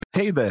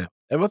Hey there,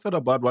 ever thought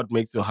about what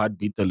makes your heart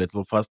beat a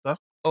little faster?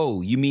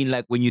 Oh, you mean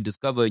like when you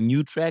discover a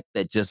new track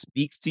that just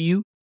speaks to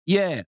you?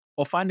 Yeah,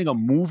 or finding a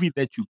movie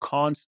that you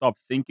can't stop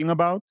thinking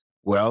about.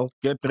 Well,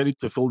 get ready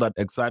to feel that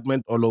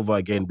excitement all over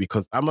again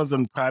because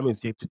Amazon Prime is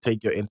here to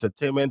take your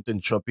entertainment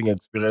and shopping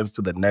experience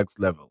to the next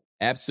level.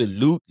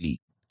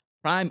 Absolutely.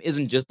 Prime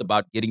isn't just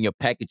about getting your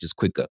packages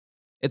quicker.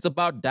 It's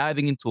about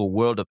diving into a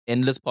world of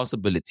endless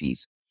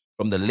possibilities,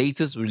 from the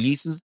latest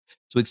releases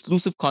to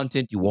exclusive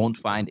content you won't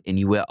find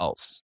anywhere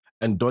else.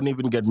 And don't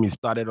even get me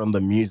started on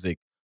the music.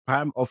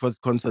 Prime offers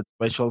concert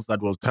specials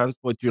that will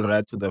transport you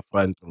right to the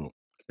front row.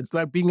 It's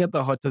like being at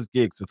the hottest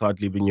gigs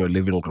without leaving your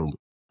living room.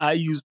 I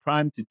use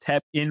Prime to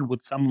tap in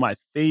with some of my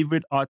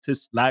favorite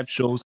artists' live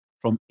shows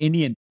from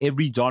any and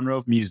every genre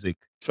of music.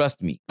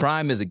 Trust me,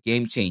 Prime is a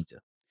game changer.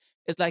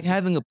 It's like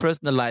having a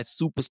personalized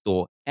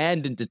superstore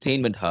and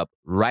entertainment hub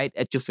right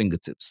at your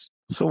fingertips.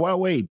 So why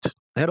wait?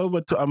 Head over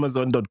to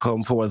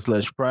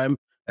amazon.com/prime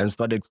and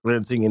start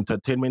experiencing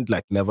entertainment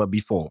like never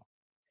before.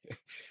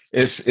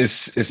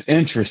 It's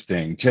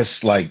interesting, just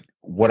like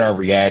what our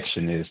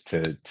reaction is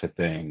to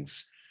things,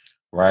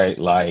 right?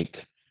 Like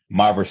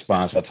my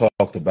response, I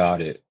talked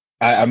about it.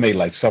 I made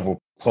like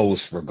several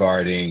posts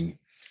regarding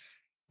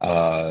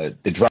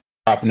the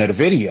dropping of the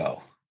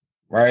video,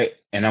 right?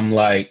 And I'm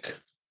like,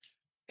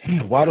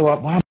 damn, why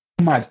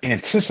am I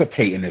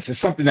anticipating this? It's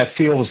something that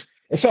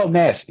it felt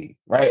nasty,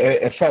 right?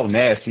 It felt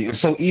nasty. And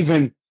so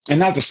and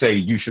not to say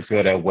you should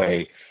feel that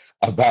way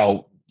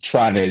about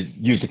trying to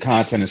use the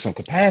content in some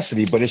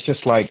capacity, but it's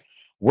just like,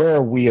 where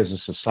are we as a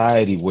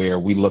society where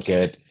we look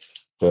at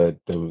the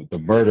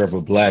murder of a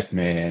black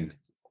man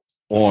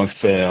on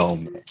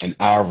film and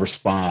our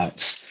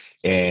response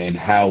and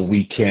how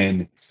we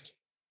can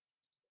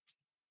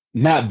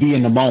not be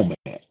in the moment,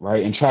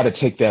 right? And try to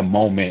take that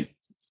moment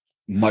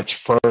much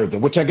further,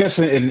 which I guess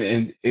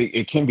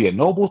it can be a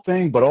noble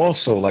thing, but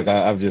also like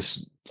I've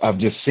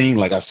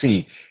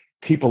seen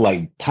people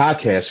like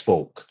podcast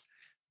folk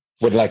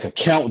with like a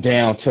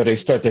countdown till they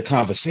start their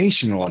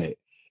conversation on it,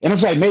 and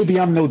it's like maybe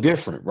I'm no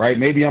different, right?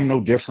 Maybe I'm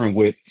no different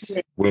with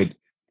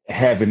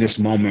having this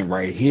moment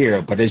right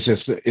here, but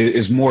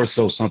it's more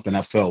so something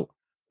I felt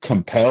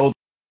compelled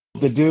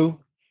to do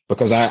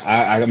because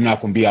I'm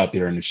not going to be out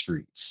there in the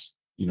streets,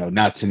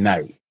 not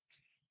tonight.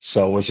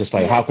 So it's just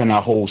like, how can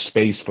I hold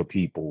space for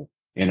people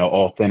in an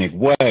authentic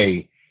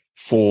way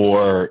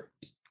for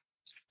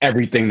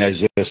everything that's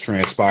just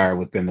transpired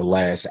within the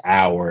last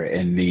hour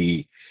and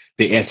the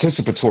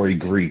anticipatory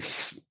grief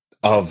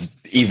of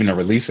even the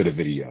release of the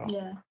video?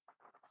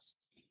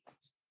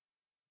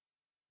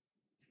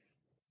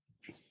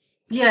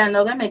 Yeah,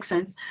 no, that makes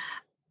sense.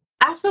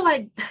 I feel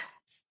like,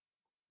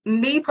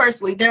 me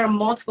personally, there are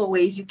multiple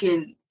ways you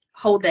can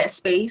hold that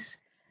space.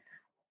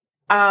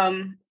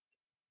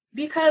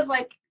 Because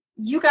like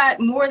you got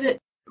more than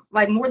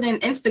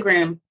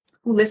Instagram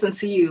who listens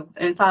to you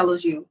and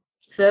follows you.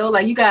 Phil,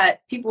 like you got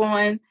people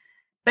on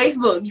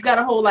Facebook, you got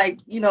a whole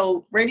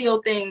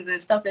radio things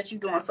and stuff that you're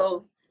doing.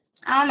 So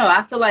I don't know.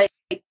 I feel like,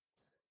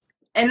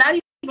 and not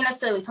even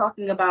necessarily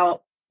talking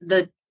about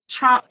the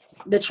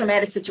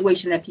traumatic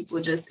situation that people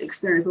just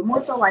experience, but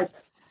more so like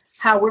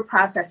how we're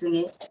processing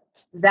it,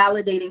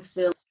 validating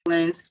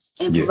feelings,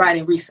 and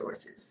providing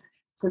resources.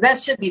 Because that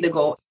should be the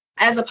goal,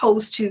 as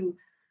opposed to,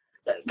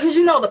 because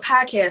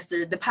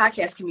the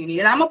podcast community,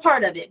 and I'm a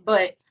part of it,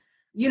 but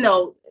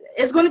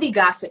it's going to be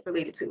gossip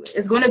related to it.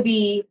 It's going to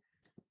be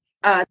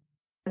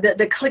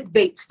the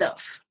clickbait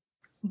stuff.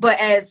 But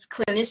as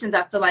clinicians,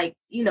 I feel like,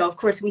 of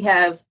course, we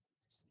have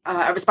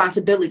a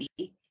responsibility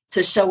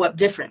to show up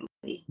differently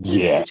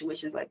in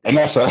situations like that. And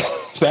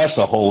that's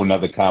a whole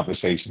nother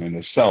conversation in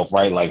itself,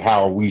 right? Like,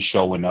 how are we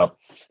showing up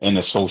in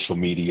the social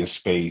media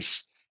space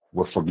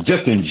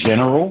just in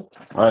general,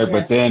 right? Yeah.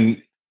 But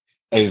then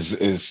as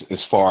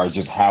far as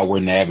just how we're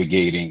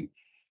navigating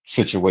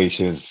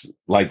situations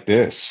like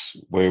this,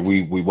 where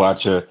we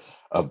watch a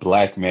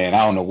black man.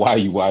 I don't know why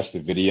you watched the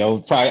video.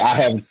 Probably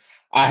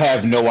I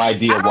have no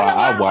idea why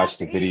I watched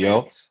the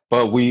video,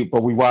 but we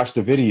watched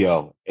the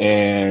video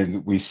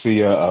and we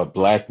see a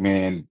black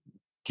man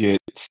get,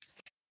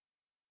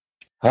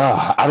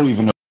 I don't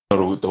even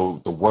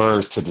know the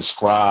words to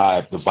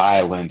describe the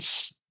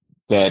violence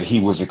that he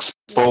was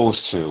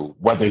exposed to,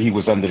 whether he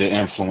was under the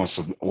influence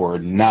or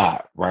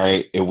not,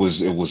 right? It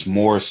was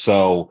more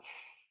so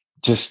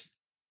just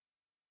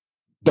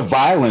the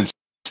violence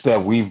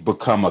that we've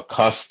become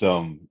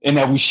accustomed, and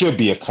that we should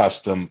be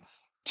accustomed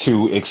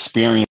to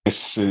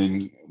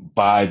experiencing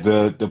by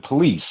the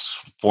police,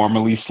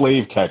 formerly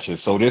slave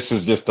catchers. So this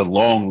is just a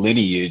long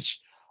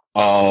lineage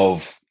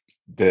of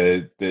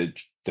the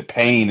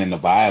pain and the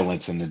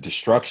violence and the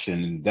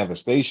destruction and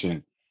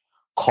devastation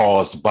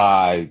caused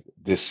by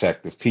this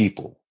sect of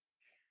people.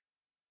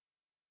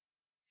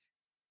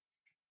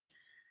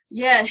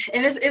 Yeah,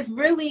 and it's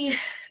really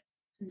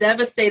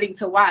devastating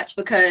to watch,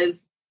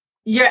 because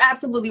you're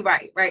absolutely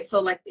right?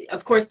 So like,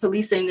 of course,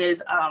 policing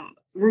is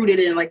rooted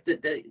in like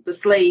the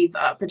slave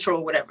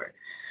patrol, whatever,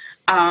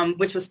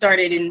 which was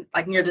started in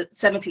like near the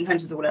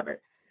 1700s or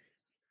whatever.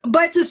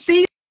 But to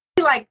see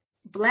like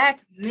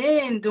Black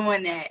men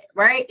doing that,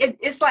 right?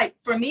 It's like,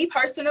 for me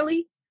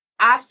personally,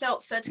 I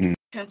felt such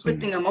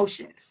conflicting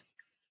emotions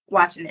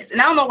watching this.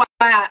 And I don't know why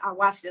I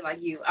watched it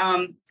like you.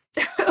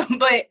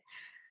 But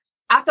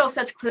I felt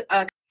such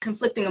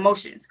conflicting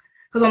emotions.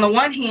 Because on the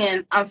one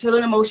hand, I'm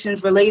feeling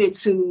emotions related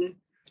to,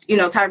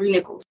 Tyre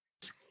Nichols.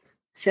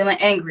 Feeling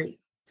angry,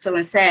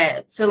 feeling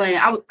sad,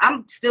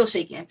 I'm still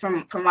shaking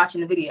from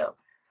watching the video.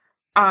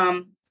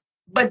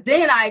 But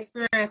then I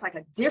experienced like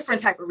a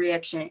different type of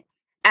reaction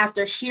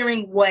after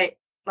hearing what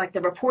like the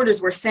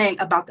reporters were saying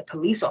about the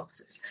police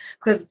officers.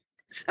 Because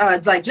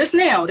like just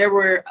now, there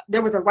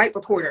was a white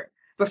reporter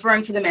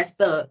referring to them as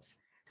thugs,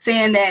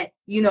 saying that,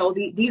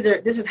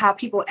 this is how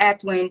people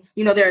act when,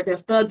 they're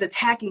thugs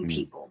attacking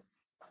people.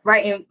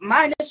 Right. And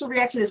my initial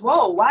reaction is,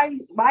 whoa, why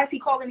is he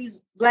calling these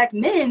Black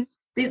men,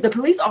 the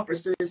police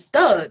officers,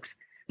 thugs?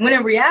 When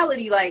in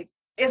reality, like,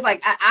 it's like,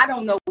 I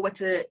don't know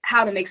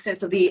how to make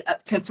sense of the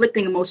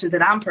conflicting emotions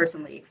that I'm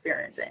personally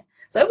experiencing.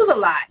 So it was a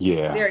lot.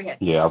 Yeah. Very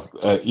heavy. Yeah.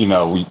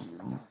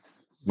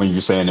 When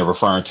you're saying they're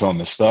referring to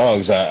them as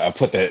thugs, I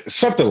put that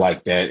something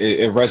like that.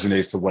 It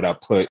resonates to what I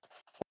put on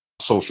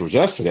socials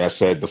yesterday. I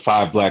said the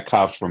 5 Black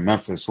cops from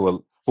Memphis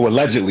who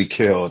allegedly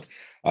killed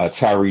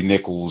Tyre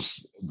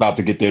Nichols about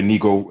to get their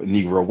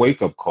Negro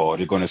wake up call.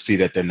 They're going to see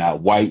that they're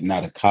not white,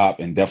 not a cop,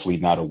 and definitely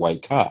not a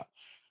white cop.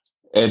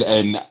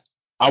 And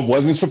I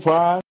wasn't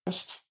surprised.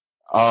 Just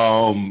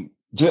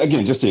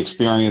the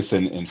experience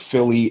in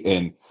Philly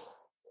and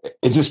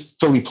just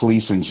Philly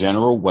police in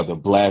general, whether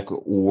Black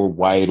or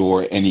white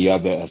or any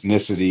other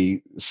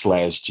ethnicity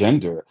 /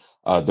 gender,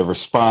 the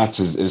response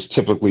is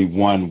typically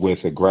one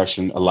with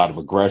aggression, a lot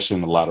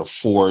of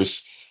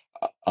force,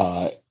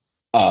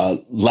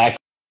 lack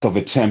of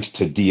attempts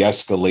to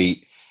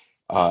de-escalate,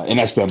 and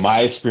that's been my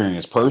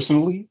experience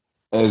personally,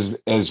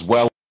 as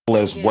well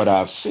as what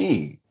I've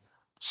seen.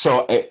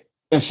 So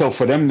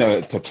for them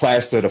to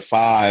plaster the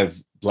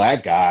 5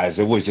 Black guys,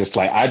 it was just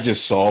like I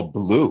just saw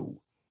blue.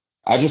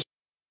 I just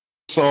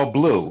saw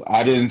blue.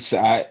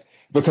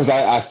 Because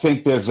I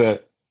think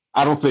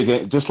I don't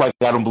think just like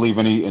I don't believe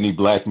any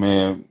Black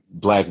man,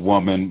 Black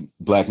woman,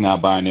 Black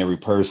non-binary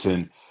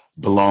person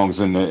belongs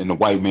in the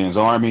white man's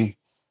army,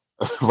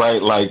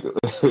 right? Like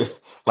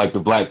like the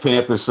Black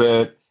Panther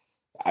said,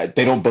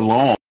 they don't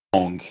belong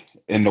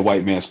in the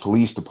white man's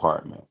police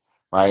department,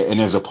 right? And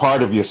there's a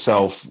part of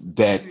yourself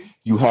that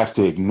you have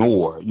to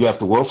ignore. You have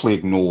to willfully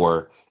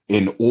ignore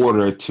in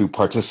order to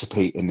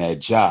participate in that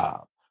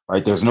job,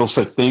 right? There's no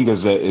such thing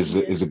as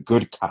a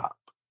good cop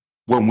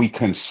when we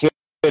consider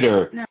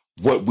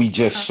what we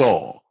just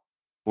saw.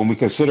 When we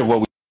consider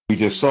what we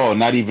just saw,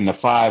 not even the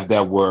 5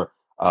 that were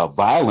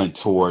violent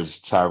towards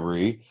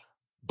Tyre,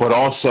 but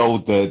also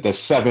the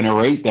 7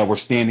 or 8 that were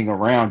standing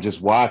around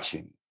just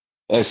watching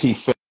as he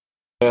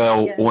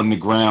fell on the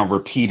ground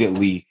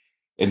repeatedly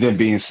and then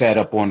being sat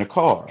up on the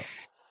car.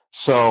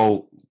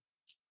 So,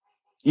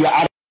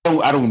 yeah, I'm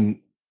going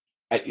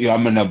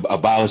to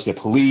abolish the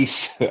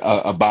police,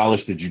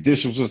 abolish the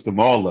judicial system,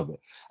 all of it.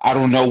 I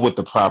don't know what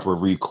the proper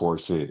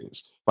recourse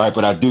is, right?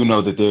 But I do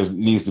know that there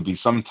needs to be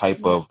some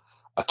type of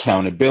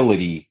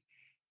accountability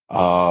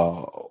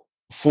for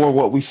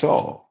what we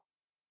saw.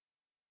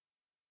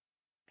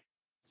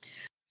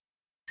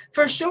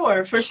 For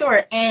sure.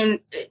 And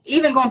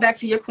even going back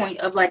to your point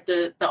of like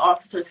the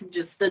officers who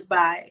just stood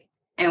by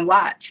and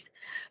watched,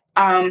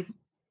 I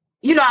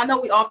know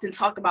we often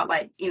talk about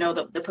like,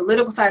 the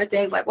political side of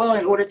things, like, well,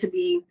 in order to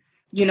be,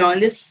 in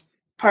this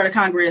part of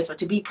Congress or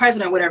to be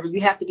president or whatever,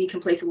 you have to be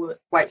complacent with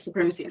white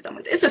supremacy in some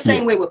ways. It's the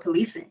same way with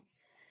policing.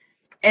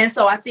 And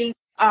so I think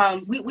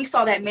we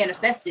saw that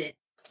manifested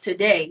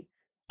today,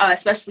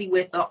 especially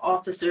with the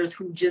officers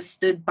who just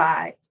stood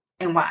by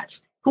and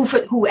watched.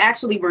 Who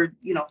actually were,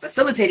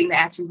 facilitating the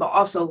action, but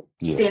also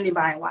standing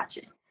by and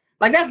watching.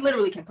 Like, that's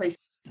literally complacency.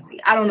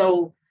 I don't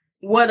know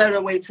what other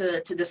way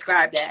to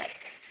describe that.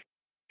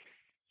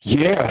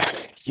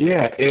 Yeah.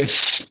 It's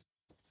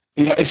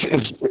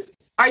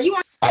Are you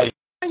on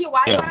your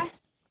Wi-Fi? Yeah.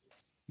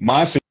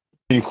 Mine's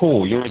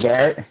cool. Yours all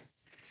right?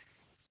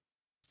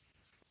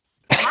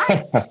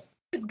 Mine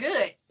is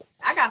good.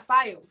 I got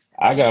files.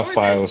 I got Yours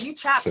files. You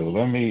chopped So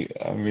me.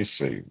 let me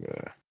see.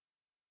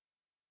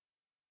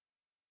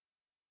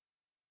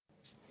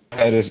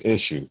 I had this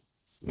issue.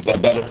 Is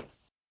that better?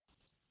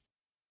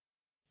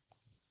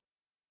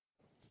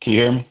 Can you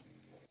hear me?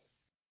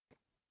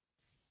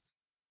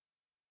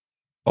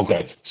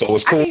 Okay, so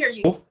it's cool. I can hear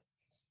you.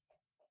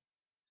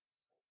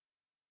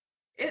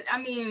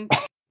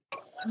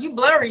 You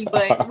blurry,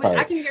 but right.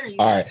 I can hear you.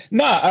 All right.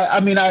 No,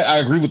 I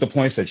agree with the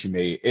points that you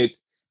made.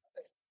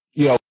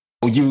 I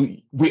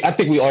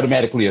think we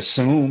automatically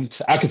assumed.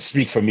 I could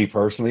speak for me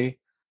personally.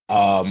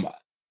 I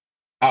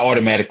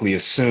automatically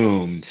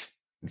assumed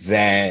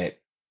that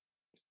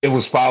it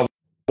was 5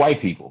 white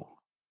people,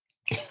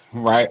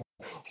 right?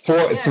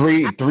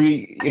 Three,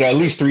 at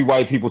least 3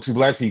 white people, 2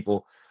 black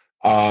people,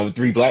 2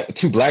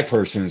 black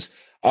persons.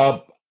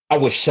 I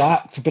was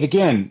shocked, but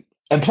again,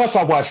 and plus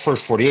I watched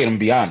First 48. I'm gonna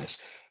be honest,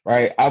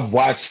 right? I've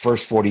watched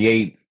First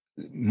 48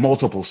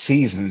 multiple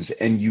seasons,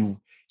 and you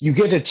you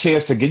get a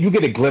chance to you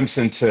get a glimpse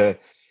into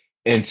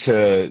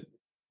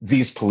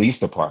these police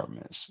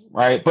departments,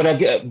 right? But I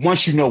get,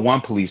 once you know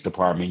one police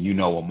department, you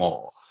know them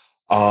all.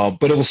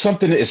 But it was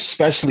something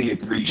especially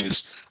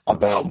egregious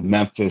about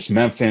Memphis,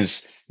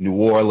 New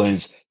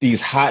Orleans,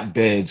 these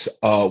hotbeds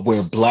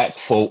where Black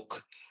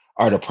folk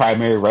are the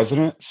primary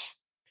residents,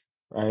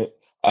 right?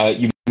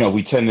 You know,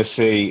 we tend to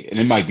see, and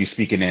it might be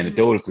speaking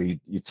anecdotally,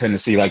 you tend to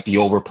see like the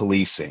over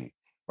policing,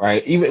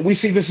 right? Even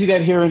even see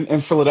that here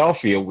in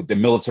Philadelphia with the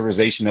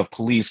militarization of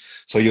police.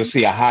 So you'll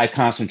see a high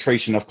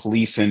concentration of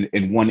police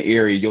in one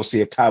area. You'll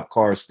see a cop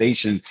car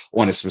stationed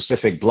on a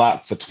specific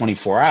block for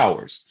 24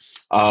 hours,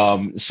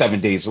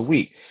 7 days a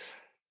week.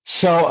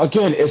 So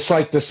again, it's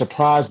like the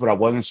surprise, but I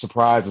wasn't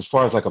surprised as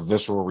far as like a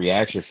visceral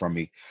reaction from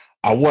me.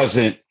 I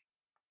wasn't,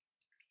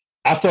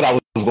 I thought I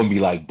was going to be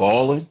like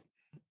bawling.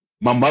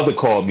 My mother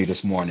called me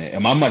this morning,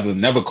 and my mother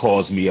never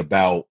calls me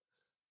about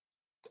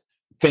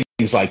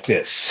things like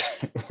this,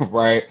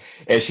 right?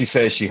 And she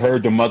says she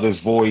heard the mother's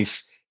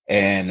voice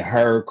and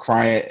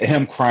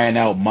him crying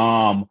out,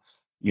 "Mom,"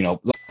 you know.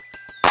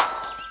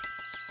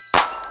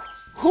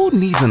 Who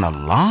needs an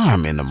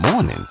alarm in the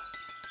morning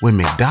when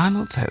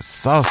McDonald's has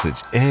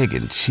sausage, egg,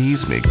 and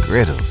cheese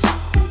McGriddles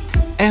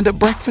and a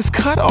breakfast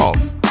cutoff?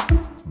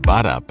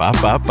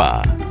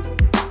 Ba-da-ba-ba-ba.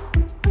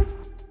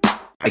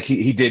 Like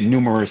he did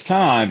numerous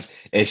times,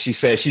 and she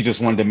said she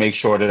just wanted to make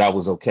sure that I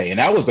was okay.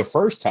 And that was the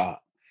first time,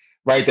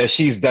 right, that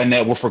she's done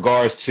that with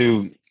regards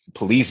to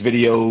police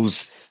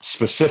videos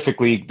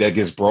specifically that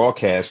gets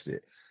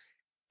broadcasted.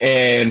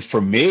 And for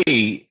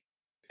me,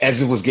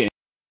 as it was getting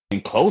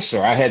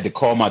closer, I had to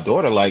call my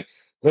daughter, like,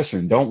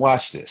 listen, don't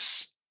watch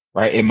this,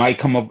 right? It might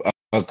come up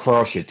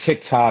across your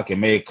TikTok, it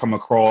may come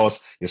across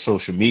your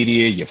social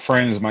media, your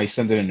friends might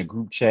send it in the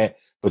group chat,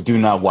 but do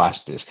not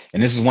watch this.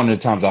 And this is one of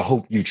the times I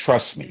hope you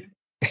trust me,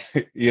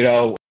 you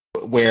know,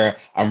 where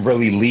I'm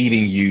really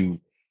leading you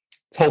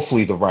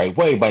hopefully the right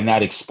way by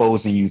not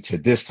exposing you to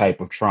this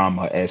type of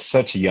trauma at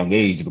such a young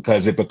age,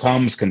 because it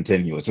becomes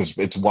continuous.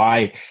 It's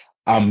why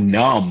I'm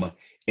numb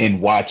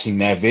in watching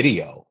that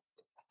video.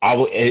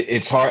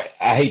 It's hard.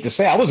 I hate to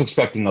say, I was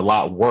expecting a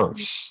lot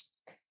worse,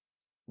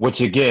 which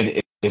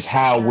again is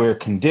how we're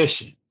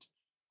conditioned.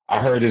 I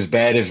heard as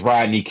bad as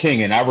Rodney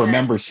King, and I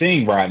remember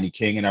seeing Rodney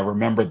King, and I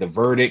remember the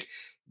verdict,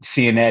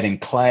 seeing that in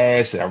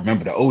class. And I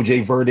remember the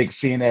OJ verdict,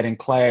 seeing that in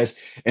class.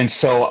 And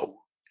so,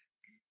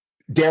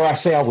 dare I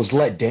say, I was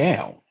let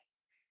down,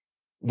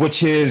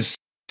 which is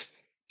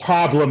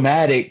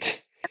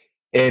problematic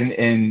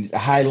and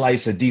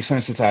highlights a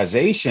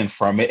desensitization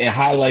from it and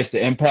highlights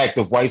the impact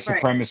of white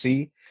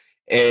supremacy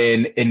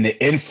and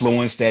the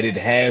influence that it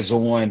has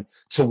on,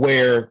 to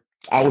where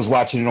I was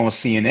watching it on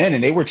CNN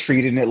and they were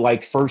treating it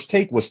like First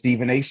Take with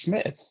Stephen A.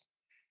 Smith,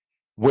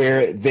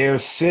 where they're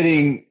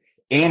sitting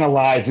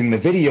analyzing the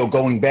video,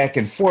 going back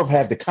and forth,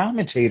 have the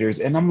commentators.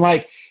 And I'm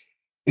like,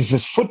 is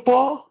this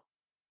football?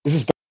 Is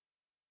this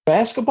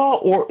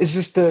basketball? Or is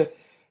this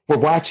we're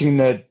watching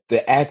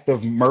the act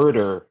of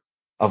murder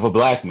of a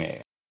Black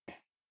man?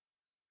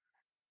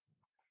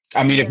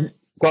 I mean,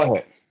 go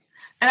ahead.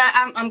 And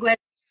I'm glad.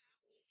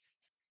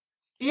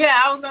 Yeah,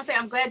 I was gonna say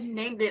I'm glad you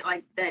named it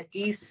like that,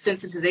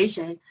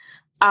 desensitization,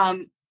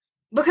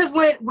 because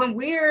when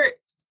we're,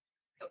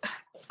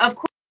 of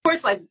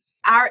course, like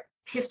our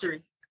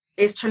history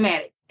is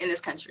traumatic in this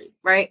country,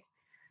 right?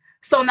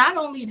 So not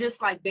only just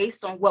like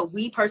based on what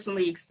we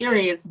personally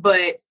experience,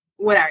 but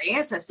what our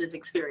ancestors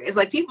experienced.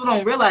 Like people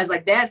don't realize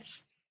like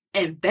that's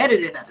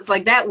embedded in us.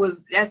 Like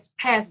that's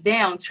passed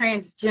down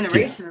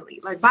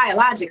transgenerationally, like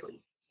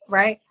biologically,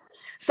 right?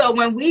 So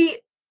when we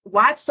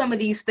watch some of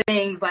these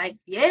things, like,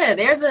 yeah,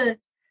 there's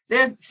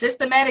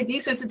systematic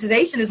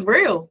desensitization is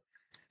real.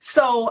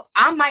 So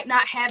I might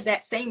not have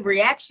that same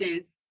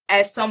reaction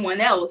as someone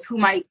else who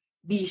might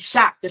be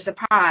shocked or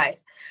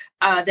surprised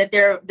that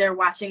they're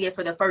watching it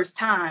for the first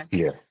time.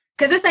 Yeah.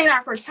 Because this ain't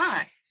our first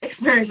time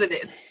experiencing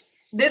this.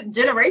 This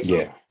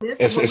generation, this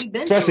is what we've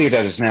been especially through.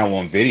 that it's now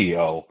on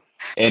video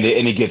and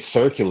it gets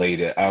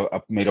circulated.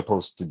 I made a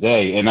post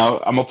today, and I'm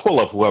gonna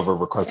pull up whoever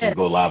requested to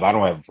go live. I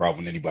don't have a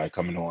problem with anybody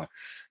coming on,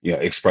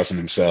 expressing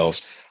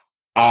themselves.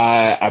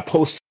 I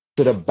posted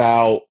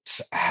about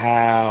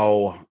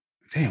how,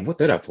 damn, what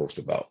did I post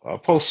about? I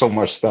post so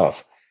much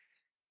stuff.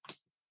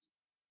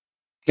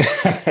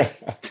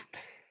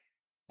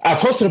 I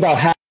posted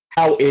about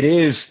how it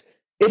is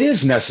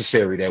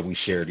necessary that we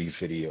share these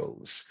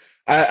videos.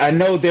 I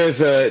know there's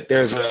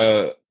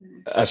a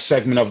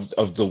segment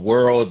of the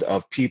world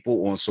of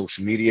people on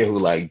social media who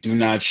like do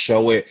not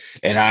show it,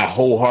 and I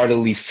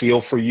wholeheartedly feel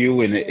for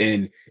you.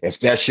 And if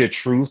that's your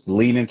truth,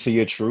 lean into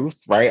your truth,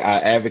 right? I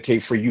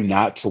advocate for you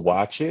not to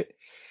watch it.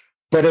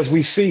 But as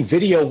we see,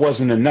 video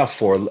wasn't enough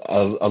for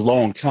a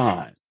long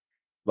time.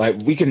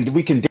 Like we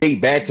can date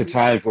back to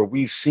times where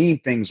we've seen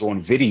things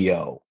on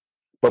video,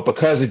 but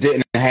because it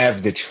didn't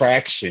have the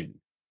traction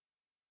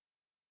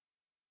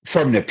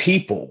from the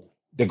people,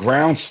 the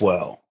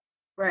groundswell,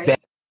 Right.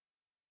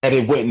 that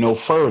it went no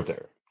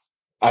further.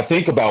 I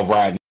think about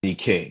Rodney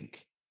King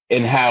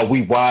and how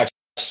we watched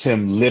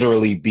him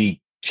literally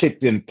be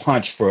kicked and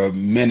punched for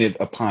minute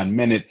upon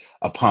minute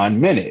upon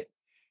minute,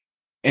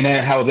 and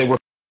then how they were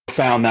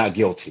found not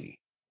guilty.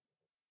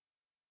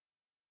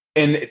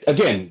 And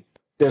again,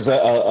 there's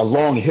a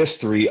long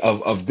history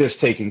of this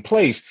taking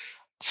place.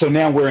 So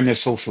now we're in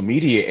this social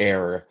media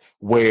era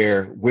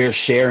where we're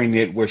sharing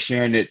it. We're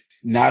sharing it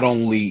not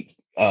only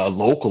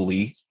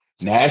locally,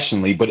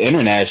 nationally, but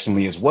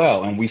internationally as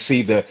well. And we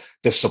see the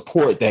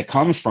support that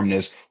comes from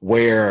this,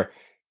 where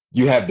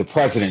you have the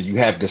president, you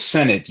have the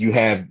Senate, you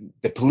have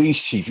the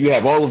police chief, you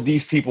have all of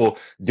these people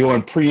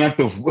doing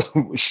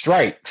preemptive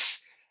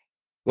strikes.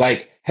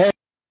 Like,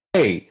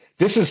 hey,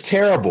 this is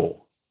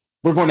terrible.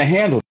 We're going to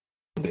handle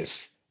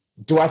this.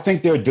 Do I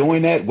think they're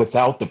doing that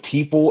without the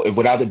people and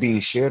without it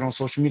being shared on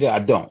social media? I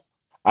don't.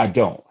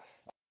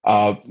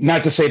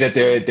 Not to say that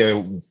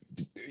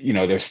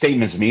their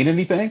statements mean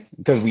anything,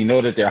 because we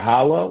know that they're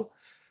hollow.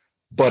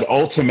 But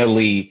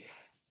ultimately,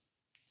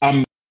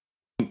 I'm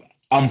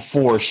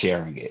for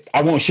sharing it.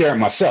 I won't share it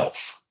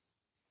myself,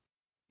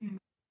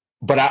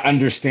 but I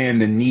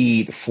understand the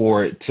need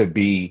for it to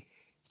be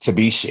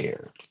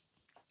shared.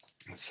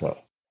 So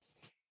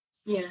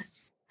Yeah.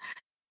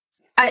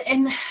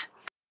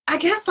 I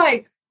guess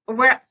like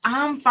where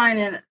I'm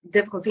finding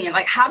difficulty in,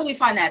 like, how do we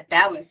find that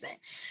balance then?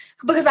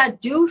 Because I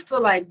do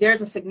feel like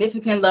there's a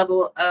significant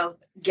level of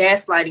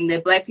gaslighting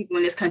that Black people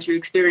in this country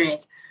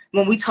experience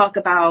when we talk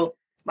about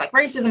like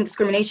racism,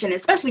 discrimination,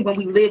 especially when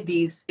we live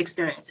these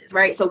experiences,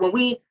 right? So when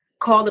we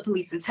call the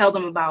police and tell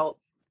them about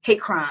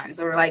hate crimes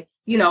or like,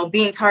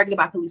 being targeted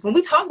by police, when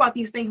we talk about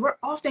these things, we're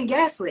often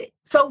gaslit.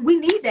 So we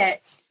need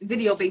that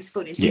video-based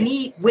footage. We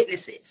need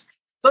witnesses.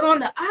 But on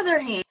the other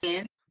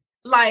hand,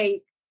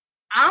 like,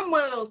 I'm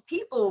one of those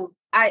people,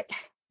 I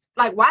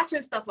like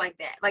watching stuff like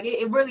that. Like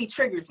it really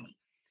triggers me.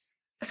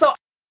 So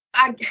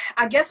I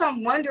guess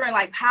I'm wondering,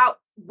 like,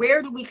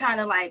 where do we kind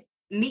of like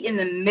meet in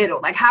the middle?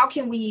 Like, how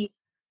can we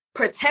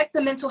protect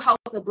the mental health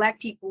of Black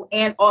people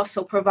and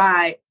also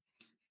provide,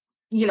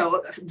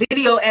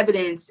 video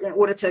evidence in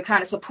order to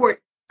kind of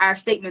support our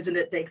statements and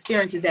the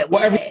experiences that we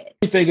had?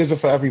 Everything isn't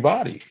for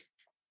everybody.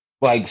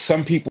 Like,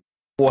 some people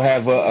will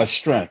have a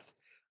strength.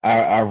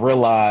 I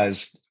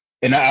realized,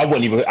 and I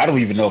don't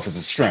even know if it's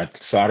a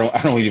strength. So I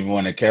don't even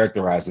want to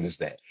characterize it as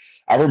that.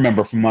 I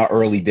remember from my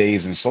early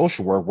days in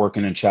social work,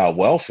 working in child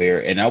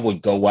welfare, and I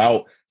would go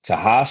out to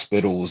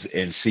hospitals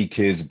and see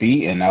kids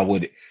beaten. I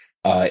would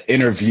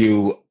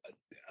interview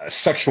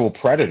sexual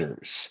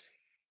predators,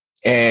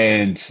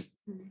 and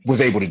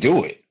was able to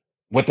do it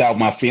without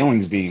my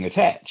feelings being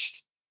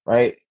attached,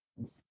 right?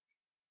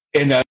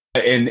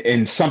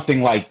 And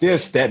something like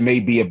this, that may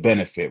be a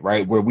benefit,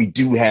 right? Where we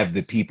do have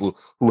the people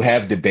who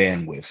have the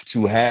bandwidth,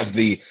 to have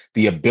the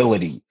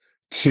ability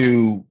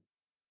for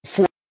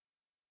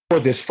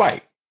this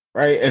fight,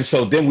 right? And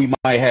so then we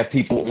might have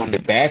people on the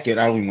back end,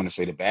 I don't even want to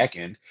say the back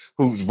end,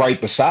 who's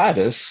right beside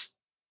us,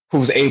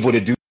 who's able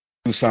to do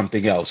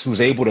something else,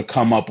 who's able to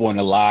come up on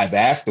the live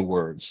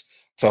afterwards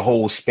to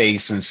hold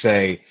space and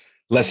say,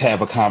 let's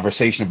have a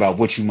conversation about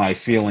what you might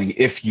feeling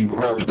if you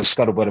heard the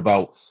scuttlebutt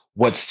about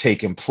what's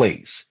taking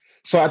place.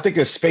 So I think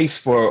there's space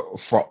for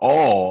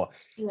all.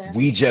 Yeah.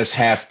 We just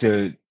have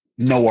to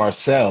know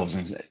ourselves.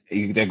 And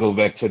that goes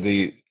back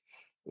to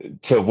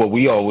what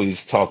we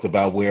always talked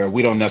about, where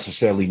we don't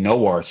necessarily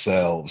know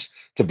ourselves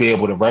to be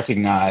able to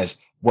recognize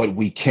what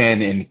we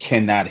can and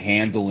cannot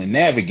handle and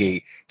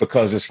navigate,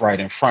 because it's right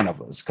in front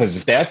of us. Because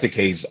if that's the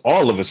case,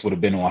 all of us would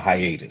have been on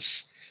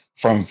hiatus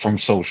from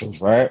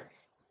socials, right?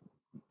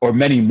 Or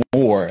many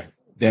more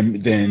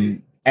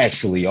than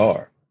actually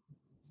are.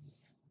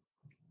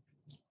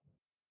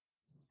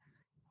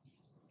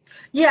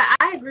 Yeah,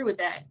 I agree with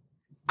that.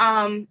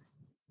 I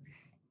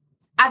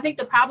think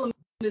the problem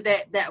is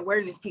that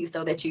awareness piece,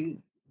 though, that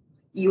you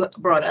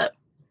brought up,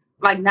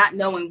 like not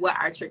knowing what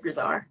our triggers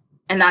are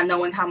and not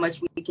knowing how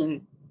much we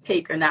can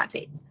take or not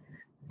take.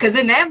 Because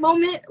in that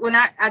moment, when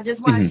I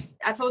just watched,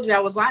 I told you I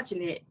was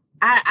watching it.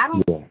 I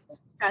don't think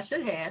I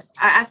should have.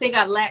 I think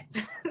I lacked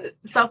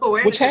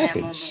self-awareness. Which happens,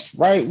 in that moment.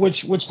 Right?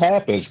 Which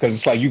happens, because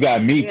it's like you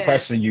got me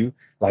pressing you,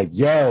 like,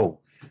 yo,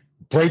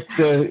 break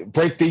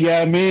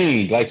the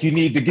me. Like, you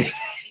need to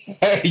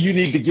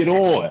get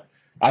on.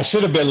 I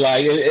should have been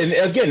like, and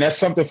again, that's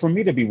something for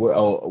me to be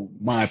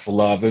mindful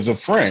of as a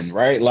friend,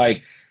 right?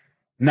 Like,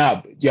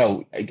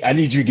 yo, I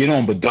need you to get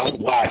on, but don't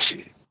watch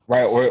it,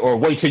 right? Or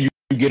wait till you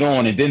get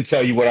on and then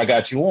tell you what I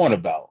got you on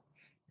about.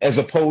 As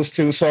opposed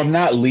to, so I'm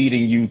not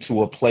leading you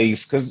to a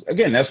place, because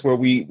again, that's where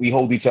we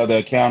hold each other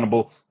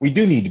accountable. We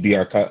do need to be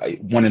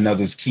one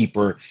another's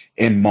keeper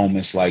in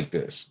moments like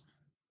this.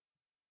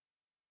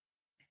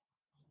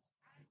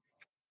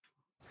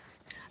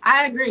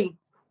 I agree.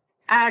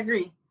 I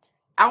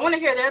want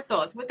to hear their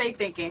thoughts. What they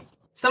thinking?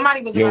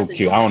 Somebody was about to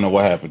join. I don't know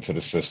what happened to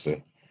the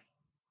sister.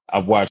 I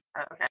watched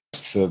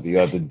Till the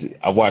other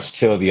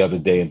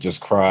day and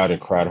just cried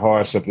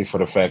hard, simply for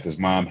the fact his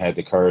mom had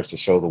the courage to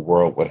show the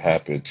world what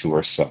happened to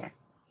her son.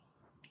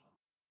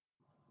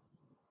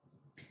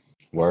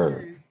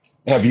 Word.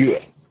 Have you?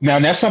 Now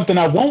that's something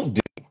I won't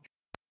do.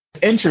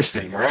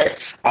 Interesting, right?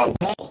 I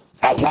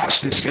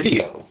watched this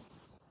video.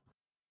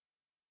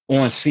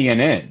 on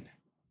CNN,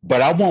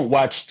 but I won't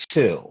watch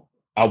Till.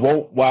 I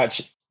won't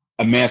watch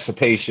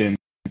Emancipation.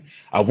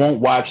 I won't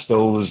watch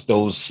those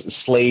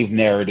slave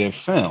narrative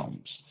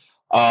films.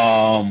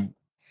 What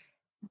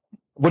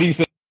do you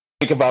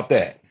think about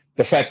that?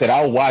 The fact that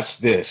I'll watch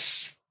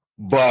this,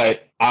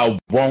 but I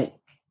won't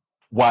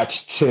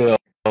watch Till,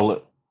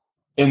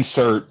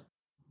 insert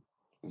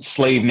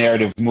slave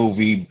narrative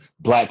movie,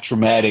 black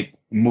traumatic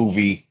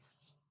movie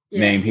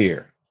name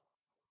here.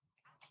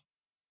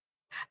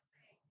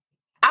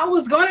 I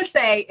was going to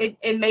say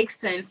it makes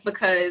sense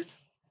because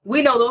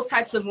we know those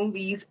types of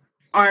movies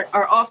are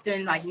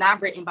often like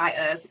not written by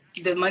us.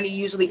 The money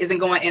usually isn't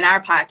going in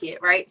our pocket,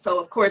 right? So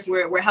of course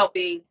we're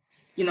helping,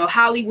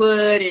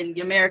 Hollywood and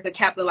America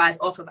capitalize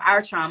off of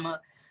our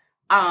trauma.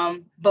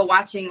 But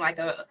watching like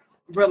a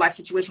real life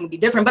situation would be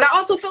different. But I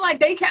also feel like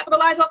they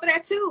capitalize off of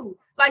that too.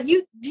 Like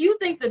do you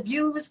think the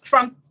views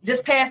from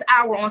this past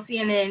hour on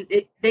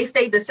CNN, they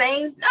stayed the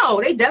same?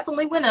 No, they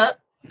definitely went up.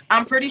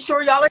 I'm pretty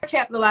sure y'all are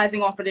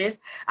capitalizing off of this.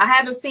 I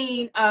haven't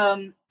seen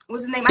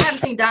what's his name? I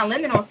haven't seen Don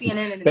Lemon on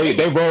CNN.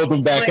 They rolled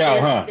him back out,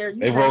 huh?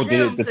 They rolled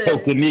the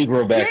token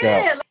Negro back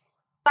out. Yeah,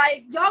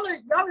 like y'all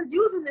are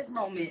using this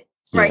moment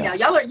right now.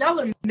 Y'all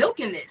are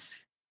milking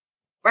this,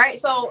 right?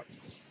 So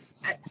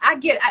I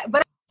get it,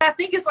 but I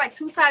think it's like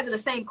two sides of the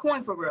same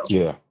coin for real.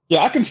 Yeah,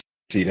 I can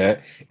see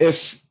that.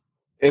 It's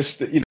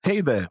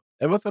Hey there,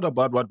 ever thought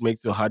about what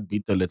makes your heart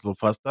beat a little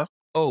faster?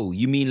 Oh,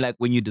 you mean like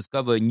when you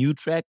discover a new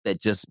track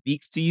that just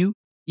speaks to you?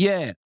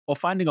 Yeah, or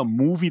finding a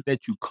movie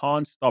that you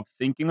can't stop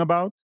thinking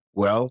about?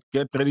 Well,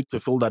 get ready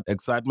to feel that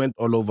excitement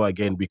all over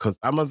again because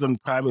Amazon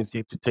Prime is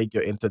here to take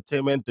your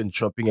entertainment and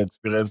shopping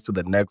experience to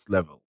the next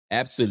level.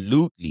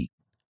 Absolutely.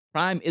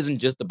 Prime isn't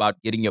just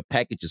about getting your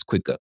packages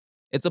quicker.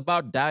 It's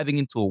about diving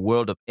into a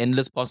world of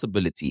endless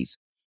possibilities,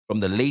 from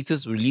the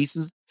latest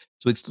releases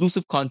to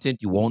exclusive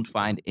content you won't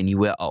find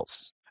anywhere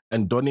else.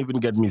 And don't even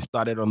get me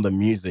started on the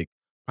music.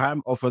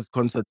 Prime offers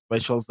concert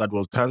specials that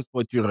will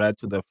transport you right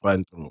to the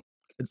front row.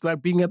 It's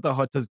like being at the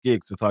hottest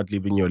gigs without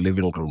leaving your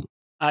living room.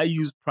 I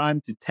use Prime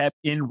to tap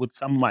in with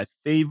some of my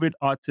favorite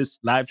artists'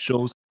 live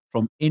shows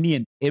from any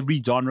and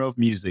every genre of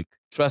music.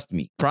 Trust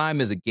me,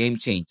 Prime is a game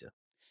changer.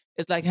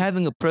 It's like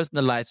having a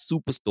personalized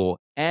superstore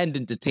and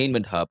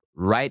entertainment hub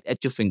right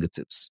at your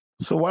fingertips.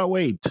 So why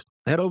wait?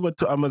 Head over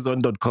to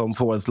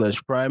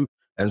amazon.com/Prime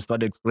and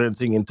start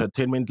experiencing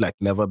entertainment like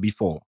never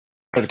before.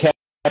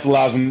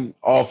 Capitalizing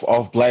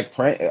off black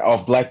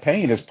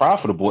pain is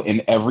profitable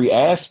in every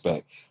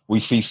aspect.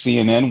 We see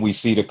CNN, we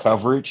see the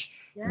coverage,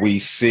 we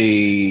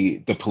see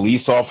the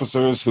police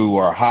officers who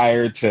are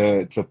hired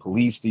to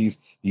police these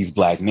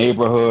black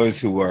neighborhoods,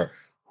 who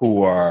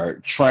are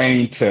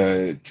trained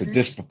to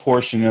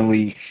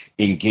disproportionately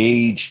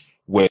engage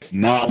with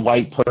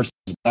non-white persons,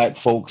 black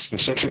folks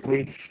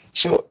specifically,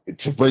 so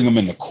to bring them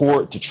into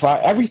court to try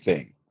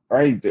everything.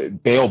 Right, the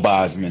bail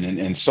bondsmen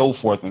and so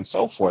forth and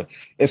so forth.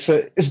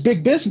 It's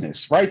big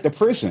business, right? The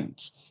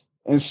prisons,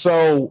 and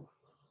so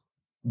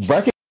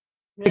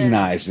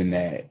recognizing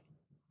that,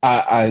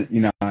 I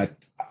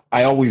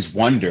always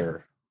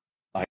wonder,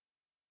 like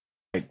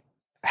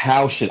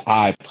how should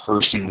I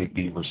personally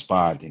be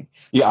responding?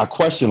 I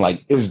question,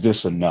 like, is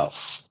this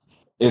enough?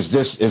 Is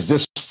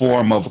this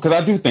form of, because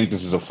I do think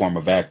this is a form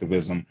of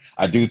activism.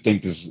 I do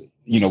think this,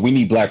 we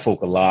need black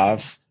folk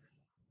alive.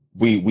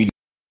 We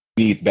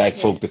need black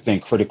folk to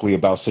think critically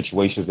about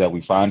situations that we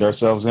find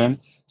ourselves in.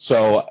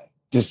 So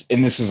this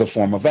is a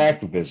form of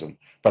activism.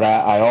 But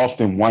I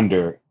often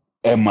wonder,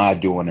 am I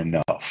doing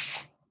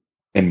enough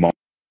in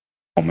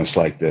moments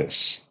like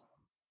this?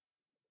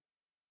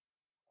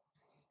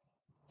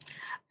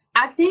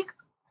 I think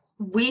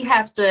we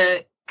have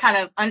to kind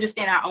of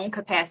understand our own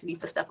capacity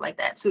for stuff like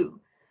that too.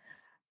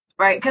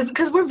 Right?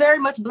 Because we're very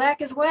much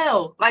black as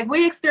well. Like,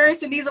 we're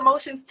experiencing these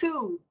emotions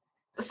too.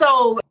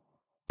 So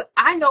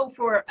I know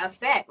for a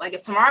fact, like,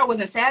 if tomorrow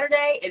wasn't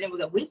Saturday and it was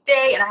a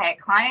weekday and I had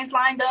clients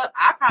lined up,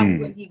 I probably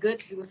wouldn't be good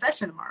to do a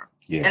session tomorrow.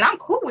 Yeah. And I'm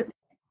cool with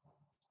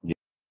it.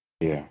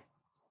 Yeah.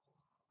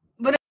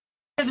 But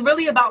it's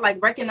really about,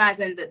 like,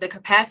 recognizing the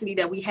capacity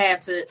that we have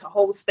to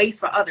hold space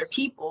for other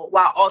people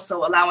while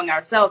also allowing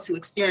ourselves to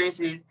experience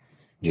and,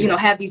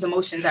 have these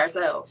emotions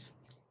ourselves.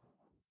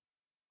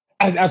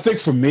 I think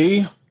for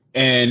me,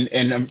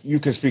 and you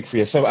can speak for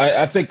yourself,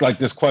 I think, like,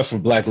 this quest for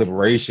black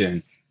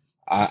liberation,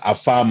 I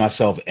find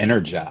myself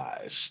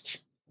energized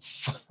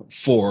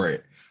for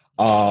it.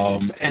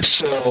 And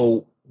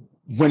so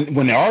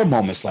when there are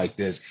moments like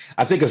this,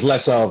 I think it's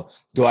less of,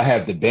 do I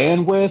have the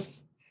bandwidth,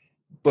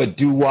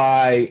 but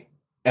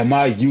am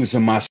I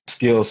using my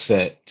skill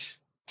set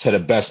to the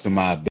best of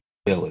my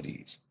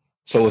abilities?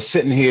 So it's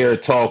sitting here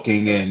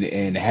talking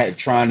and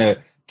trying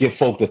to get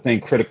folk to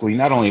think critically,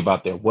 not only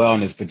about their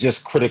wellness, but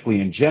just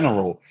critically in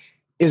general.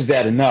 Is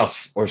that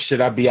enough? Or should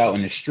I be out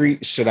in the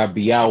street? Should I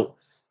be out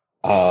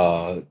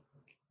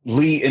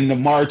leading the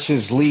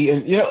marches,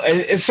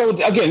 and so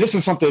again, this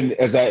is something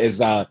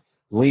as I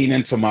lean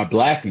into my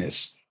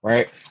blackness,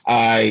 right?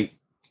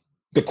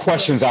 The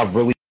questions I've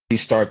really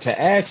start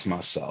to ask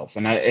myself,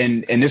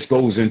 and this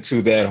goes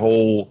into that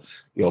whole,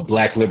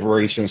 Black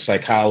liberation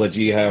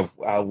psychology, how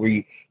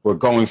we're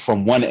going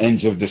from one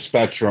end of the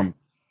spectrum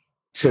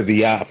to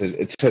the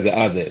opposite, to the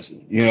others,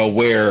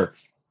 where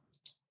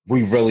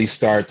we really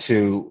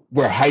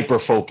we're hyper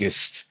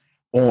focused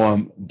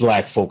on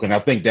Black folk. And I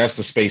think that's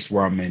the space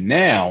where I'm in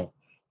now,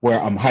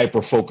 where I'm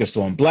hyper focused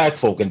on Black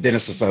folk. And then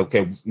it's just like,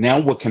 okay, now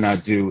what can I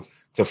do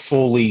to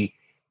fully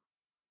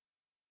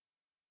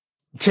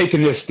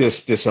taking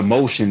this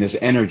emotion, this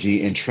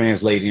energy, and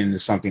translating it into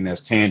something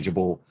that's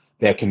tangible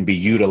that can be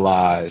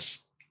utilized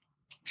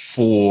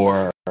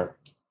for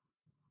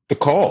the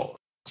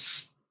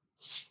cause.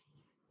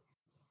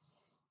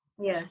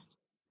 Yeah.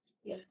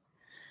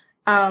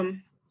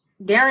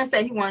 Darren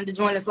said he wanted to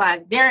join us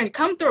live. Darren,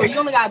 come through. You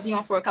only gotta be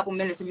on for a couple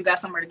minutes if you got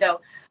somewhere to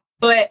go.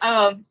 But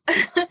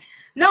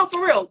no,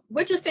 for real,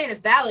 what you're saying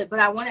is valid. But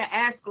I want to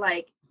ask,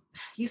 like,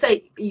 you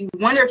say you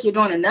wonder if you're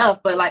doing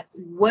enough, but like,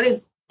 what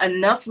does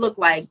enough look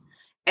like,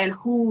 and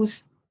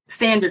whose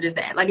standard is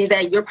that? Like, is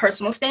that your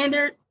personal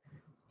standard,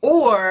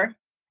 or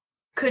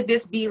could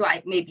this be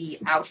like maybe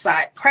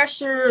outside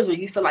pressures, or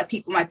you feel like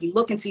people might be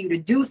looking to you to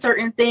do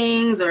certain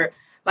things, or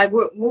like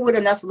what would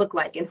enough look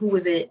like, and who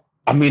was it?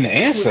 I mean, the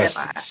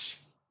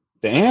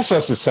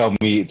ancestors tell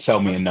me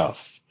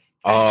enough,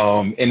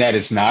 and that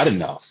it's not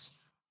enough.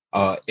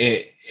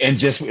 And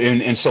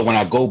so when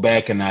I go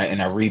back and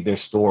I read their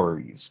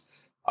stories,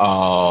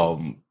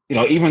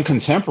 even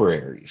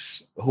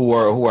contemporaries who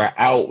are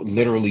out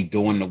literally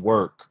doing the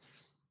work,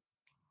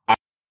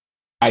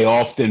 I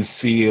often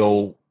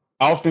feel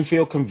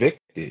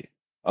convicted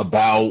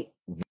about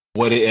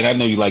what it, and I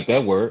know you like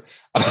that word.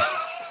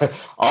 I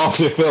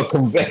often feel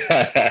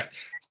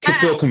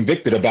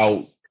convicted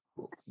about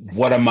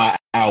what am I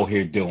out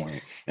here doing.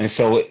 And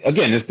so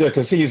again, there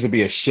continues to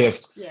be a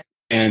shift. Yeah.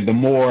 And the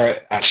more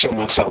I show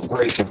myself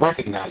grace and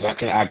recognize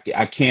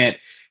I can't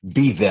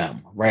be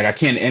them, right? I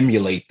can't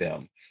emulate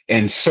them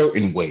in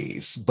certain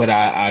ways, but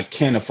I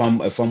can if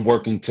I'm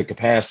working to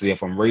capacity,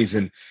 if I'm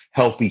raising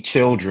healthy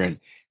children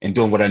and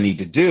doing what I need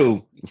to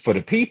do for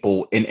the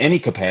people in any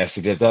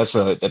capacity, that's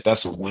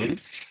a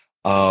win.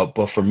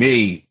 But for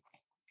me,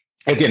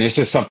 again, it's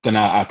just something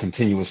I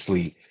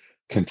continuously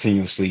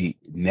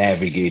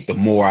navigate. The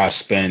more I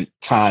spend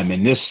time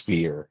in this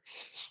sphere,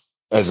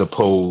 as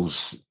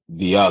opposed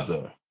the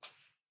other.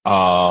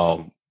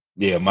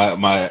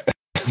 My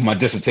my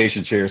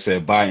dissertation chair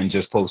said Biden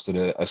just posted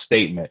a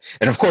statement,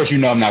 and of course,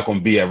 I'm not going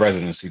to be at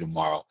residency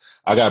tomorrow.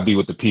 I got to be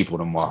with the people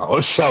tomorrow.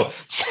 So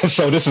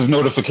this is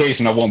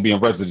notification. I won't be in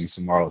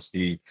residency tomorrow,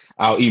 Steve.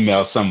 I'll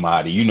email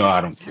somebody.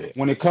 I don't care.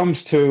 When it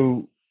comes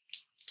to,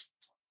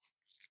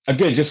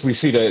 again, just we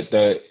see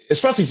that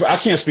especially I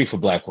can't speak for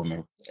Black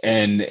women,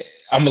 and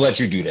I'm gonna let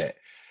you do that.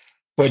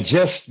 But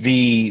just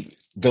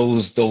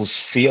those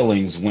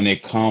feelings when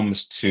it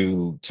comes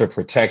to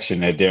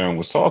protection that Darren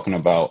was talking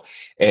about,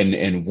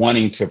 and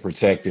wanting to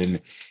protect and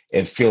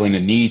feeling the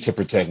need to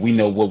protect. We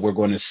know what we're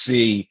going to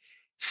see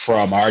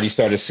from. I already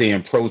started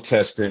seeing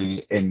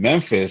protesting in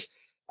Memphis.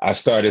 I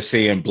started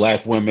seeing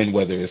Black women,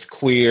 whether it's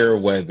queer,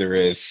 whether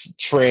it's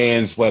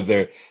trans,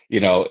 whether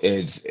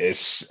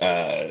it's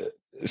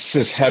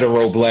cis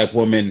hetero Black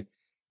women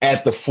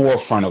at the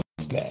forefront of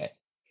that.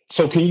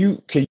 So can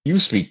you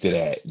speak to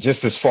that,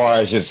 just as far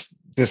as just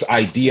this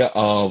idea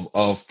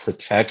of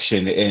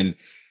protection and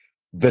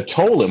the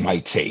toll it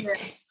might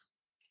take?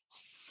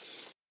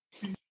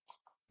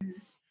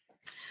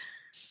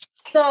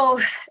 So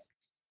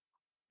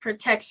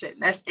protection,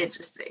 that's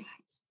interesting.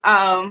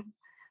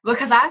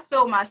 Because I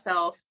feel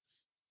myself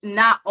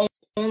not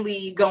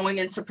only going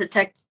into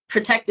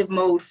protective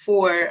mode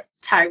for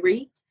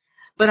Tyre,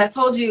 but I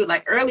told you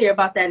like earlier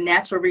about that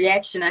natural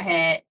reaction I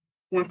had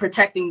when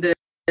protecting the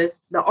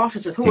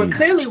officers who were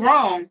clearly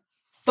wrong,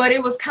 but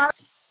it was kind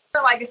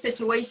of like a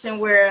situation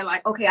where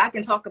like, okay, I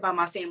can talk about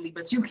my family,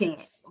 but you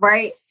can't,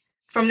 right?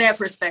 From their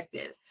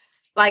perspective.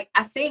 Like,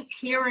 I think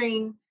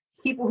hearing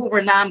people who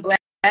were non-Black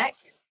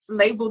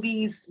label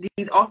these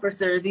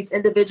officers, these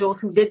individuals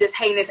who did this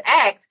heinous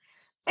act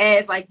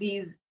as like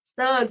these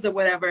thugs or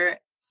whatever,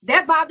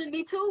 that bothered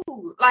me too.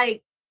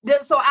 Like,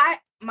 so I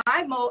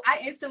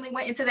instantly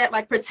went into that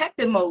like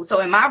protective mode. So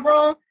am I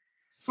wrong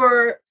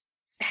for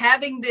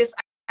having this,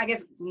 I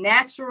guess,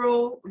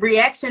 natural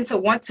reaction to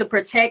want to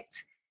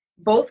protect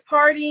both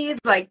parties?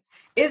 Like,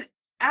 I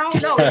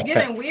don't know. It's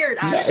giving weird,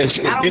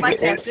 honestly. I don't like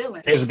that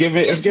feeling. It's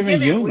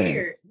giving human.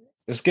 Weird.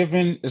 It's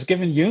giving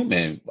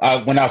human.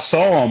 When I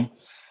saw him,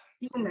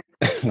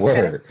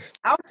 word.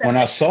 When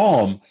I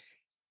saw him,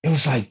 it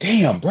was like,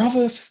 damn,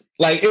 brothers.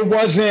 Like, it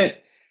wasn't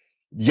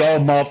y'all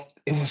muff.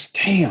 It was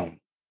damn.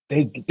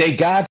 They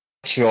got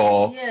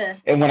y'all. Yeah.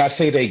 And when I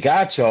say they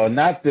got y'all,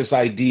 not this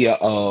idea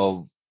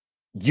of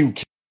you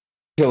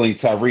killing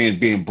Tyre and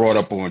being brought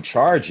up on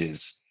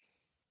charges,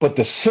 but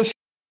the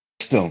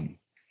system,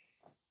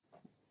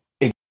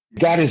 it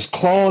got his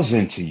claws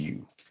into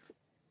you.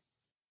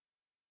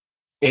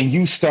 And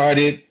you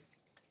started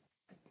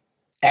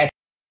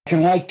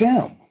acting like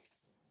them.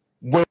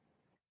 Where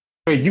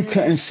you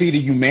couldn't see the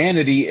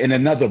humanity in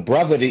another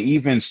brother to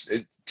even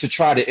to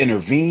try to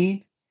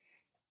intervene,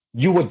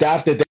 you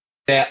adopted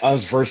that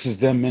us versus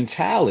them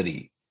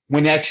mentality.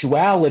 When in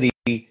actuality,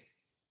 if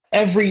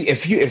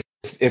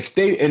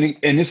they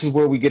and this is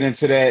where we get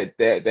into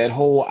that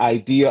whole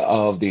idea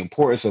of the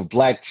importance of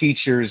black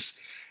teachers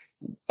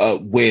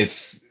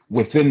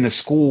within the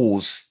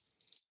schools.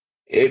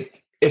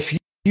 If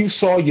you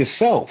saw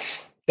yourself,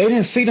 they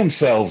didn't see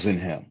themselves in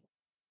him.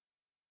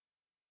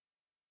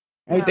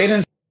 Right? No. They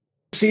didn't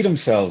see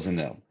themselves in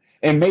them.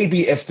 And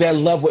maybe if that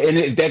level,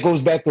 that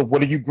goes back to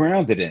what are you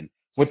grounded in?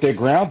 What they're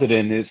grounded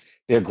in is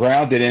they're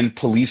grounded in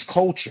police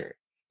culture.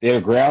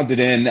 They're grounded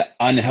in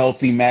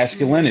unhealthy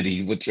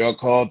masculinity, which are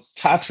called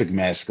toxic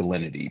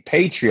masculinity,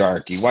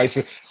 patriarchy, white.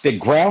 They're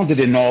grounded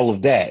in all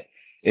of that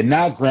and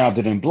not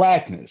grounded in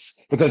blackness.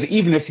 Because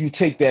even if you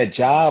take that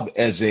job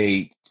as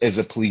a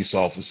police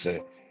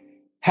officer,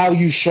 how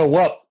you show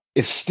up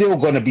is still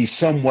going to be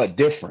somewhat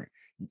different.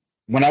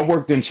 When I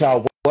worked in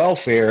child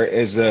welfare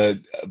as a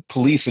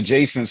police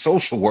adjacent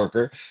social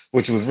worker,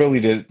 which was really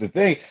the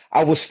thing,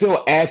 I was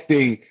still I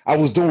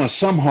was doing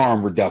some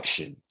harm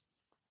reduction,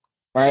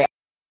 right?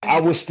 I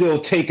was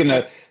still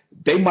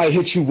they might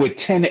hit you with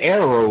 10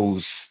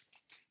 arrows,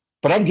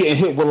 but I'm getting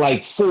hit with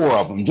like 4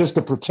 of them just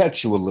to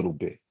protect you a little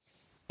bit.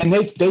 And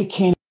they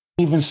can't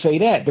even say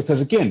that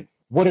because, again,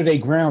 what are they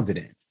grounded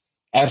in?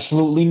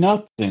 Absolutely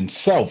nothing.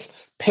 Self,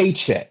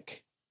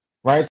 paycheck,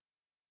 right?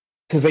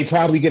 Because they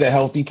probably get a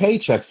healthy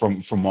paycheck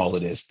from all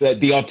of this.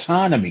 The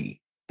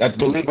autonomy. I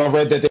believe I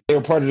read that they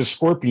were part of the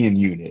Scorpion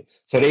unit.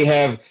 So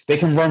they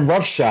can run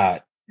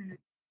roughshod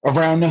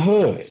around the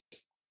hood.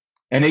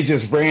 And they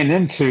just ran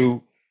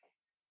into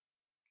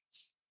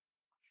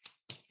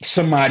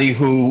somebody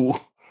who,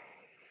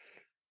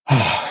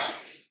 I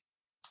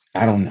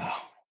don't know,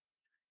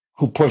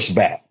 who pushed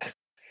back.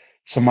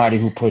 Somebody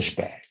who pushed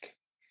back.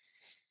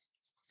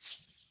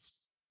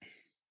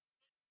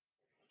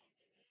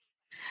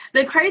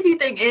 The crazy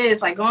thing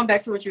is, like, going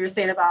back to what you were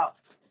saying about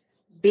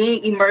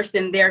being immersed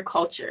in their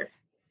culture,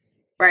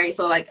 right?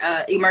 So, like,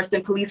 immersed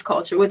in police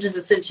culture, which is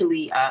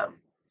essentially,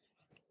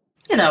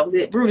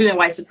 rooted in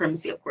white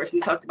supremacy, of course. We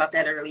talked about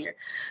that earlier.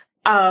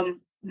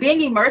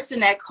 Being immersed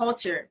in that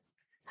culture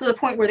to the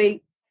point where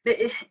they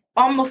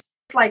almost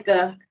like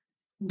a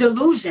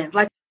delusion,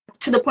 like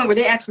to the point where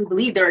they actually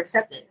believe they're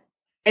accepted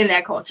in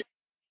that culture.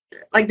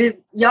 Like,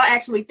 y'all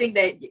actually think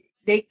that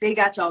they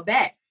got y'all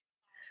back.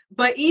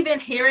 But even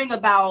hearing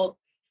about,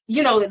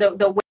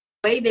 the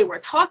way they were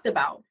talked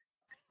about,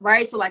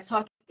 right? So like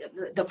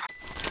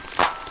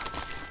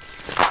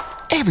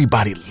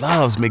Everybody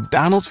loves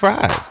McDonald's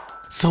fries.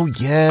 So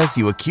yes,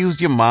 you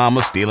accused your mom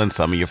of stealing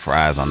some of your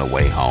fries on the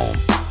way home.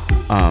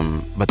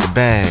 But the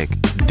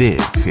bag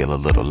did feel a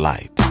little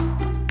light.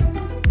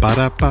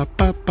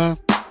 Ba-da-ba-ba-ba.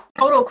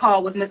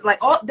 Protocol was like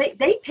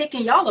they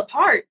picking y'all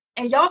apart,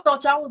 and y'all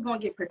thought y'all was gonna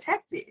get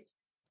protected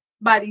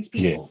by these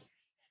people.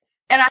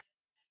 Yeah. And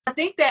I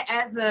think that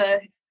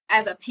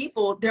as a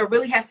people, there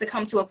really has to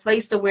come to a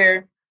place to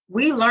where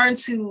we learn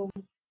to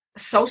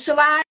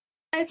socialize,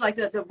 like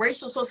the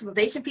racial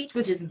socialization piece,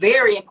 which is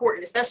very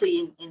important,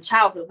 especially in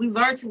childhood. We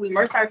learn to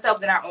immerse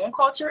ourselves in our own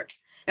culture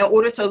in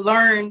order to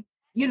learn,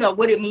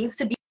 what it means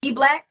to be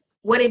Black,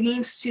 what it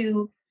means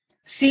to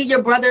see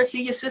your brother,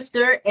 see your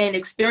sister, and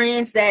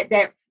experience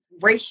that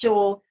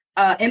racial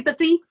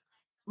empathy,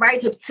 right?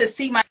 To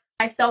see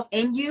myself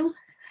in you,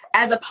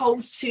 as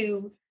opposed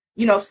to,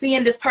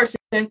 seeing this person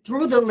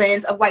through the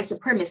lens of white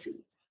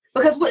supremacy.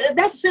 Because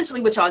that's essentially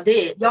what y'all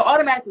did. Y'all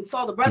automatically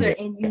saw the brother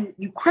and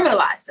you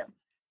criminalized him.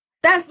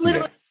 That's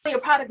literally a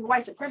product of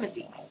white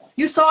supremacy.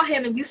 You saw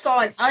him and you saw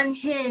an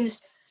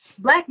unhinged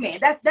Black man.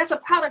 That's a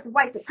product of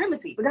white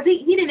supremacy, because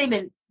he didn't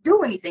even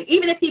do anything.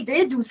 Even if he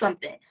did do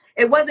something,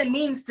 it wasn't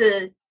means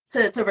to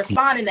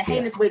respond in the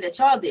heinous way that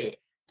y'all did.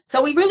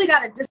 So we really got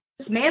to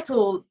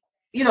dismantle,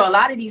 a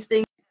lot of these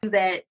things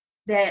that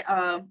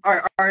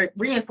are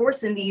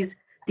reinforcing these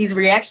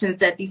reactions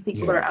that these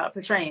people are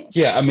portraying.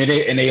 Yeah, I mean,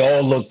 they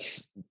all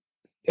looked,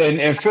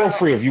 and feel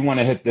free if you want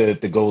to hit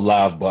the go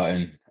live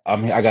button.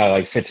 I got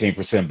like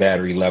 15%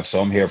 battery left, so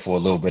I'm here for a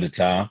little bit of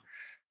time.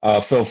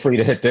 Feel free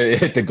to hit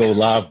the go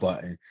live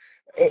button.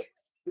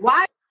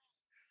 Why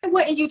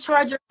wouldn't you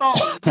charge your phone?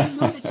 You knew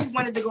that you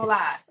wanted to go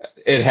live.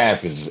 It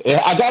happens.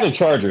 I got a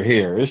charger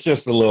here. It's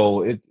just a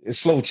little. It's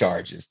slow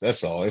charges.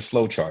 That's all. It's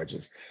slow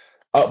charges.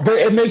 But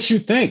it makes you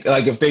think.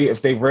 Like if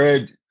they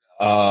read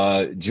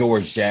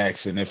George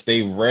Jackson, if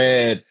they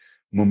read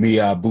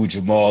Mumia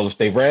Abu-Jamal, if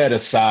they read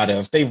Asada,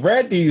 if they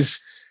read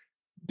these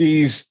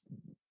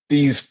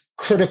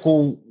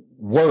critical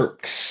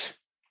works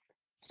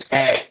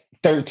at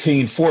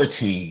 13,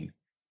 14,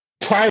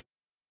 prior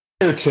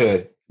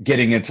to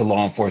getting into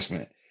law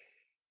enforcement,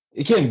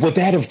 again, would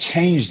that have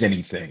changed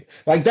anything?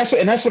 Like that's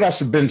what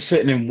I've been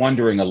sitting and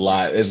wondering a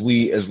lot as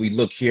we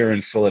look here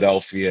in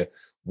Philadelphia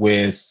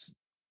with,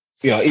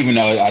 even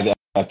though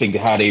I think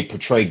how they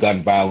portray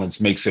gun violence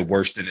makes it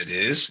worse than it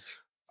is.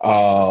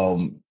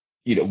 When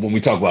we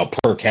talk about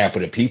per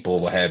capita people,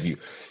 what have you,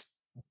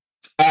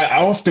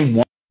 I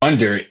often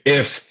wonder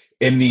if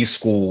in these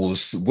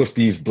schools with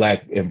these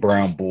Black and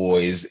brown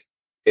boys,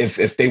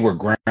 if they were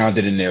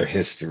grounded in their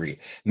history,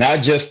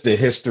 not just the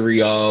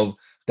history of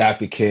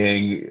Dr.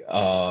 King,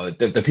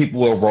 the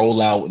people will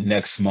roll out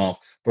next month,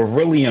 but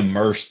really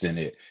immersed in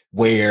it,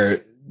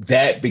 where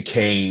that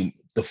became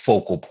the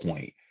focal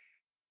point.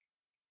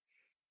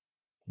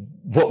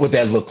 What would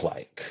that look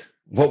like?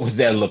 What would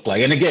that look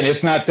like? And again,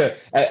 it's not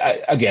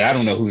again, I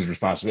don't know who's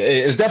responsible.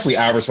 It's definitely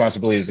our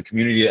responsibility as a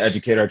community to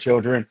educate our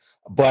children,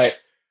 but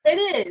it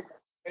is.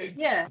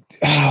 Yeah.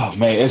 Oh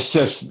man, it's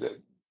just,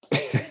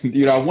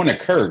 I want to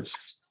curse.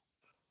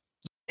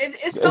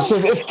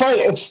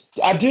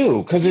 I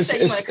do, because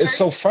it's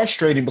so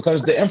frustrating,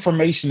 because the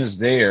information is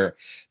there,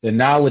 the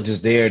knowledge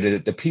is there,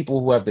 the people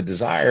who have the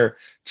desire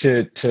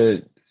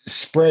to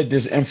spread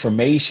this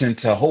information,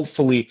 to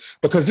hopefully,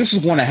 because this is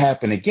going to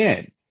happen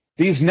again.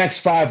 These next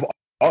five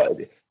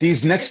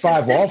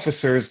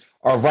officers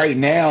are right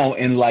now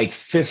in like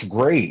fifth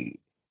grade,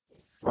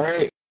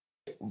 right?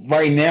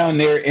 Right now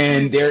they're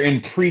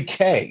in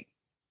pre-K.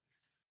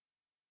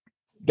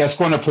 That's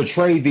going to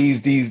portray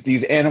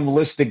these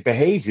animalistic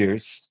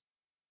behaviors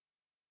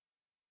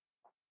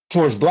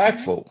towards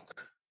Black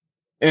folk.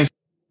 And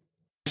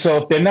so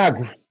if they're not,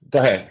 go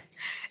ahead.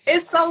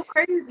 It's so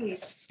crazy.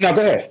 No,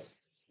 go ahead.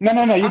 No,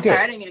 you I'm sorry,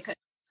 I didn't mean to cut.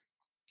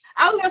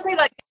 I was gonna say,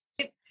 like,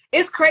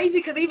 it's crazy,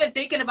 because even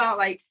thinking about,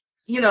 like,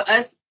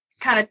 us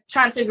kind of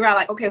trying to figure out,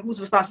 like, okay, whose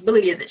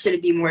responsibility is it? Should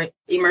it be more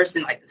immersed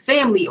in, like, the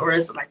family, or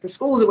is it like the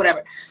schools or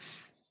whatever?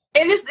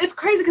 And it's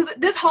crazy, because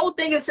this whole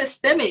thing is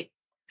systemic.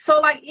 So,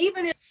 like,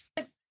 even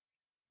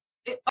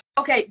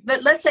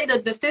let's say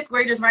the fifth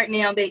graders right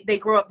now, they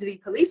grow up to be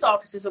police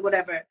officers or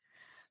whatever.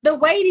 The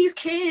way these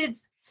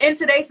kids in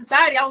today's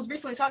society, I was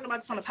recently talking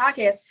about this on the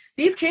podcast,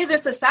 these kids in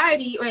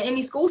society or in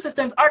these school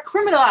systems are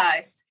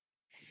criminalized,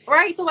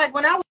 right? So, like,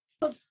 when I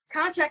was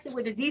contracted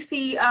with the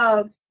DC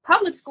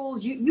public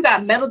schools, you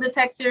got metal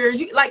detectors,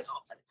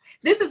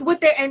 this is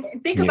what they're, and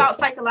think about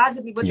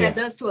psychologically what that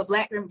does to a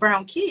Black and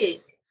brown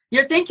kid.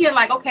 You're thinking,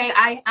 like, okay,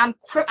 I'm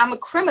a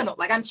criminal,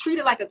 like, I'm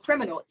treated like a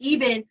criminal,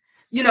 even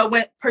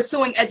when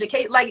pursuing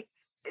education. Like,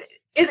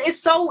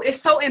 it's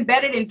so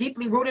embedded and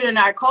deeply rooted in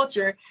our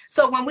culture.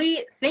 So when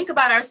we think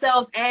about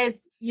ourselves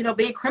as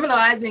being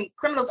criminalized and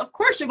criminals, of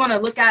course you're going to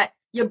look at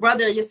your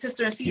brother, your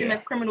sister, and see them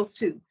as criminals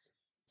too.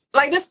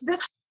 Like,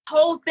 this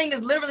whole thing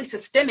is literally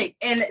systemic,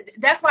 and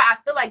that's why I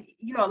feel like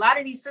a lot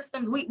of these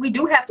systems we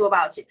do have to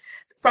abolish it.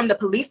 From the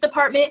police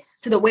department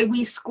to the way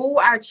we school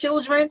our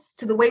children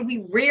to the way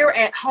we rear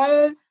at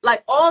home,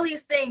 like, all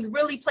these things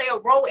really play a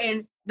role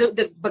in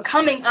the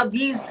becoming of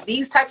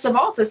these types of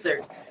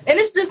officers. And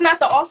it's just not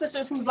the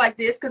officers who's like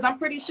this, because I'm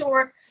pretty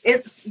sure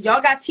it's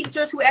y'all got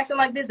teachers who acting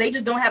like this. They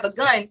just don't have a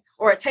gun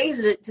or a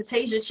taser to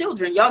tase your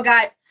children. Y'all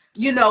got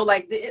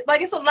like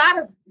it's a lot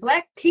of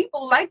Black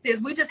people like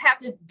this. We just have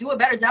to do a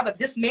better job of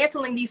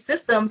dismantling these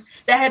systems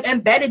that have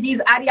embedded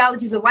these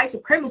ideologies of white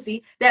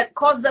supremacy that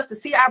causes us to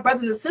see our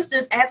brothers and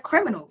sisters as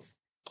criminals.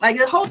 Like,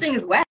 the whole thing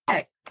is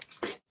whack.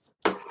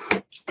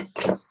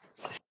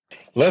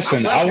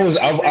 Listen, I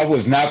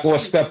was not going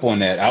to step on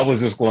that. I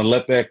was just going to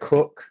let that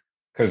cook,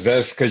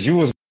 because you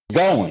was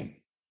rolling.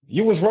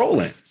 This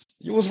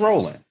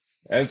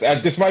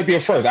might be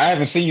a first. I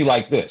haven't seen you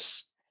like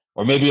this,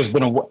 or maybe it's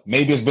been a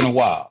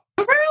while.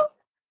 For real?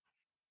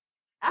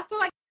 I feel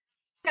like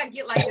I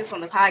get like this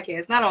on the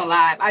podcast, not on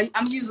live.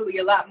 I'm usually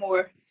a lot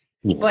more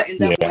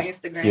buttoned up on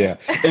Instagram. Yeah,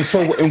 and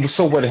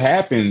so what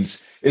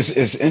happens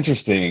is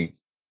interesting,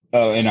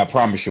 and I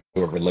promise you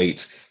it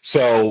relates.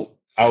 So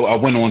I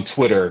went on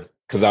Twitter,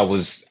 because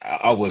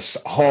I was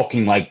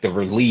hawking, like, the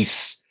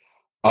release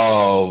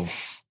of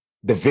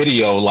the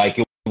video like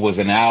it was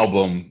an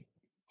album,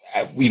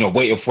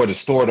 waiting for the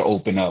store to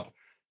open up,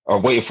 or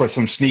waiting for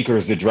some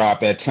sneakers to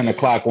drop at 10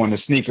 o'clock on the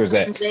sneakers.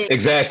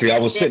 Exactly. I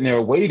was sitting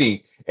there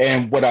waiting.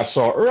 And what I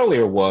saw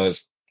earlier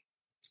was,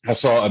 I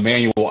saw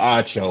Emmanuel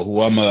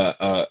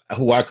Acho,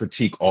 who I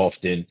critique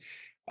often.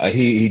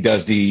 He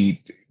does the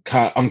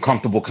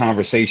uncomfortable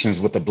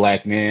conversations with the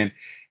Black man,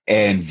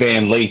 and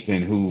Van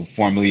Lathan, who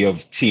formerly of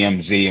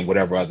TMZ and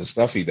whatever other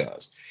stuff he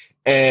does.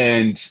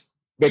 And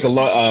make a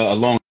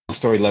long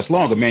story less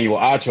long, Emmanuel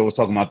Acho was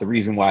talking about the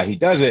reason why he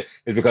does it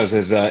is because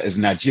as a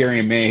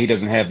Nigerian man, he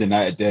doesn't have the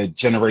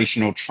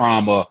generational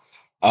trauma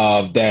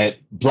that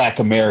Black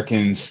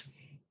Americans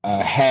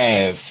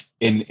have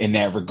in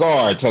that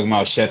regard, talking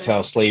about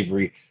chattel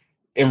slavery.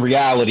 In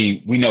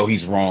reality, we know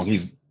he's wrong.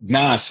 He's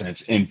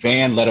nonsense. And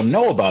Van let him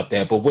know about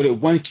that. But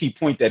one key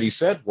point that he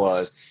said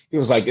was, he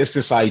was like, it's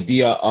this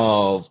idea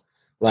of,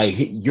 like,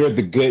 you're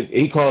the good,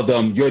 he called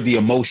them, you're the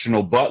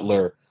emotional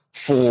butler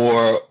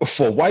for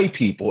white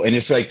people. And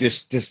it's like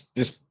this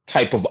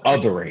type of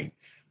othering.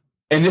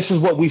 And this is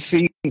what we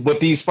see with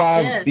these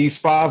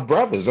five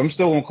brothers. I'm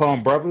still gonna call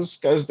them brothers,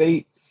 because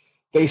they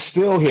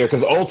still here.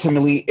 Because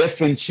ultimately,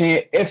 if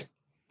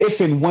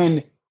and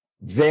when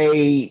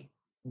they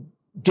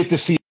get to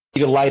see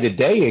the light of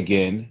day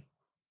again,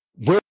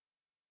 we're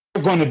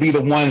going to be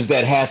the ones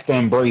that have to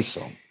embrace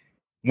them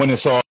when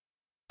it's all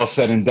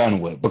said and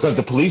done with. Because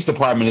the police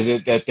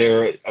department that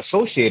they're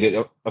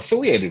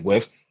affiliated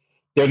with,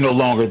 they're no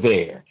longer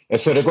there. And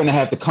so they're going to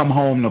have to come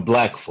home to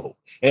black folk.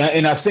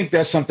 And I think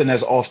that's something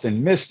that's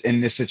often missed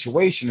in this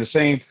situation.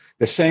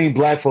 The same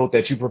black folk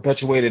that you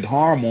perpetuated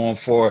harm on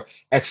for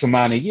X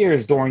amount of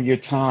years during your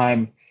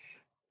time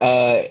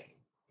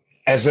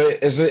as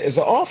an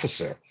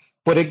officer.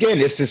 But again,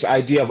 it's this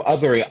idea of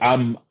othering.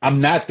 I'm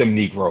not them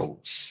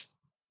Negroes.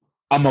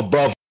 I'm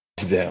above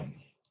them.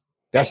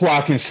 That's why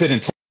I can sit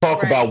and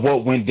talk about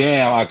what went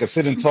down. I can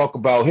sit and talk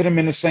about hit them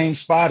in the same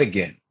spot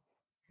again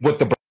with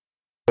the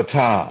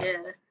baton. Yeah.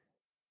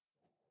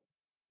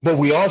 But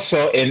we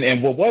also,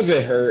 and what was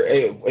it, her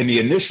in the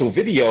initial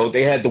video,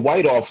 they had the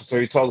white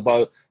officer. He talked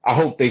about, I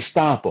hope they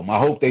stomp him. I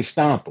hope they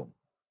stomp him.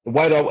 The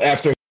white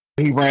after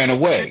he ran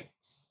away.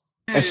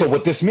 And so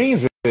what this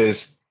means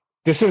is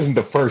this isn't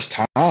the first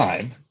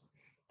time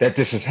that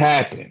this has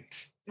happened.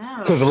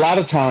 Because a lot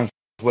of times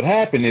what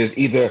happened is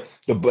either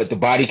the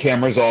body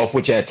camera's off,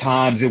 which at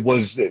times it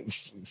was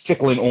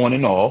fickling on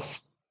and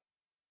off,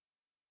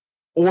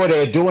 or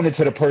they're doing it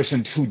to the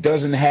person who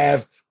doesn't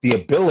have the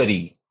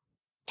ability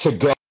to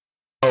go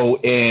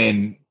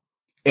and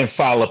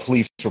file a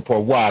police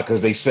report. Why?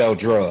 Because they sell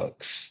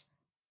drugs.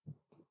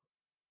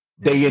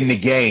 They in the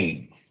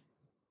game.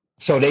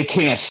 So they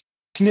can't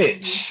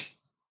snitch.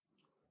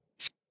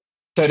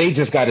 So they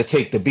just got to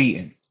take the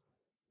beating.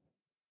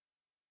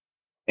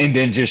 And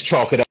then just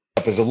chalk it up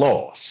as a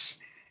loss.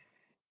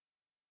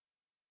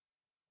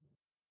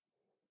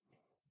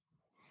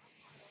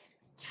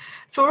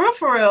 For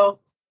real,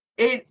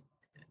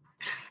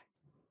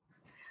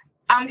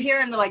 I'm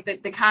hearing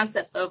the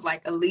concept of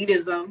like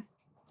elitism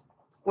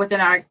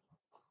within our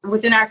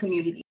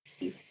community,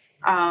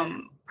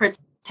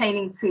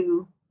 pertaining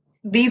to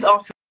these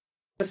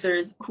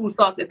officers who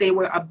thought that they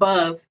were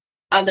above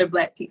other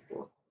Black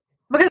people,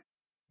 because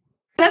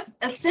that's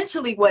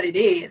essentially what it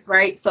is,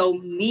 right? So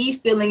me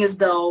feeling as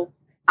though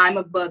I'm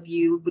above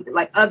you,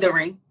 like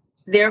othering,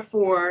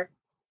 therefore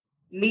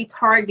me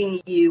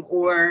targeting you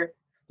or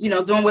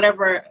doing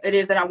whatever it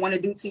is that I want to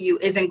do to you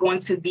isn't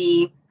going to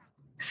be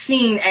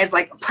seen as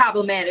like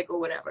problematic or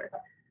whatever.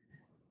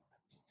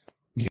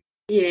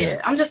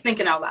 Yeah, I'm just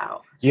thinking out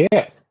loud.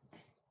 Yeah.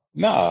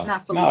 No,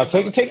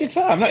 take your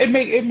time. No,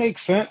 it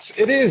makes sense.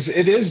 It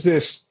is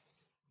this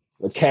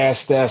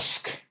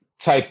caste-esque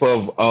type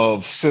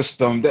of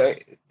system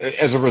that,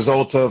 as a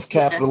result of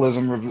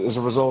capitalism, as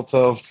a result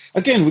of,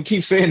 again, we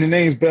keep saying the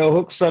names Bell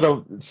Hooks said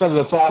it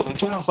 1,000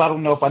 times. I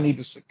don't know if I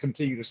need to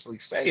continuously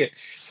say it,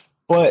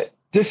 but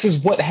this is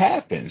what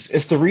happens.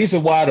 It's the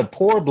reason why the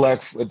poor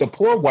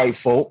white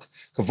folk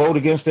could vote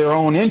against their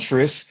own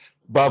interests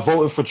by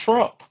voting for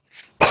Trump,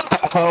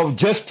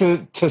 just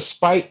to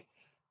spite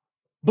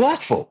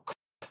Black folk,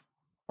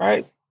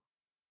 right?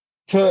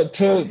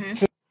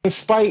 To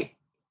spite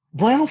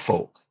brown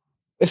folk.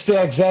 It's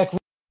the exact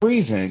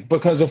reason,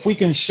 because if we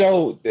can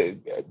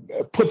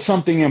put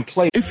something in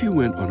place. If you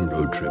went on a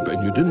road trip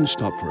and you didn't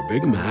stop for a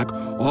Big Mac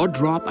or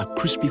drop a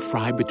crispy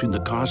fry between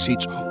the car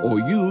seats or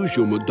use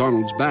your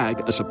McDonald's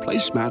bag as a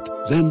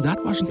placemat, then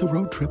that wasn't a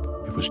road trip.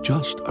 It was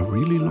just a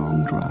really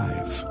long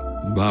drive.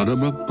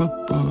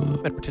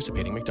 Ba-da-ba-ba-ba. At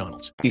participating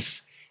McDonald's.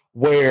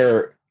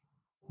 Where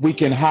we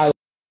can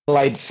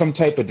highlight some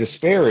type of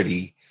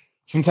disparity,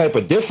 some type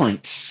of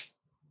difference,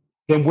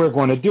 then we're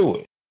going to do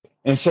it.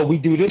 And so we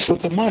do this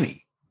with the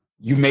money.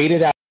 You made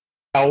it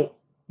out.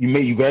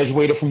 You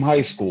graduated from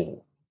high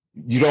school.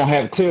 You don't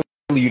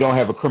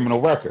have a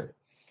criminal record.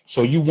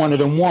 So you one of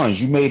them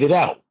ones. You made it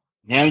out.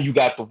 Now you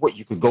got the what?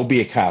 You could go be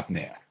a cop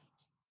now,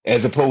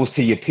 as opposed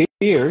to your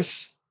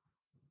peers.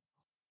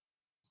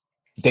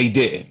 They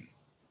didn't.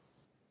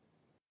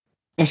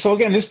 And so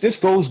again, this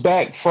goes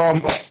back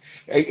from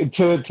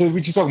to what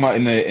you're talking about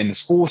in the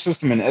school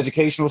system and the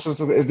educational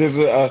system. Is there's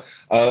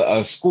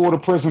a school to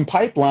prison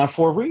pipeline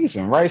for a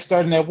reason, right?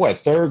 Starting at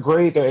third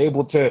grade, they're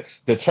able to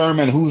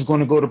determine who's going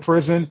to go to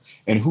prison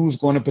and who's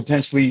going to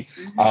potentially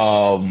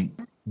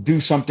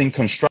do something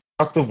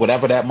constructive,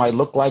 whatever that might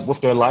look like with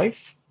their life.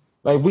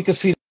 Like we could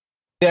see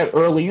that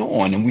early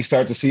on, and we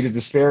start to see the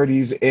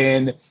disparities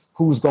in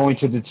who's going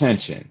to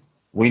detention.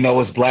 We know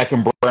it's Black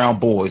and brown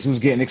boys who's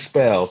getting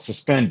expelled,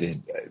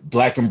 suspended,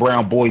 Black and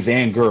brown boys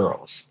and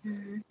girls,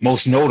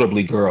 most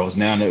notably girls.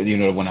 Now,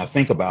 when I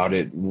think about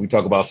it, we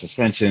talk about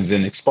suspensions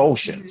and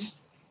expulsions.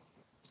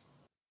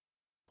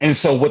 And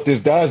so what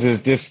this does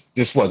is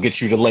this what gets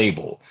you the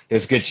label.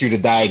 This gets you the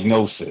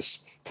diagnosis,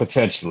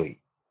 potentially.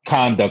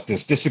 Conduct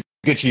this gets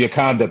you your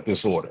conduct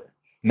disorder.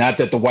 Not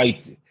that the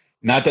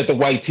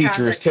white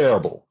teacher is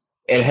terrible.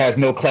 It has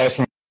no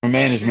classroom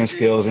management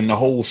skills, and the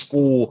whole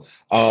school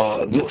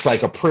looks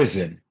like a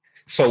prison.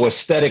 So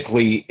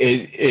aesthetically,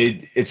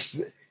 it's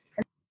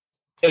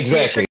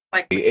exactly,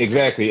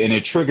 and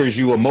it triggers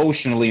you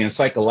emotionally and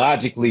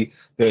psychologically.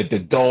 The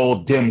dull,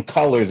 dim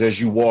colors as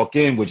you walk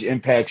in, which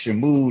impacts your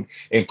mood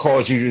and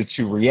cause you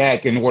to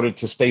react in order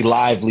to stay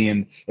lively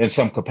in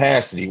some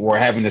capacity, or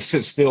having to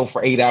sit still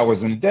for 8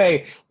 hours in a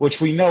day,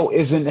 which we know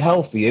isn't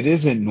healthy. It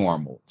isn't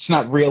normal. It's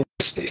not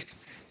realistic.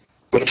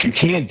 But if you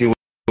can't do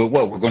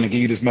what? We're going to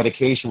give you this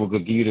medication. We're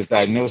going to give you this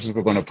diagnosis.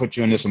 We're going to put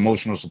you in this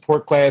emotional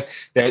support class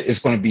that is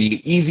going to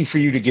be easy for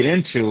you to get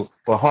into,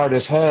 but hard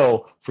as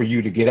hell for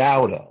you to get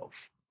out of.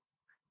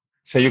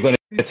 So you're going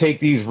to take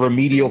these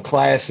remedial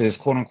classes,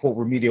 quote unquote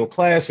remedial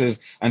classes,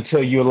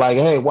 until you're like,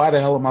 hey, why the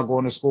hell am I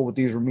going to school with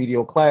these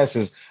remedial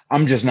classes?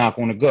 I'm just not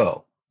going to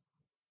go.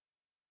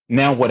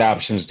 Now what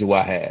options do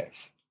I have?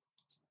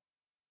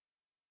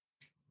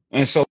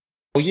 And so,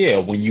 yeah,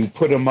 when you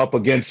put them up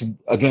against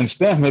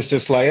them, it's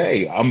just like,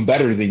 hey, I'm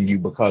better than you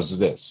because of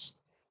this.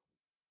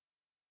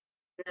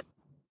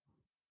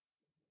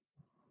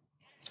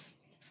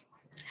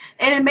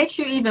 And it makes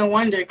you even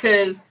wonder,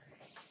 because,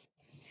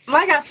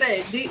 like I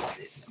said, the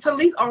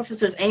police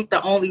officers ain't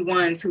the only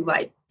ones who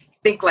like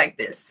think like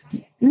this.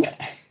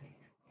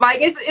 Like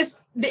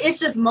it's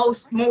just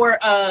more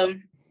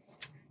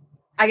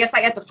I guess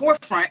like at the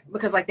forefront,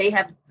 because like they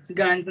have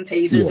guns and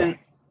tasers and a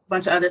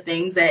bunch of other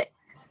things that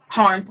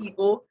harm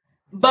people.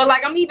 But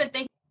like I'm even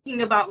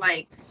thinking about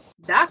like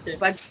doctors,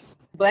 like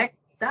Black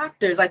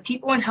doctors, like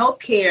people in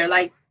healthcare,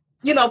 like,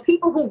 you know,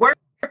 people who work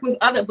with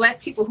other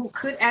Black people who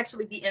could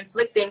actually be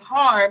inflicting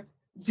harm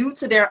due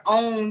to their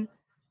own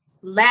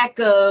lack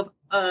of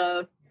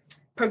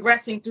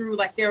progressing through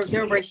like their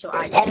racial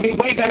identity. I mean,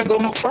 we ain't gotta go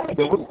no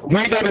further. We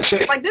ain't gotta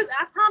say like this.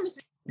 I promise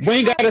you. We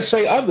ain't gotta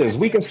say others.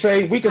 We could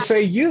say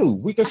you.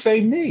 We could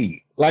say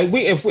me. Like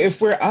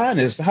if we're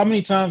honest, how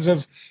many times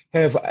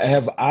have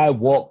I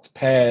walked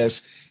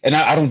past, and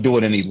I don't do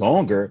it any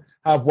longer.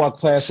 I've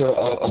walked past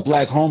a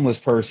Black homeless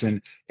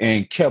person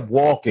and kept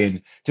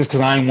walking just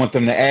because I didn't want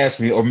them to ask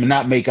me or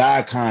not make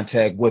eye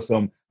contact with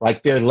them,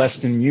 like they're less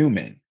than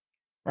human.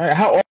 Right?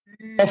 How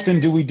often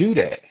do we do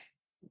that?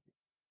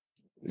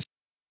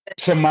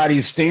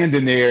 Somebody's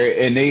standing there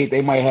and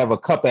they might have a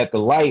cup at the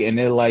light and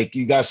they're like,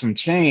 you got some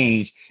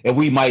change, and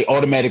we might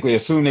automatically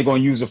assume they're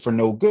going to use it for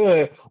no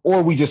good,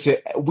 or we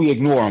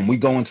ignore them. We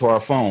go into our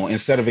phone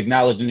instead of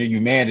acknowledging their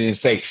humanity and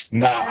say,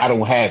 nah, I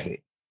don't have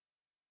it.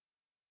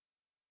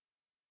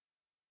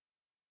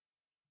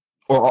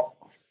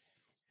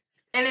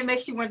 And it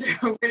makes you wonder,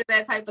 where did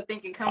that type of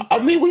thinking come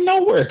from? I mean, we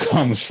know where it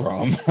comes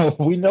from.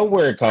 We know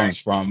where it comes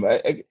from.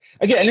 Again,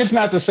 and it's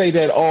not to say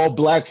that all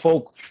Black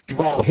folk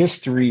throughout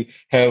history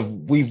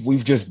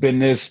we've just been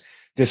this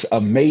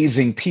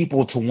amazing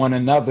people to one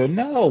another.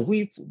 No,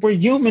 we're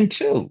human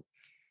too,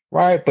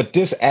 right? But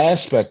this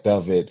aspect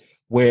of it,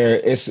 where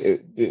it's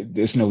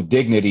no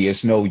dignity,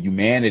 it's no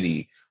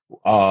humanity.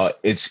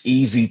 It's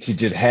easy to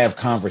just have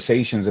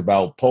conversations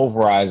about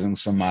pulverizing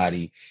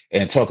somebody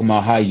and talking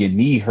about how your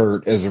knee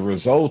hurt as a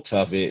result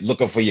of it,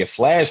 looking for your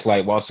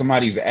flashlight while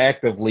somebody's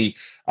actively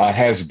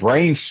has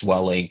brain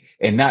swelling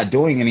and not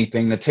doing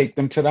anything to take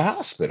them to the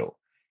hospital.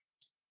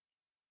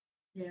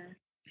 Yeah.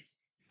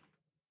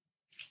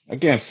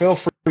 Again, feel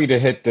free to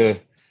hit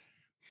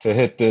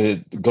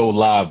the go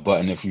live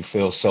button if you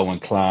feel so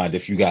inclined,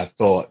 if you got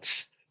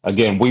thoughts.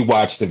 Again, we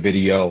watched the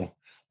video.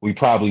 We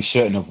probably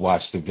shouldn't have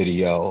watched the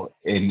video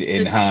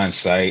in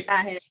hindsight,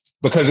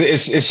 because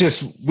it's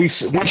just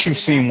once you've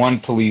seen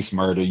one police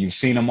murder, you've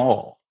seen them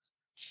all.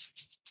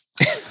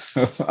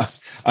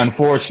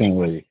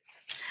 Unfortunately.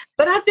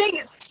 But I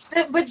think,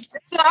 I'm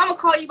gonna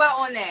call you out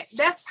on that.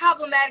 That's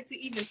problematic to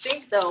even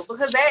think though,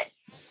 because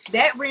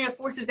that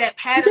reinforces that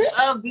pattern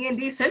of being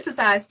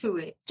desensitized to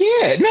it.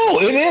 Yeah,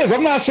 no, it is.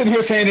 I'm not sitting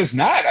here saying it's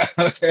not.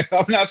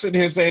 I'm not sitting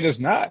here saying it's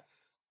not.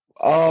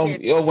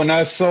 When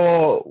I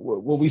saw,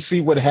 when we see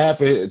what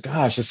happened,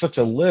 gosh, it's such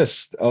a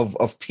list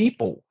of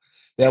people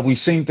that we've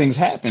seen things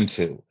happen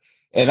to.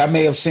 And I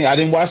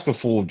didn't watch the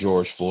full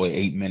George Floyd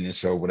 8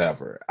 minutes or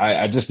whatever.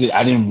 I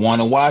didn't want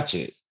to watch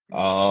it.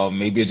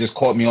 Maybe it just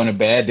caught me on a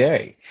bad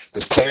day,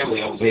 because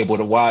clearly I was able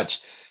to watch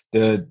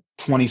the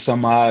 20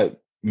 some odd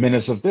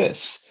minutes of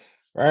this.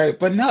 Right.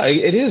 But no,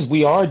 it is.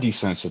 We are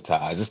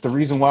desensitized. It's the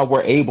reason why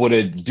we're able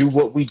to do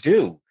what we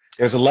do.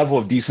 There's a level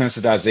of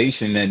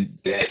desensitization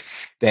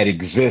that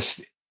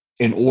exists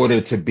in order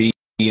to be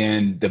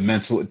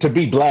to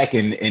be Black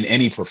in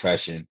any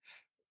profession,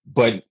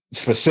 but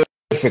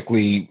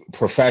specifically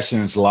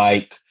professions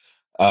like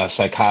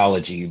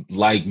psychology,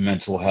 like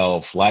mental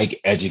health,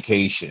 like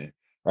education,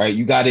 right?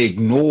 You got to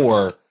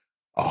ignore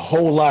a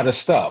whole lot of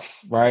stuff,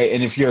 right?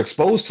 And if you're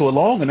exposed to it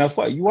long enough,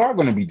 you are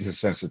going to be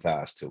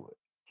desensitized to it.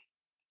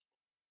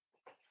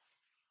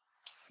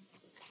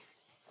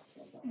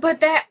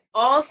 But that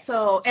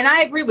also, and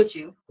I agree with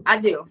you, I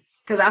do,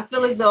 because I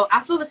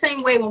feel the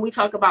same way when we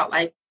talk about,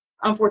 like,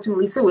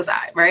 unfortunately,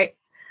 suicide, right?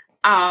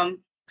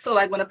 So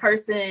like when a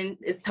person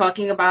is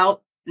talking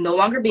about no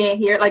longer being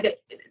here,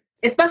 like,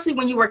 especially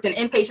when you work in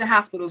inpatient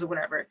hospitals or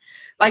whatever,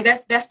 like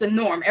that's the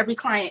norm. Every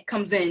client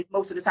comes in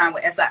most of the time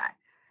with SI.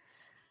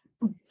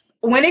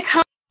 When it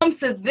comes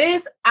to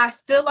this, I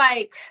feel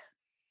like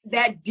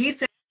that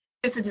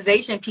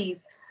desensitization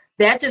piece,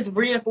 that just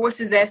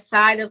reinforces that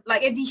side of,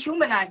 like, it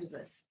dehumanizes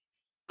us.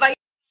 Like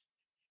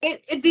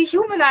it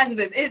dehumanizes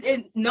us.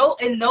 It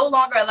no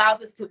longer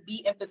allows us to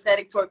be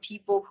empathetic toward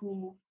people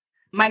who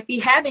might be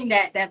having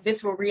that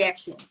visceral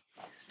reaction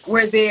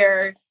where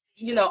they're,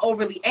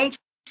 overly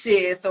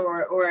anxious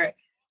or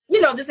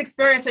just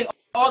experiencing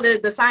all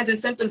the signs and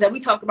symptoms that we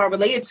talk about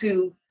related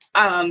to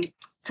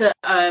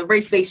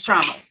race-based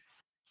trauma.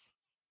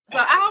 So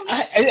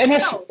I don't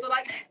know. So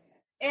like,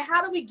 and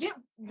how do we get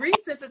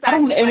resensitized? I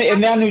don't,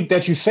 and now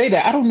that you say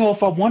that, I don't know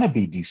if I want to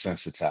be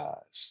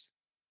desensitized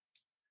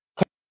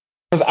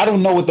because I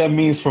don't know what that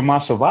means for my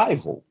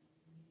survival.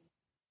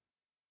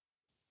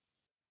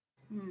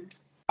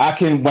 I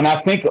can, when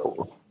I think,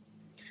 go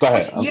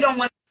ahead. You don't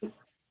want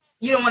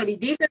to be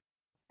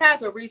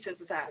desensitized or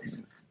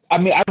resensitized. I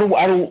mean, I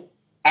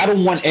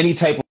don't want any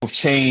type of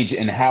change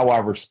in how I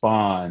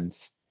respond.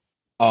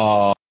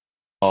 I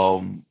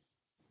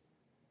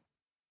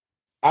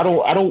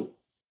don't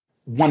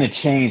want to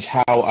change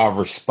how I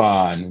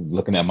respond.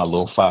 Looking at my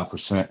little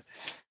 5%.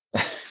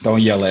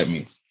 Don't yell at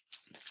me.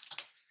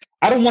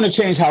 I don't want to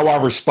change how I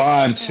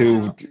respond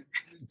to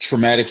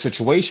traumatic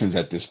situations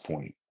at this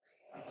point.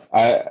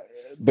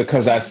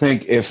 Because I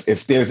think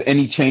if there's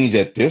any change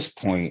at this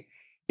point,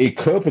 it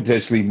could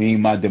potentially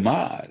mean my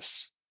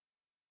demise.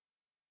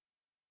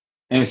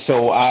 And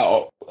so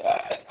I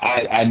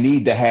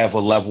need to have a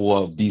level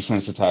of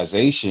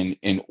desensitization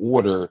in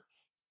order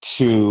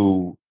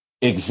to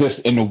exist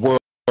in the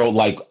world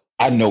like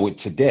I know it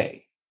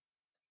today.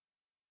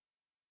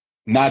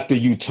 Not the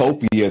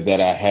utopia that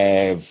I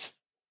have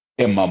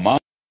in my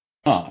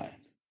mind.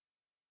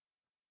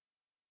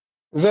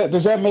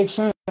 Does that make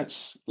sense?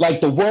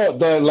 Like the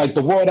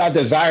world I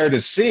desire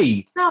to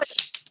see,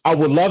 I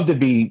would love to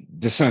be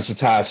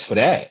desensitized for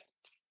that.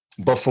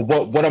 But for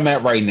what I'm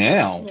at right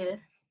now,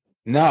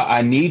 no,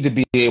 I need to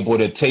be able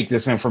to take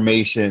this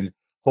information,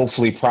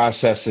 hopefully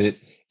process it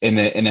in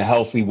a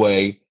healthy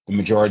way the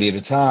majority of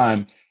the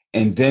time,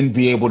 and then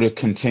be able to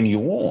continue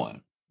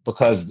on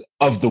because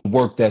of the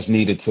work that's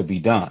needed to be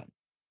done.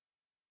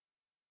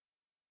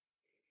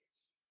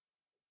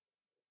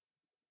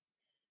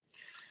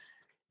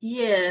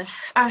 Yeah,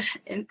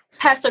 and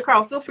Pastor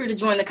Carl, feel free to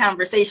join the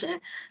conversation.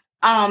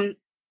 To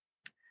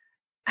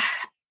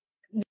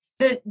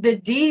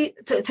be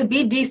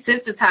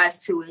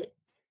desensitized to it,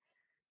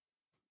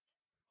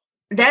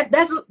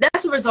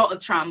 that's a result of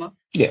trauma.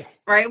 Yeah,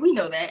 right. We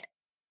know that,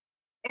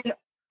 and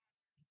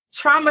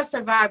trauma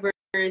survivors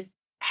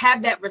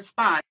have that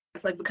response,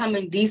 like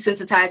becoming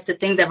desensitized to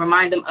things that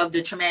remind them of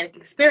the traumatic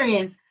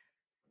experience.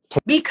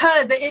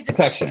 Because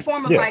it's a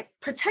form of like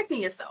protecting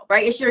yourself,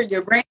 right? It's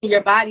your brain, your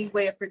body's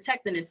way of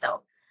protecting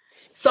itself.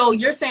 So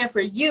you're saying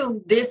for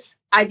you, this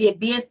idea of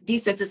being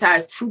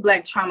desensitized to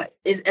Black trauma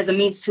is as a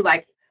means to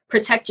like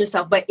protect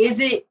yourself. But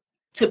is it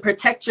to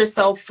protect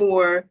yourself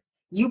for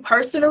you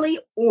personally,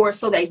 or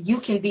so that you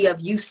can be of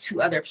use to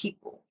other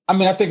people? I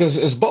mean, I think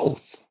it's both.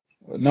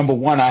 Number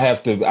one, I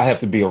have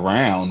to be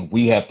around.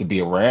 We have to be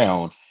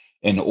around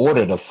in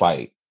order to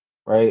fight,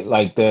 right?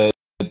 Like the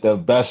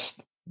best.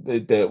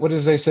 What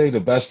does they say? The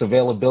best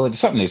availability.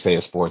 Something they say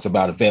in sports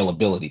about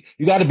availability.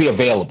 You got to be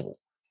available,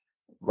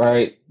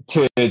 right?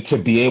 To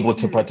be able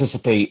to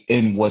participate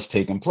in what's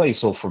taking place.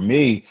 So for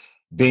me,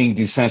 being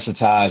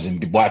desensitized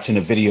and watching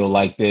a video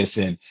like this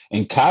and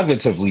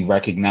cognitively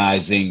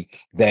recognizing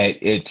that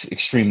it's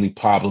extremely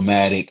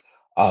problematic,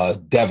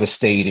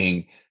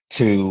 devastating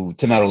to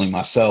not only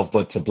myself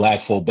but to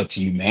Black folk, but to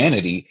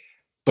humanity.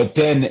 But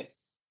then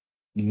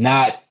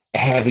not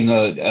having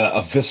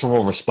a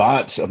visceral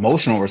response,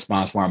 emotional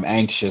response where I'm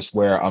anxious,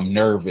 where I'm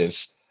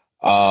nervous,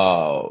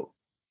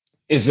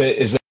 is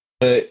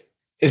a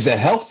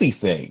healthy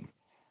thing,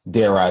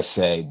 dare I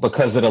say,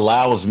 because it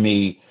allows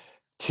me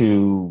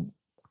to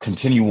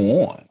continue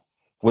on,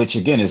 which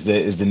again is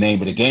the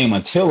name of the game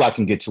until I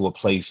can get to a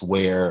place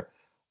where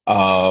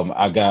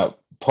I got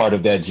part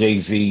of that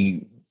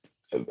Jay-Z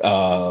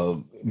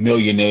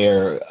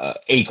millionaire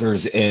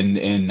acres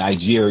in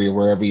Nigeria,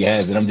 wherever he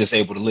has it. I'm just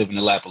able to live in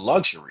the lap of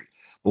luxury.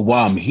 But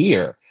while I'm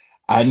here,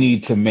 I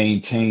need to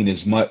maintain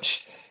as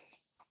much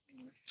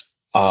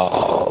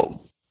I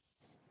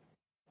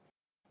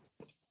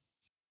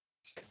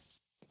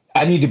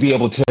need to be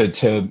able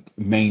to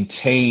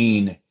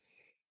maintain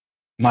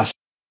my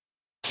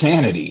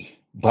sanity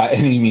by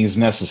any means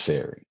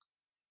necessary.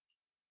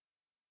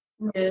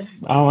 Yeah.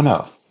 I don't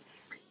know.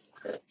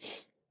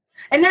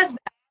 And that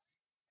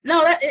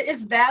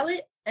it's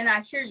valid, and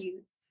I hear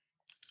you.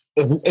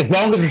 As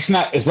long as it's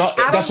not, that's what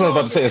I was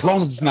about to say. As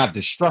long as it's not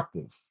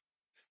destructive,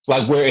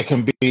 like where it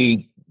can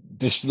be,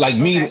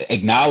 me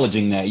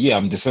acknowledging that, yeah,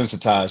 I'm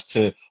desensitized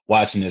to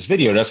watching this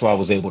video. That's why I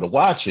was able to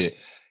watch it,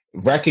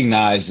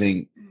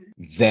 recognizing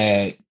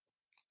that,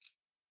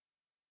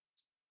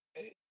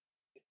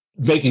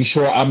 making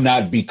sure I'm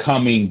not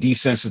becoming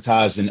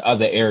desensitized in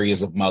other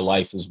areas of my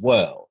life as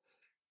well,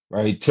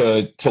 right?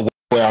 To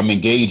where I'm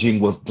engaging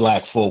with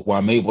Black folk, where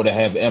I'm able to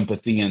have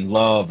empathy and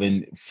love,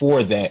 and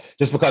for that,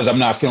 just because I'm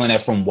not feeling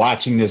that from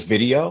watching this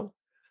video,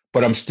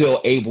 but I'm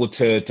still able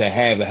to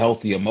have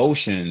healthy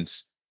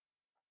emotions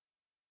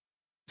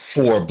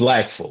for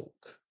Black folk,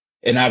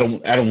 and I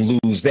don't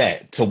lose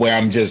that to where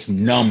I'm just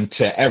numb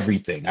to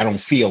everything. I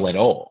don't feel at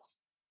all.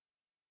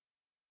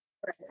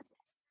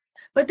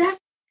 But that's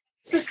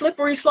the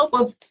slippery slope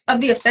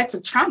of the effects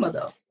of trauma,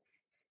 though.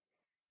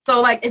 So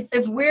like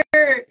if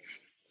we're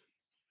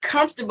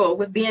comfortable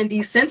with being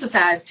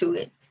desensitized to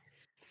it.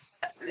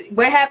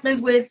 What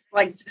happens with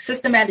like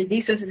systematic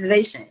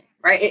desensitization,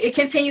 right? It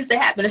continues to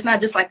happen. It's not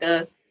just like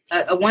a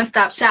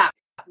one-stop shop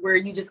where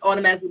you just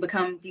automatically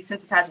become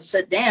desensitized and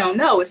shut down.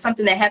 No, it's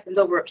something that happens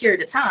over a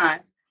period of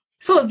time.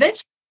 So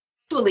eventually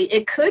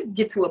it could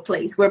get to a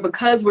place where,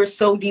 because we're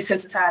so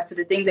desensitized to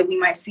the things that we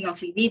might see on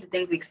TV, the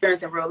things we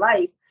experience in real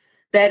life,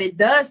 that it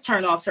does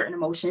turn off certain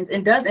emotions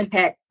and does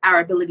impact our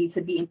ability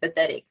to be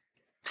empathetic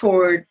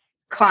toward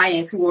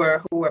clients who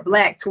are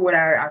Black, toward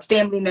our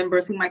family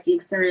members who might be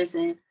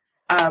experiencing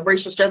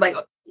racial stress. Like,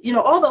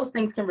 all those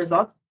things can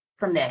result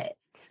from that.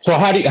 So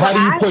how do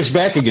you push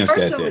back against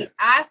that then?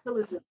 I feel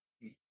as though,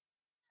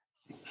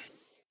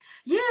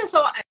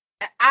 so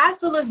I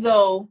feel as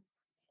though,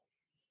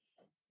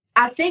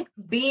 I think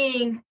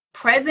being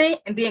present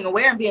and being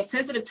aware and being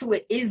sensitive to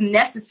it is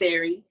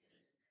necessary,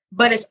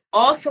 but it's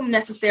also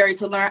necessary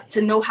to learn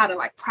to know how to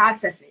like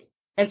process it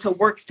and to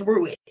work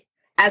through it,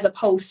 as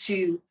opposed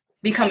to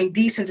becoming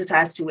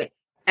desensitized to it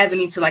as a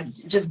means to like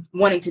just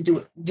wanting to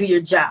do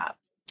your job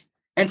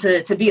and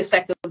to be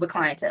effective with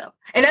clientele.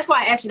 And that's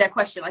why I asked you that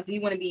question. Like, do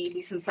you want to be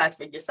desensitized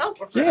for yourself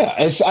or for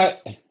others? I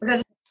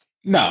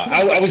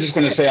was just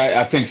going to say,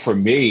 I think for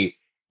me,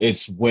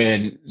 it's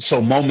when,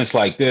 so moments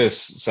like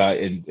this,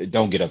 and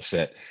don't get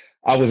upset.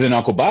 I was in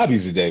Uncle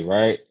Bobby's today,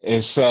 right?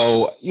 And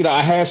so,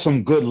 I had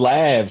some good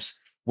laughs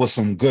with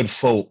some good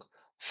folk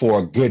for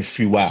a good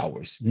few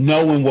hours,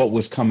 knowing what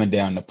was coming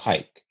down the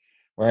pike,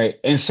 right?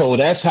 And so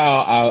that's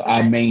how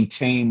I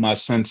maintain my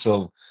sense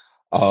of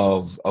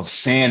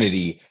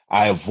sanity.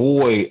 I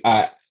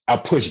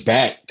push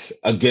back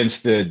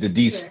against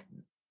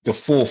the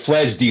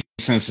full-fledged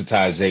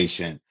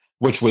desensitization,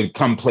 which would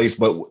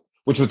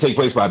take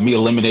place by me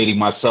eliminating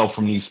myself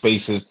from these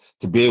spaces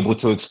to be able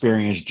to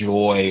experience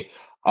joy,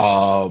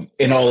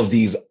 in all of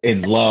these,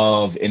 in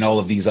love, in all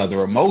of these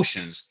other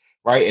emotions,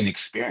 right, and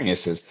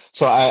experiences.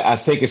 So I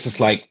think it's just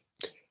like,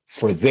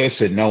 for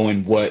this and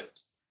knowing what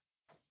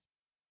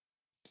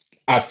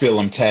I feel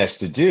I'm tasked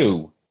to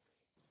do,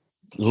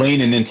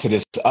 leaning into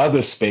this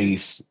other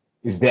space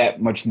is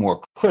that much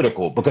more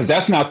critical, because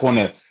that's not going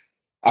to,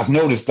 I've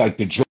noticed like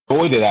the joy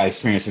that I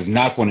experience is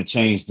not going to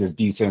change this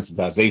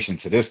desensitization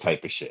to this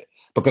type of shit,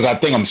 because I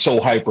think I'm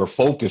so hyper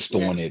focused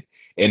on it,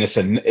 and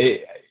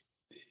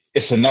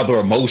it's another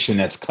emotion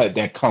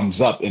that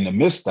comes up in the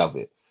midst of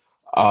it.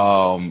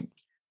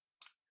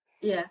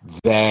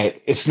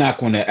 That it's not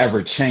going to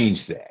ever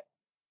change that.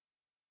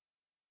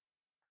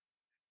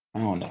 I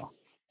don't know.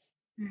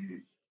 Mm-hmm.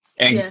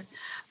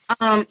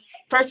 And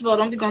first of all,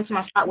 don't be going to my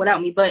spot without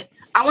me, but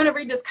I want to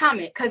read this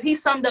comment because he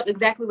summed up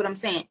exactly what I'm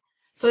saying.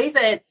 So he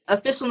said,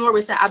 Official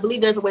Norway said, I believe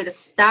there's a way to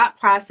stop,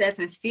 process,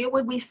 and feel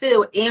what we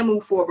feel and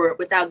move forward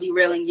without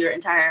derailing your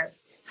entire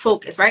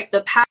focus, right?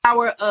 The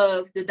power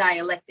of the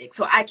dialectic.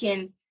 So I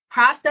can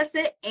process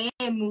it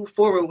and move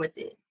forward with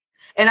it.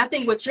 And I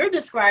think what you're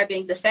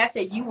describing, the fact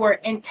that you were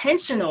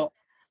intentional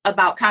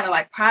about kind of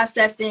like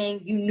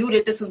processing, you knew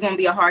that this was going to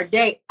be a hard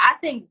day. I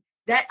think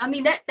that,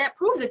 that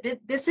proves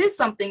it. This is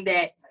something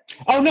that.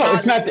 Oh, no,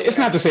 it's not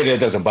to say that it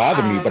doesn't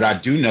bother me, but I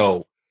do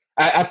know,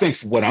 I think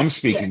what I'm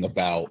speaking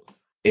about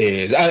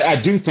is, I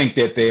do think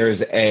that there's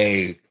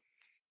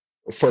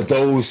for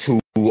those who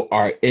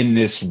are in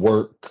this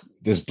work,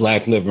 this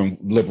Black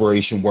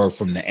liberation work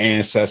from the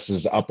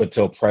ancestors up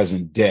until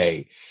present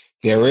day,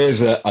 there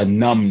is a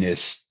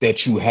numbness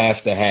that you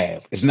have to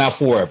have. It's not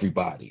for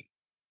everybody.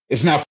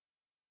 It's not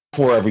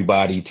for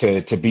everybody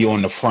to be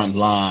on the front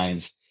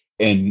lines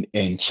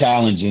and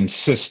challenging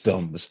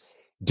systems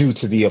due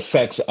to the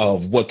effects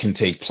of what can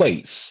take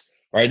place,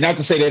 right? Not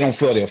to say they don't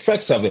feel the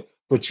effects of it,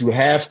 but you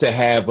have to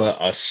have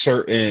a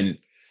certain,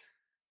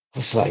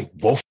 it's like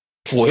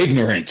woeful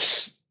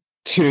ignorance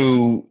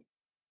to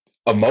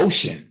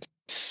emotions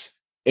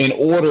in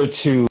order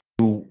to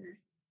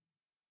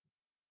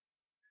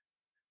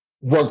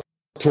work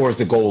towards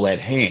the goal at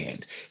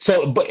hand.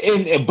 So, but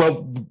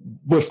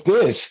with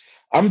this,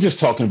 I'm just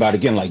talking about,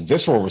 again, like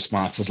visceral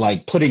responses,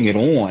 like putting it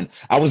on.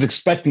 I was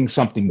expecting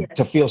something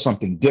to feel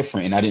something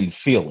different, and I didn't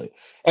feel it,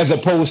 as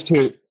opposed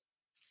to.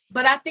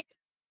 But I think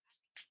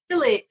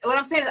feel it. What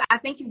I'm saying is, I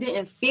think you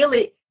didn't feel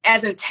it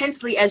as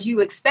intensely as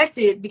you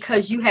expected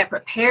because you had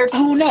prepared for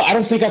it. No, I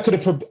don't think I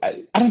could have.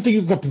 I don't think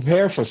you could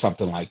prepare for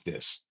something like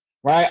this,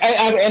 right?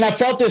 I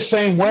felt this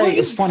same way. Well,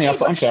 it's funny.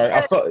 I'm sorry.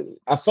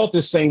 I felt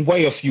this same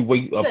way a few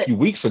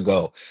weeks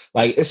ago.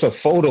 Like, it's a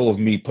photo of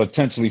me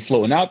potentially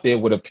floating out there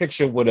with a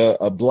picture with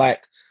a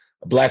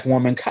black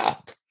woman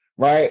cop,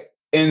 right?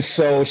 And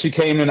so she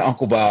came into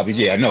Uncle Bobby's.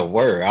 Yeah, I know,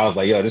 word. I was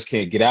like, yo, this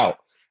can't get out.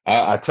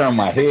 I turned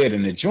my head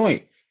in the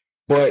joint,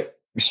 but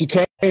she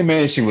came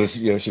in. She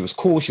was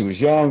cool. She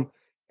was young,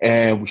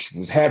 and she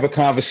was having a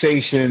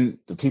conversation.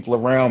 The people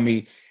around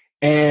me,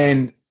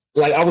 and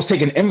like I was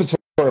taking inventory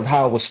of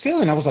how I was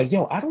feeling. I was like,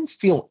 yo, I don't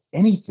feel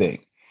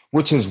anything,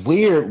 which is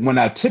weird. When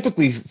I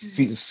typically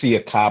see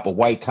a cop, a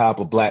white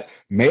cop, a black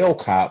male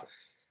cop,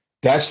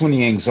 that's when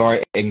the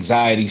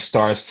anxiety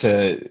starts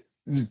to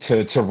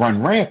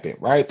run rampant,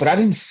 right? But I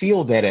didn't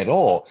feel that at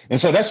all,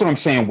 and so that's what I'm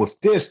saying with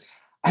this.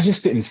 I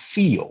just didn't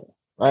feel.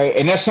 right?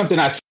 And that's something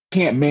I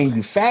can't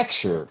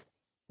manufacture,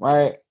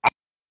 right?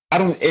 I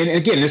don't, and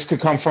again, this could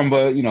come from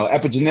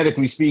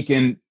epigenetically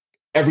speaking,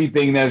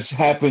 everything that's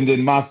happened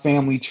in my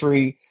family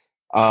tree,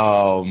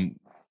 um,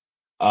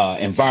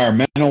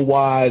 environmental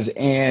wise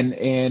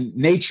and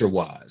nature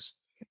wise,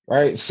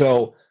 right?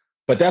 So,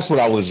 but that's what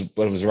I was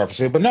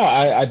referencing. But no,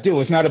 I do.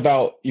 It's not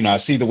about I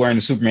see the wearing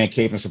the Superman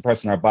cape and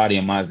suppressing our body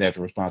and mind's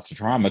natural response to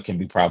trauma can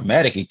be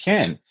problematic. It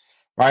can,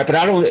 right? But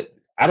I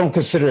don't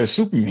consider it a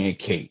Superman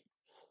cape,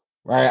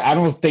 right? I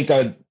don't think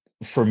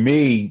for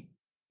me,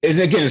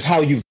 it's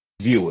how you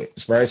view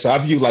it, right? So I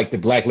view like the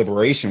Black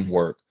liberation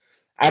work.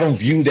 I don't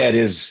view that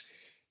as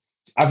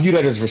I view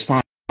that as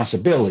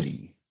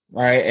responsibility,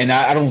 right? And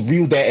I don't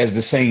view that as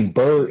the same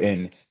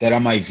burden that I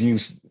might view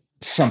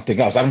something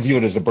else. I don't view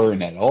it as a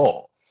burden at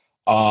all.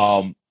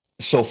 Um,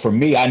 so for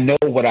me, I know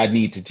what I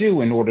need to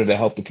do in order to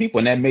help the people,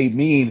 and that may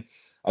mean,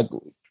 uh,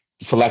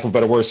 for lack of a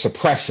better word,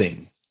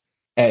 suppressing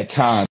at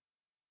times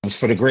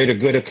for the greater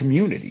good of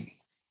community.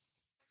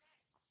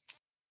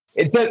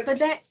 It does. But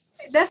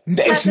that's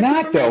not It's the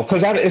not though, Superman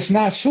because cape. it's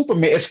not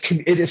Superman.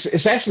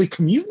 It's actually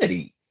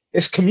community.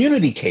 It's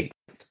community cake.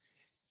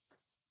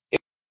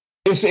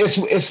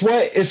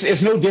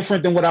 It's no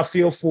different than what I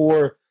feel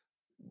for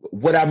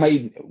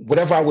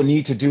whatever I would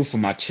need to do for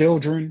my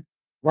children,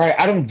 right?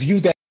 I don't view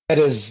that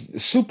as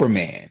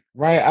Superman,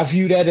 right? I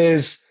view that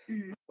as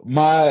Mhm.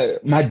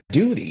 my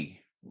duty,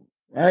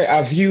 right?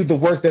 I view the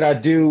work that I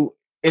do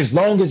as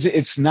long as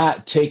it's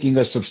not taking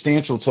a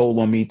substantial toll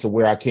on me to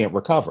where I can't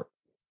recover.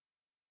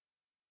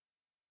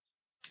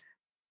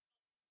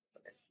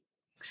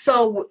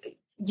 So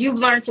you've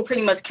learned to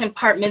pretty much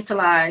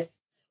compartmentalize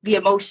the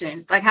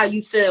emotions, like how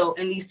you feel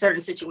in these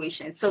certain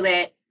situations, so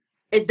that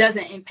it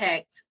doesn't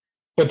impact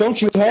But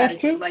don't you what you got have to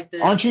do. to? Like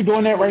Aren't you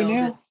doing that right the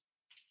now?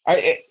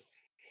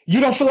 You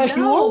don't feel like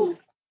you are? no,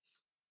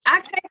 I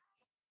can't.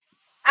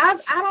 I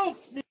don't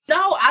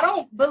know. I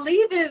don't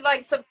believe in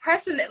like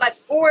suppressing it. Like,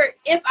 or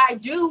if I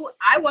do,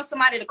 I want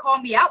somebody to call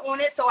me out on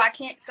it so I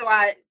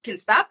can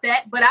stop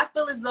that. But I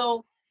feel as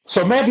though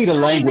So maybe that's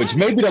the language,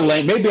 maybe the problematic,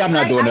 language, maybe I'm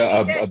not right? doing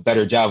I think a that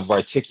better job of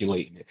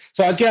articulating it.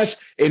 So I guess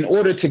in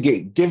order to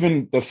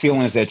given the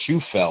feelings that you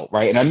felt,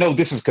 right? And I know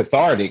this is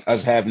cathartic,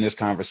 us having this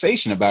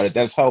conversation about it,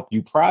 that's helped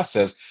you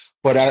process.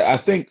 But I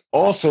think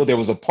also there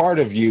was a part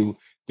of you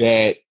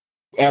that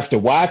after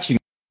watching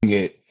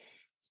it,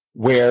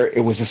 where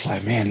it was just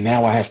like, man,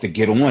 now I have to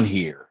get on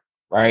here,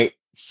 right?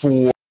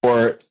 For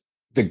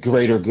the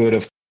greater good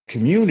of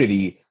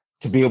community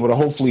to be able to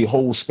hopefully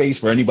hold space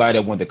for anybody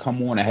that wanted to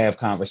come on and have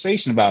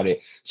conversation about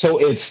it. So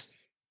it's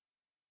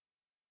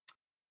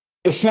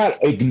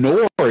not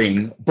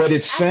ignoring, but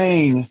it's I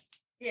saying,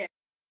 yeah.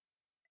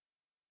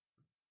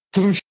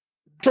 because I'm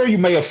sure you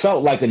may have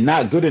felt like a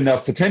not good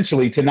enough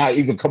potentially to not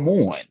even come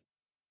on.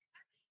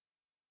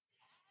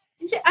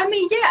 Yeah, I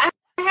mean, yeah,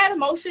 I had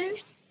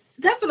emotions.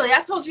 Definitely.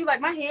 I told you like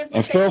my hands were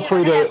And feel shaking.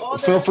 free Like I had to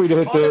feel free to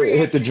all the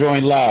hit the reactions.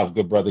 join live,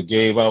 good brother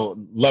Gabe. I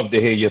would love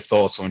to hear your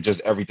thoughts on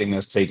just everything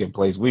that's taking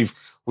place. We've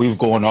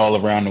gone all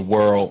around the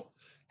world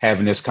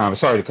having this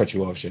conversation. Sorry to cut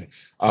you off, Shay.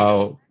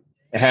 Uh,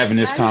 Having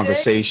this Now you good.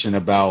 conversation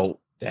about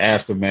the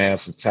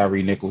aftermath of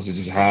Tyre Nichols and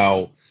just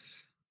how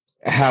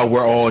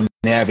we're all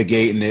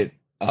navigating it.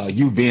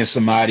 You being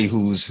somebody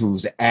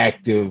who's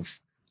active.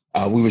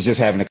 We were just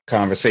having a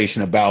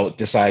conversation about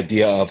this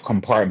idea of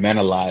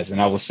compartmentalize,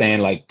 and I was saying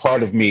like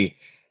part of me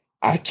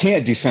I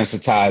can't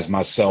desensitize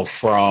myself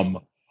from,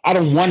 I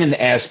don't want an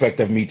aspect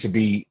of me to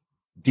be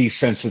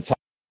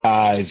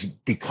desensitized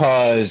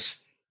because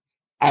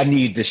I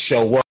need to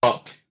show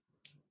up.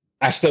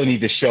 I still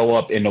need to show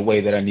up in the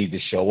way that I need to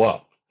show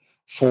up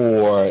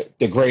for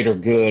the greater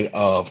good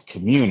of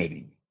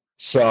community.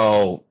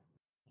 So,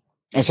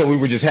 and so we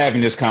were just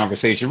having this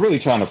conversation, really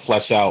trying to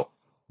flesh out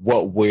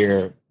what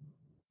we're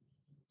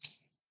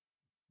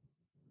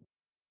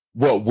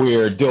what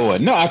we're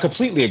doing. No, I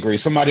completely agree.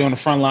 Somebody on the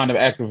front line of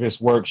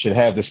activist work should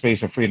have the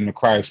space and freedom to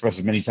cry, express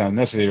as many times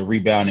necessary to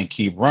rebound and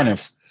keep running.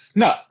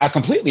 No, I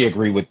completely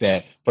agree with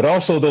that. But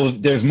also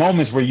there's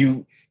moments where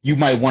you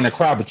might want to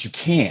cry, but you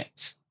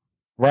can't,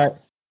 right?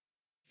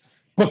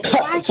 Why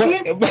Because,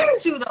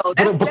 can't you though?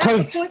 That's the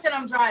because point that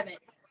I'm driving.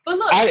 But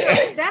look,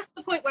 I that's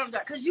the point where I'm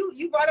driving. Because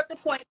you brought up the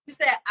point. You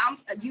said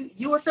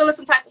you were feeling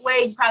some type of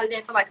way. You probably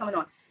didn't feel like coming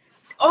on.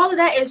 All of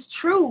that is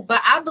true,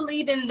 but I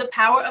believe in the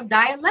power of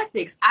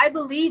dialectics. I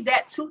believe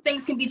that two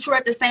things can be true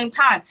at the same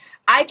time.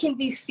 I can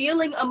be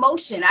feeling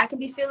emotion. I can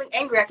be feeling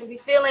angry. I can be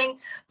feeling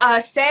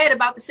sad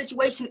about the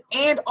situation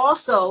and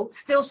also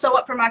still show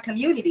up for my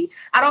community.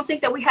 I don't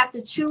think that we have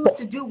to choose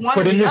to do one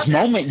or but in the this other.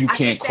 moment you I can't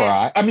think that,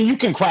 cry. I mean, you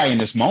can cry in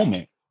this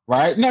moment,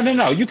 right?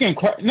 No. You can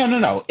cry.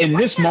 No. In why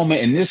this not?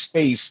 moment, in this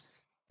space,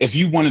 if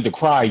you wanted to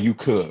cry, you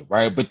could,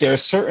 right? But there are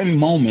certain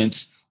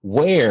moments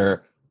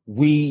where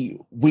we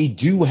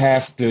do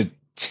have to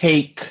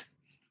take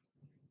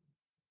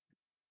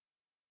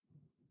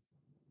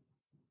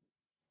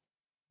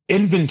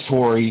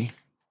inventory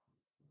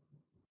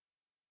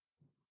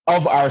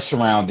of our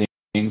surroundings,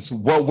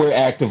 what we're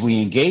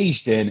actively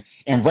engaged in,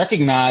 and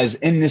recognize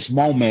in this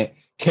moment,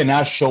 can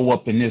I show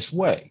up in this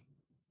way?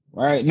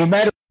 right? No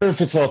matter if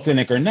it's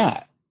authentic or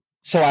not.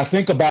 So I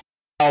think about,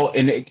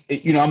 and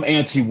I'm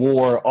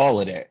anti-war,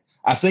 all of that.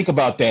 I think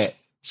about that.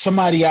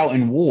 Somebody out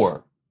in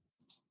war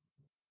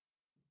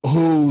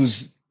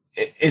who's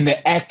in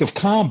the act of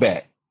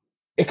combat,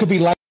 it could be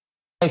life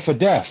or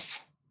death.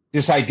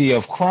 This idea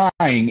of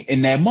crying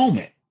in that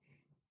moment,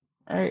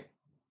 right?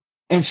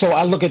 And so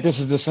I look at this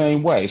as the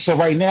same way. So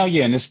right now,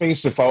 yeah, in this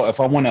space, if I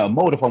want to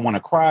emote, if I want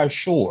to cry,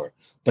 sure.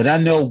 But I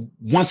know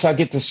once I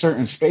get to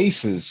certain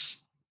spaces,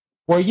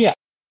 well, yeah,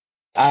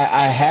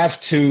 I have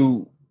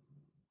to.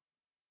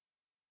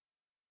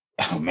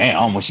 Oh man, I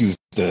almost used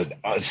the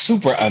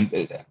super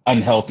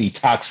unhealthy,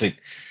 toxic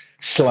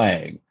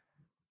slang.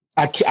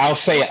 I'll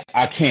say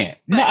I can't.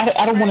 No,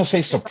 I don't want to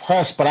say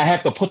suppress, but I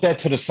have to put that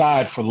to the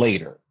side for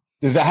later.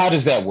 How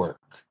does that work?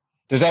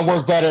 Does that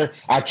work better?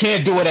 I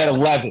can't do it at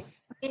 11.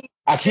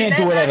 I can't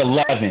do it at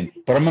 11,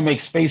 but I'm gonna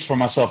make space for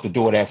myself to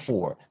do it at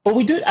 4. But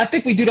we do. I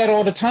think we do that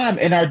all the time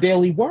in our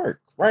daily work,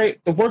 right?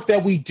 The work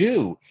that we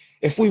do.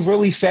 If we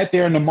really sat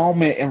there in the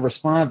moment and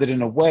responded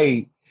in a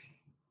way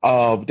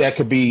that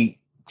could be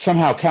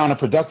somehow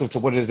counterproductive to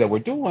what it is that we're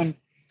doing,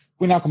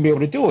 we're not going to be able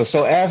to do it.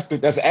 So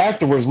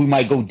afterwards, we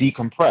might go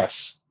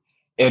decompress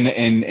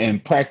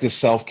and practice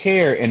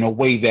self-care in a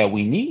way that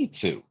we need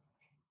to.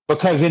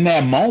 Because in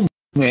that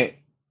moment,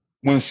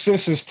 when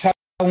sis is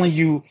telling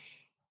you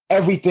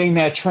everything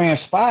that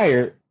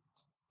transpired,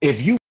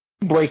 if you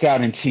break out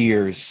in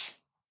tears,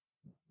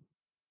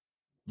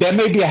 that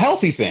may be a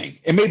healthy thing.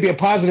 It may be a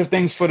positive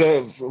thing for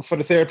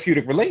the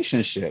therapeutic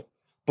relationship,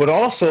 but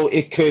also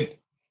it could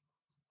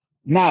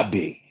not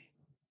be.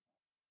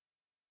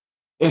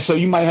 And so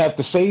you might have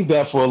to save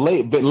that for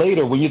a bit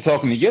later when you're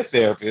talking to your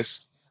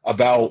therapist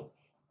about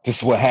this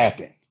is what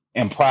happened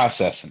and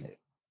processing it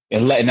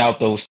and letting out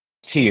those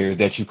tears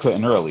that you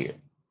couldn't earlier.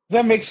 Does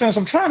that make sense?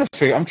 I'm trying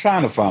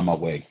to find my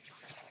way.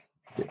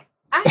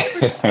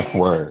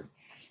 Word.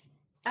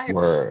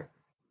 Word.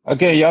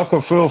 Again, y'all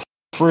can feel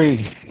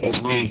free as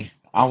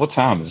what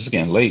time is it? It's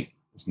getting late.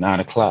 It's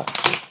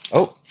 9:00.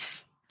 Oh,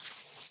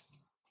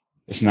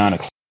 it's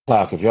 9:00.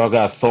 If y'all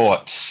got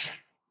thoughts,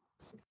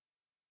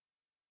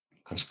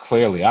 because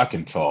clearly I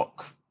can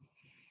talk.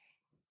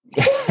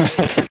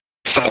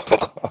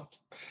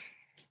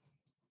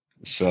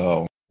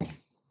 So,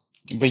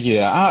 but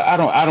yeah,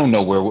 I don't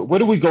know where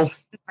do we go?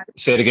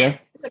 Say it again.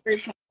 It's a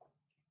great point.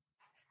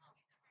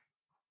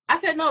 I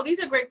said no. These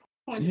are great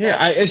points.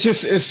 Yeah, it's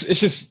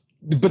just.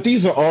 But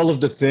these are all of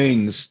the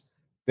things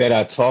that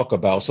I talk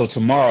about. So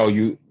tomorrow,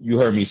 you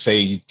heard me say,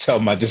 you tell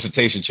my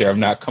dissertation chair I'm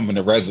not coming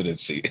to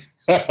residency.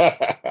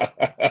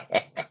 And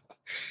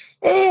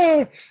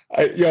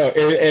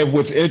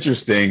what's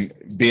interesting,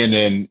 being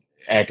in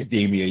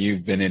academia,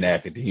 you've been in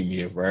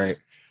academia, right?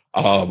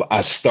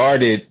 I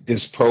started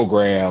this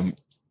program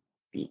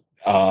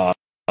right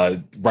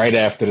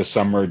after the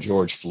summer of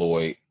George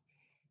Floyd.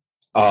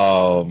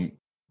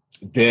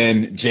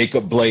 Then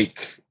Jacob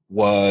Blake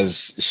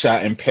was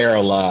shot and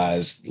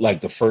paralyzed like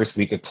the first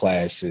week of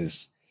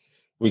classes.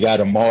 We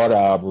got Ahmaud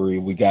Arbery.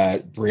 We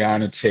got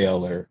Breonna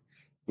Taylor.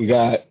 We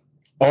got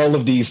all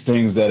of these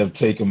things that have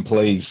taken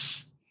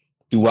place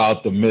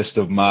throughout the midst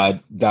of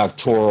my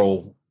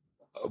doctoral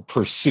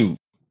pursuit.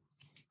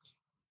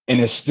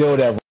 And it's still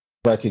that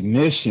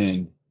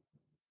recognition,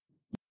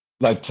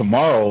 like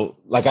tomorrow,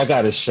 like I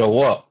got to show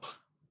up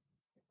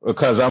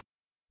because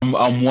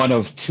I'm one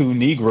of 2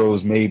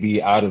 Negroes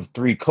maybe out of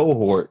 3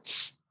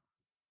 cohorts.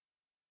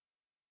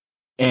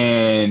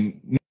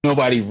 And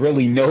nobody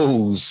really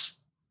knows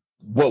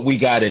what we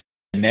got to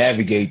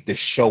navigate to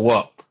show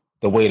up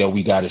the way that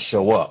we got to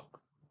show up.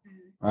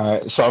 All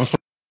right. So I'm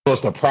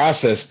supposed to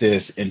process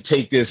this and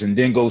take this and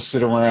then go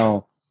sit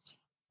around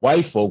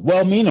white folk,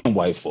 well-meaning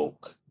white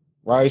folk,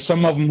 right?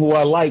 Some of them who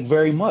I like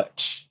very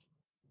much.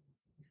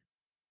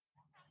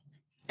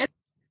 And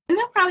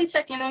they'll probably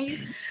check in on you.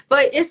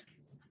 But it's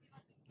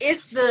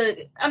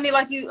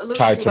like you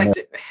alluded to, like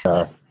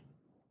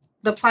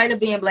the plight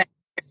of being Black.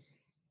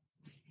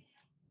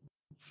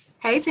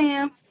 Hey,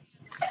 Tim.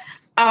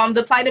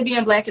 The plight of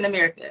being Black in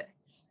America,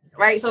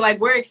 right? So, like,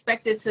 we're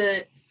expected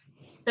to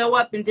show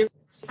up in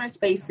different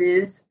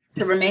spaces,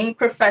 to remain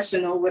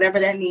professional, whatever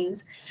that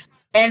means,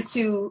 and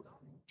to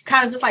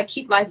kind of just, like,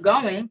 keep life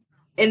going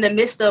in the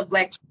midst of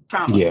Black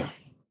trauma. Yeah.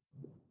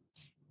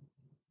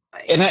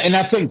 And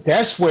I think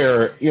that's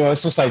where,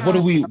 it's just like,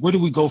 where do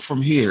we go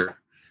from here?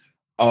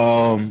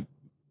 I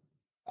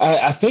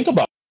think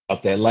about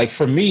that. Like,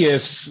 for me,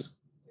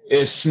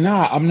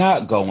 I'm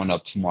not going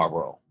up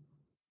tomorrow.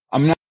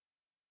 I'm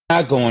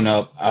not going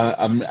up.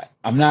 I'm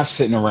not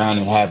sitting around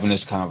and having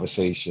this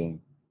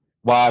conversation.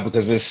 Why?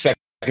 Because this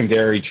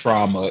secondary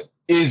trauma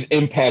is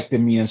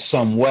impacting me in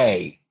some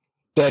way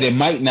that it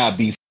might not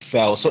be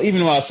felt. So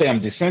even though I say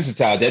I'm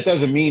desensitized, that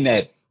doesn't mean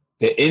that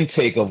the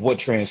intake of what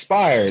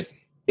transpired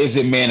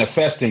isn't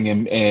manifesting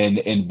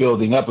and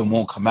building up and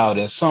won't come out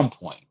at some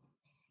point,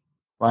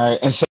 right?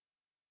 And so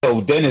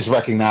then it's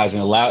recognizing,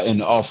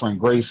 and offering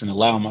grace and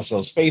allowing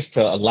myself space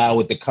to allow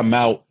it to come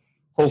out,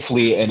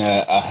 hopefully in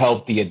a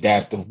healthy,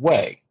 adaptive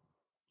way.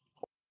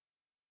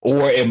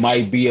 Or it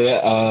might be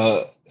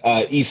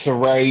Issa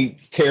Rae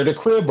tear the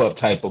crib up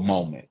type of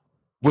moment,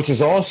 which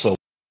is also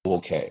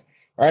okay.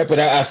 All right, but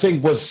I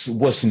think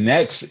what's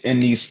next in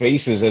these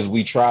spaces as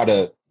we try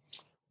to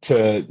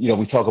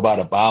we talk about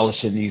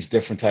abolishing these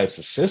different types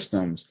of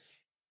systems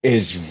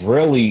is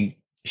really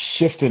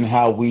shifting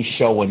how we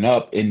showing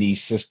up in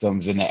these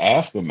systems in the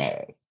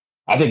aftermath.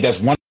 I think that's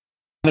one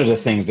of the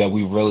things that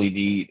we really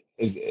need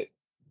is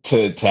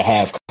to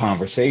have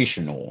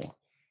conversation on.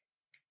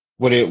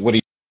 What are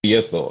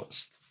your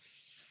thoughts?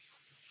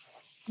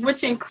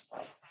 Which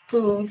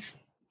includes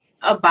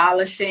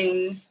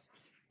abolishing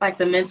like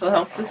the mental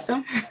health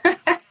system,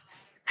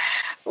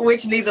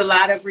 which needs a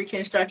lot of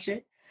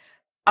reconstruction.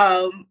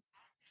 I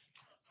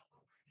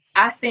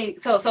think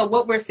so. So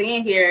what we're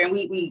seeing here, and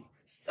we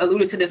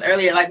alluded to this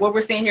earlier, like what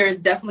we're seeing here is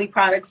definitely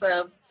products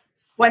of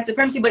white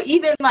supremacy, but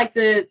even like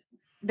the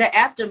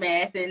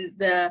aftermath and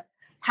the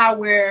how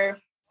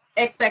we're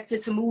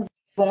expected to move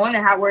on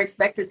and how we're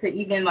expected to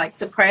even like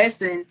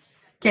suppress and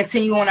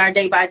continue on our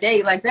day by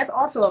day, like that's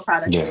also a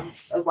product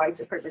of white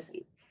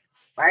supremacy,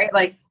 right?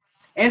 Like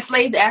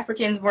enslaved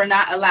Africans were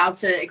not allowed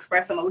to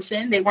express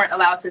emotion. They weren't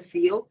allowed to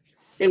feel.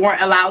 They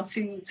weren't allowed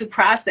to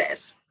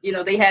process. You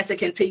know, they had to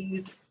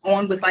continue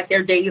on with like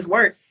their day's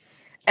work.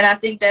 And I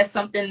think that's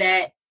something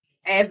that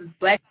as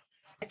Black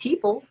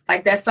people,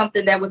 like that's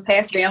something that was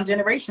passed down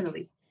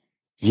generationally.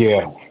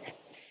 Yeah.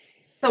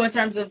 So in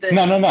terms of the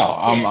No.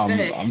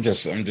 yeah, I'm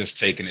just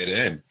taking it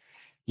in.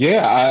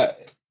 Yeah,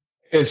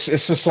 it's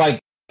just like,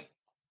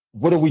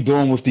 what are we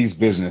doing with these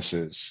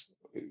businesses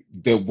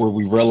that where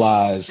we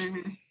realize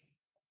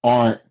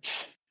aren't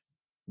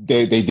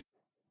they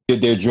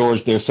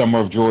did their summer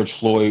of George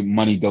Floyd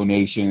money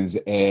donations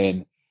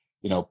and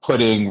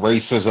putting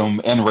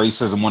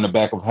racism on the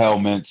back of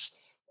helmets.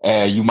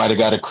 You might have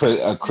got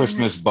a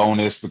Christmas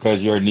bonus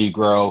because you're a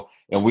Negro,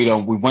 and we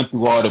went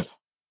through all the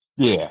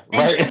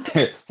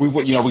right.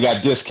 we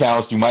got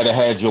discounts. You might have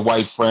had your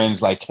white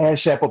friends like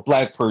cash app a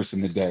Black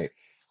person today.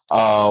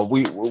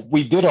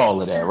 We did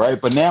all of that, right?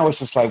 But now it's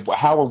just like,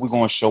 how are we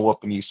going to show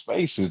up in these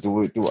spaces?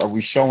 Are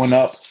we showing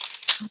up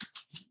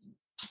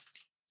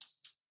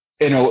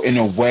in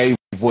a way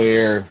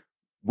where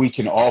we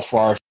can offer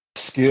our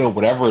skill,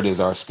 whatever it is,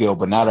 our skill,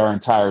 but not our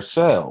entire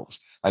selves?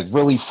 Like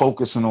really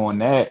focusing on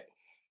that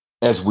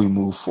as we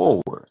move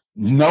forward,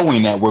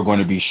 knowing that we're going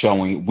to be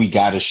we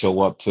got to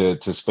show up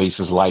to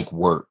spaces like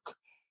work,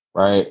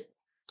 right?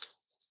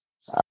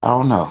 I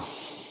don't know.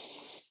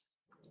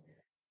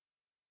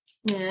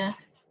 Yeah.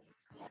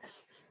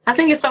 I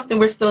think it's something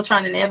we're still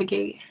trying to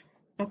navigate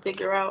and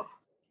figure out.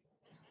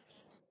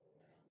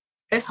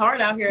 It's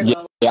hard out here,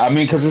 though. Yeah, I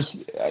mean,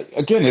 because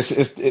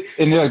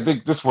and I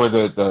think this is where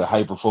the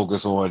hyper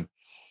focus on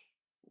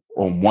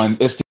one.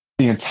 It's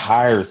the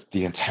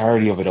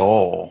entirety of it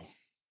all.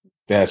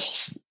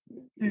 That's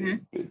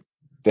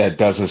that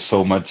does us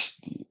so much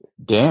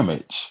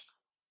damage,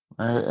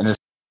 right? And it's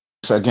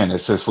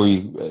just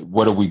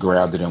what are we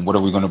grounded in? What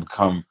are we going to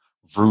become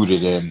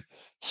rooted in?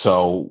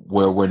 So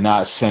where we're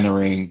not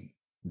centering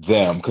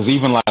them, because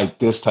even like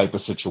this type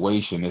of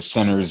situation, it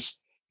centers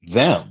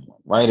them,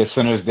 right? It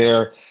centers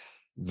their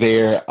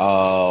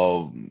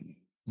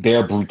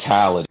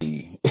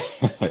brutality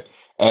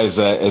as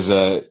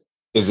an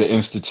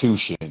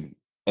institution,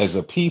 as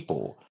a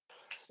people.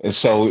 And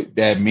so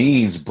that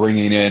means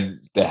bringing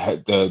in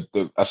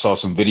the I saw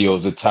some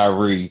videos of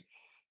Tyre,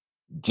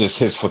 just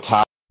his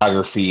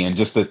photography and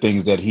just the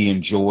things that he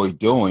enjoyed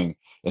doing.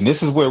 And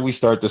this is where we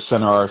start to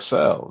center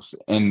ourselves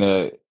in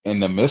the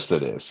midst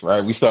of this,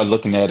 right? We start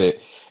looking at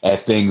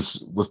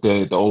things with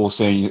the old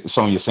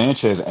Sonia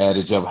Sanchez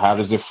adage of how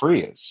does it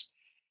free us,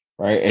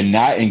 right? And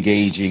not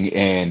engaging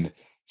in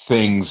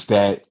things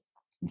that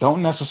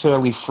don't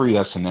necessarily free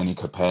us in any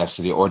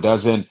capacity or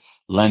doesn't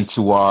lend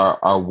to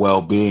our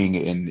well-being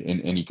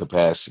in any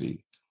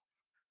capacity.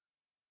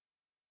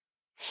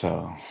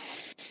 So,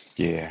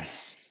 yeah.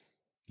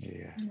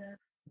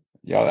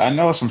 Y'all, I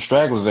know some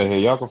stragglers out here.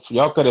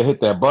 Y'all could have hit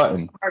that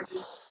button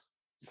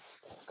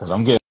because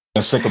I'm getting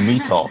sick of me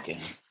talking.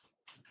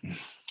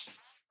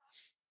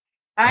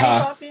 I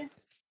ain't talking.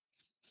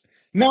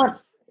 No,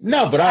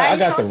 but I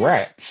got the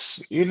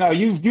raps.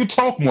 You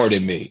talk more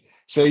than me.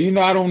 So,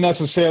 I don't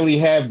necessarily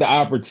have the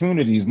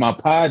opportunities. My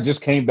pod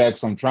just came back,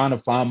 so I'm trying to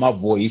find my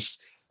voice,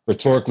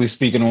 rhetorically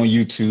speaking, on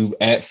YouTube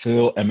at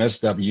Phil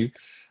MSW,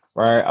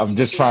 right? I'm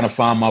just trying to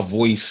find my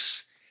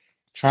voice,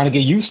 trying to get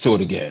used to it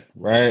again,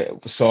 right?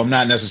 So I'm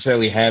not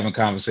necessarily having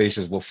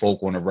conversations with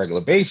folk on a regular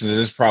basis.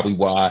 This is probably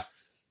why.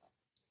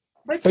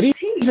 But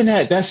even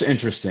that's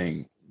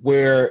interesting,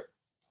 where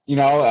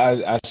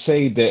I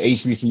say the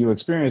HBCU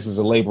experience is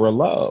a labor of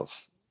love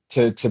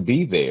to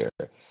be there.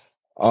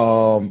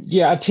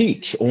 I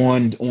teach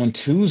on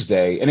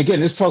Tuesday, and again,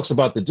 this talks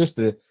about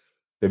the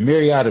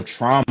myriad of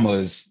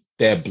traumas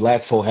that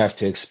Black folk have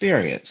to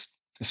experience.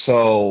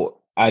 So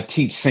I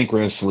teach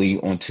synchronously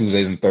on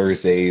Tuesdays and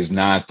Thursdays,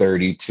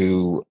 9:30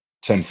 to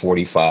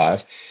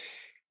 10:45.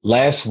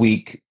 Last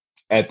week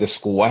at the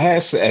school, I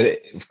had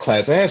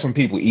some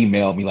people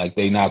email me like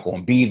they're not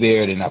going to be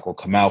there, they're not going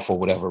to come out for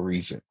whatever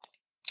reason.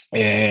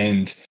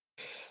 And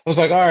I was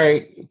like, all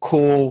right,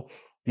 cool.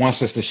 One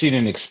sister, she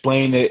didn't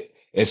explain it.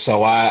 And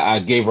so I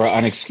gave her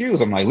an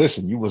excuse. I'm like,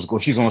 listen,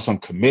 she's on some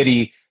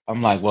committee.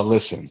 I'm like, well,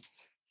 listen,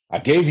 I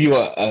gave you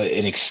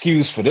an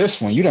excuse for this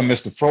one. You done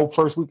missed the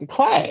first week of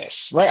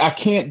class, right? I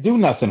can't do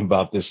nothing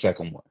about this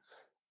second one.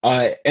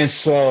 And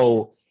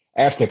so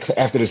after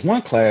this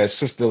one class,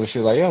 sister, she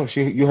was like, "Yo,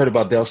 you heard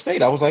about Dell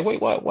State?" I was like,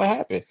 "Wait, what? What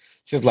happened?"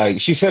 She was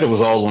like, she said it was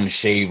all on the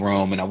shade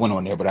room, and I went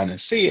on there, but I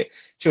didn't see it.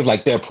 She was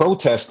like, they're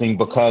protesting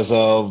because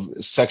of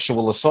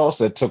sexual assaults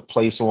that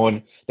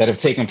have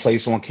taken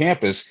place on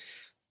campus.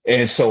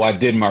 And so I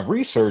did my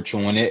research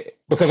on it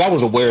because I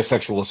was aware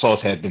sexual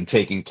assaults had been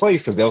taking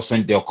place because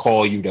they'll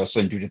call you, they'll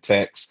send you the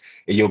text,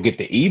 and you'll get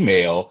the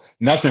email.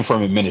 Nothing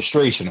from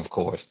administration, of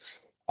course.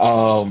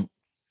 Um,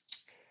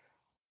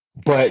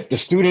 but the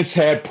students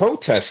had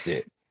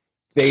protested.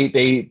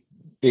 They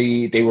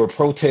were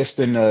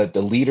protesting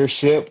the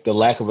leadership, the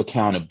lack of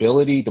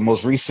accountability. The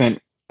most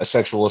recent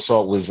sexual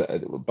assault was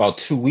about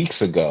 2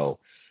 weeks ago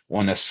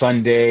on a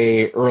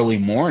Sunday early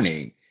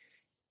morning.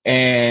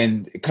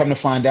 And come to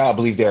find out, I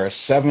believe there are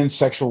 7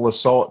 sexual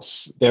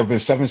assaults. There have been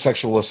 7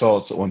 sexual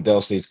assaults on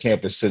Dell State's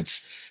campus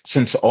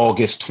since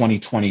August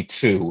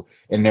 2022,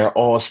 and they're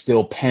all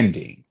still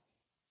pending.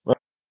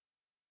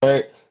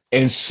 Right.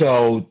 And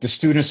so the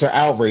students are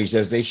outraged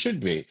as they should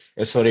be.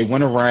 And so they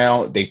went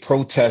around, they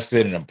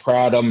protested, and I'm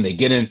proud of them. They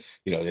get in,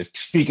 they're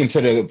speaking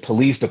to the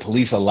police. The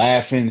police are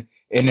laughing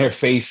in their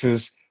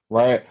faces,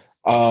 right?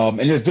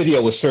 And this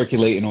video was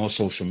circulating on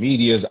social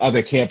medias.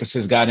 Other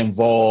campuses got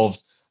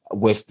involved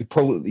with the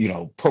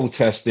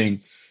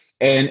protesting.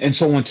 And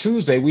so on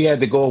Tuesday, we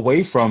had to go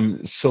away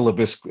from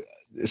syllabus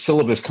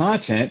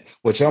content,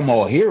 which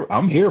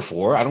I'm here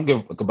for. I don't give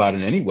a fuck about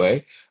it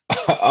anyway.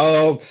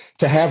 To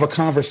have a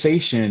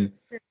conversation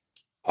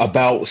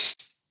about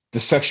the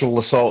sexual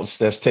assaults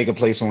that's taking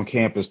place on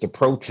campus, to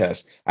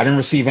protest. I didn't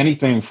receive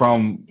anything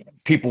from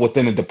people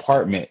within the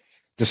department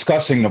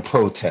discussing the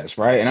protest,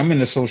 right? And I'm in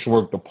the social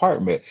work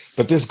department,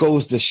 but this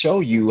goes to show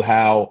you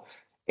how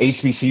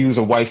HBCUs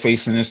are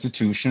white-facing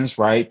institutions,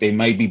 right? They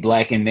might be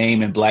black in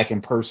name and black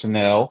in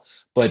personnel,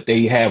 but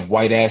they have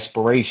white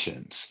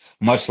aspirations,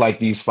 much like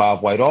these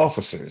 5 white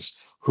officers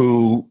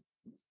who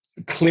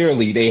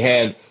clearly they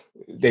had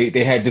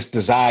this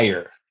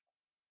desire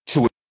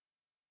to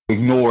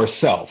ignore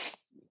self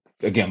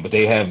again, but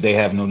they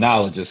have no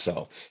knowledge of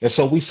self. And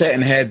so we sat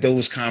and had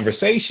those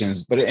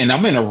conversations. And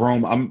I'm in a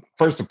room. I'm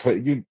first to put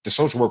you. The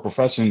social work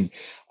profession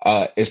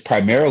is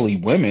primarily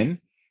women,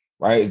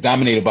 right? It's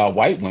dominated by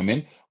white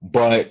women,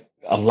 but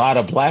a lot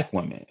of black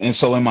women. And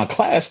so in my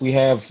class, we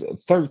have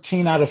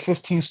 13 out of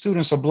 15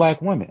 students are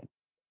black women.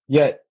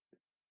 Yet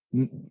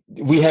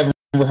we haven't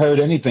heard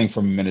anything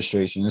from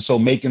administration. And so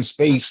making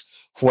space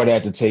for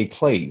that to take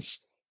place,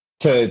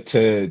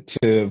 to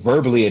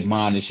verbally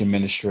admonish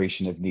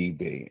administration if need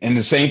be. And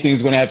the same thing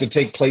is going to have to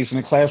take place in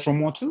the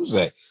classroom on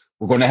Tuesday.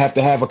 We're going to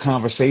have a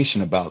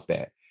conversation about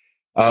that,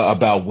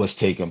 about what's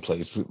taking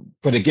place.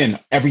 But again,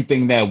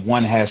 everything that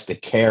one has to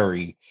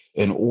carry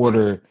in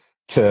order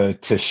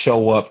to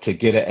show up, to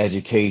get an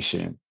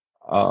education,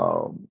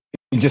 and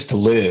just to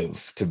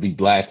live, to be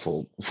black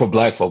folk, for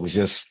black folk is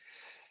just,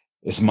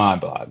 it's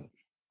mind-boggling.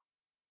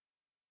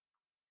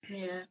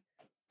 Yeah,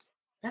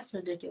 that's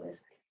ridiculous.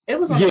 It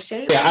was on the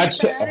shade room. I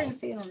didn't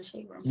see it on the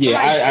shade room.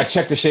 I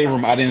checked the shade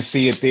room. I didn't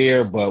see it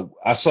there, but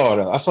I saw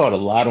it a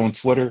lot on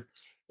Twitter.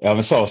 I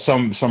saw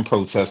some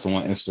protest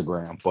on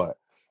Instagram, but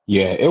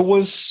yeah, it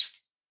was,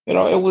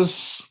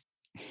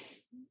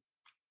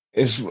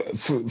 it's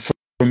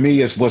for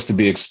me, it's what's to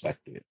be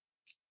expected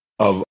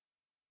of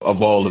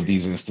all of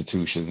these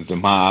institutions.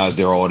 In my eyes,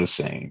 they're all the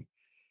same.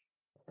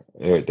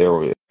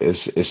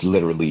 It's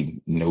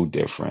literally no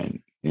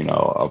different.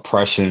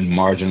 Oppression,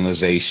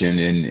 marginalization,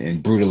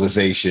 and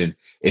brutalization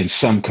in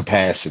some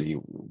capacity,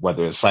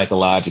 whether it's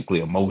psychologically,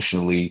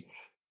 emotionally,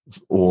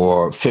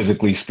 or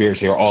physically,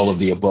 spiritually, or all of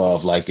the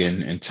above, like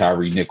in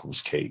Tyre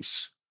Nichols'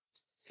 case.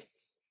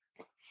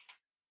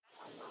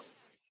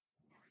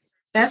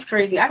 That's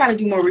crazy. I got to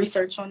do more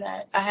research on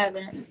that. I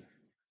haven't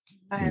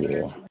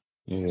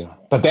Yeah.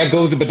 But that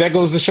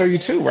goes to show you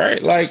too,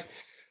 right? Like,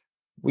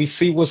 we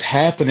see what's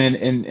happening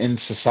in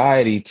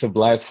society to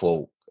black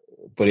folk,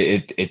 but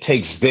it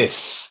takes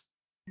this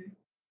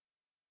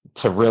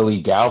to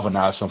really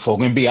galvanize some folk.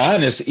 And be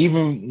honest,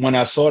 even when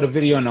I saw the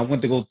video and I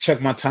went to go check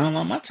my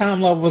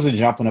timeline wasn't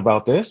jumping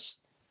about this,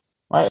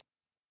 right?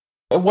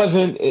 It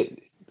wasn't,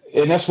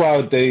 and that's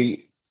why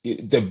the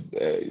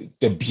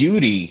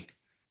beauty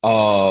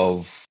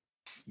of,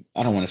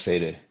 I don't want to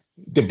say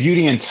the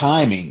beauty and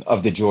timing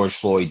of the George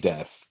Floyd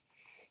death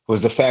was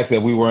the fact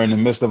that we were in the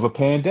midst of a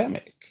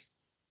pandemic.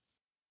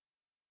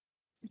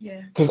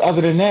 Yeah. Because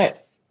other than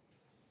that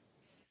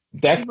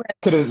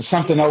could have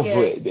something else.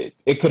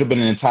 It could have been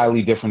an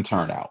entirely different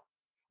turnout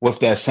with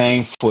that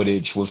same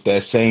footage, with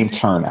that same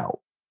turnout.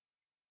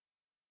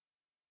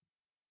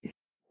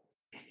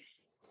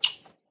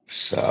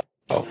 So,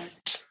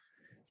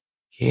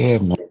 yeah,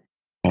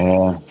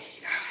 man.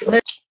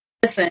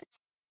 Listen,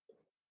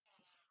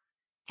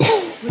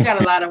 we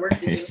got a lot of work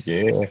to do.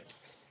 Yeah.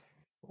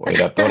 Wait,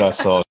 I thought I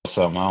saw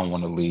something. I don't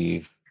want to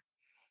leave.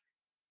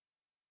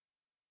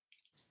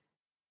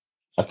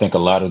 I think a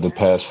lot of the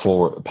path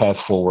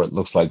forward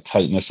looks like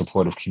tight-knit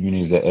supportive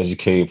communities that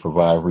educate,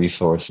 provide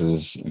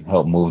resources, and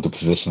help move to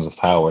positions of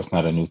power. It's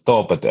not a new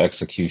thought, but the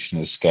execution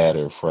is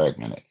scattered,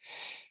 fragmented.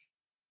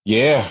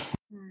 Yeah,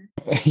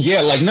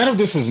 yeah, like none of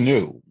this is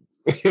new,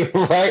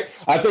 right?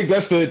 I think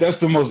that's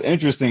the most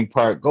interesting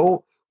part.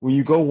 Go when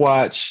you go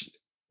watch.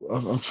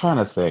 I'm trying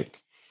to think.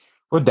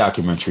 What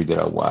documentary did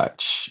I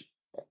watch?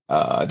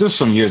 This was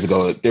some years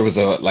ago. There was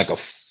a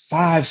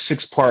 5,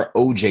 6 part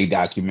OJ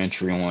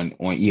documentary on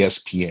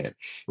ESPN. It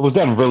was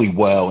done really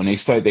well, and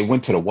they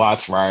went to the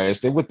Watts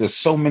riots. They went to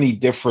so many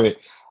different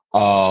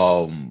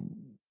um,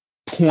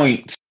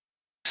 points,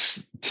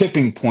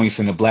 tipping points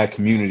in the Black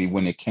community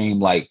when it came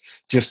like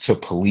just to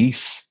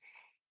police,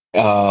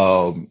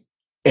 and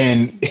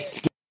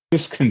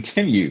this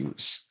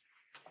continues.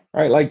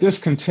 Right, like this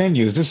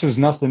continues. This is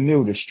nothing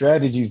new. The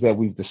strategies that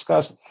we've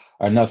discussed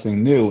are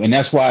nothing new. And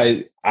that's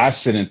why I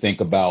sit and think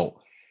about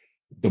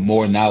the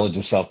more knowledge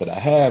of self that I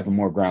have, the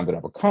more grounded I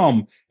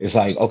become. It's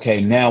like,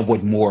 okay, now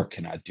what more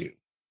can I do?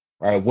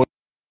 Right? What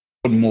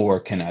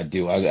more can I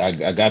do?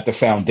 I got the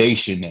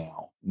foundation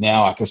now.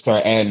 Now I can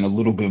start adding a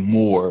little bit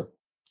more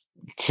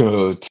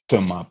to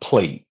my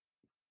plate.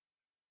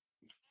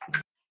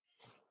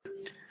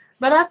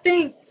 But I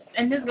think,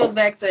 and this goes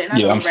back to, and I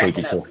know I'm we're wrapping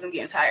sleepy up too. because I'm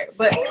getting tired,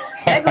 but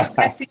that goes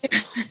back to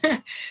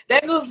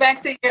that goes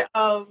back to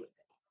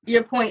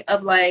your point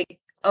of like,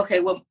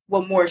 okay, what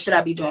more should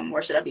I be doing?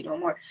 More should I be doing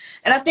more?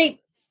 And I think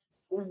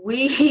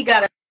we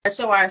gotta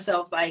show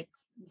ourselves like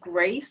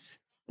grace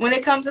when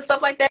it comes to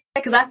stuff like that,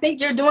 because I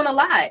think you're doing a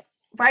lot,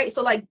 right?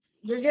 So like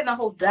you're getting a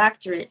whole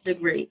doctorate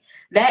degree.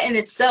 That in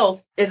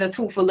itself is a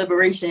tool for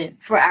liberation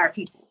for our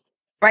people,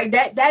 right?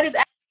 That is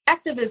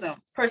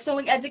activism,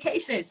 pursuing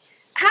education.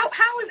 How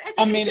is education?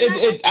 I mean,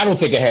 I don't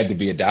think it had to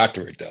be a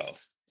doctorate though.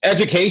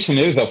 Education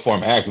is a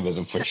form of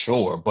activism for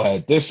sure,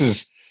 but this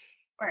is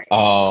right.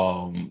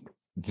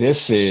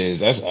 That's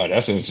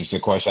an interesting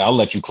question. I'll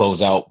let you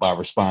close out by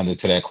responding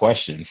to that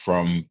question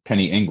from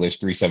Penny English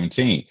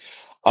 317.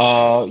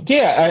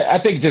 I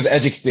think just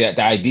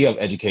the idea of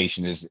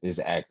education is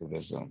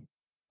activism,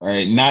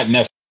 right? Not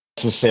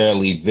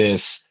necessarily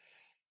this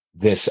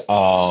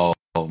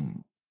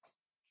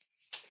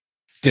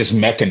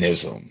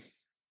mechanism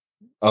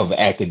of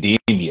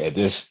academia,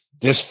 this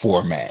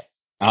format.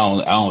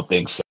 I don't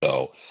think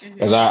so,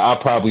 because I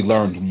probably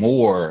learned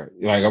more.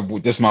 Like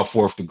this is my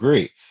 4th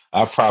degree.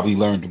 I've probably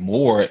learned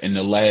more in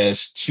the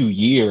last 2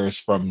 years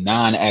from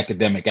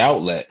non-academic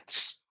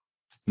outlets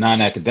than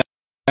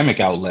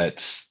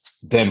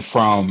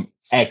from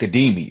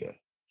academia.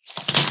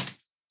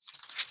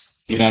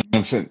 You know what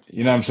I'm saying?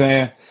 You know what I'm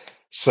saying?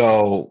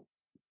 So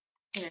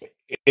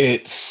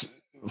it's,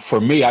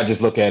 for me, I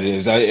just look at it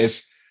as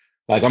it's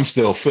like I'm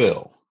still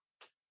Phil.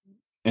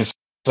 And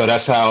so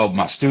that's how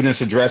my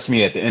students address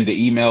me at the end of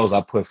emails.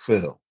 I put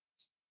Phil,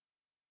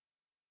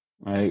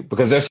 right?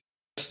 Because that's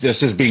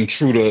just being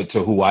true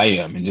to who I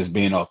am and just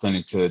being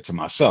authentic to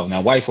myself.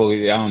 Now, white folk,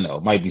 I don't know,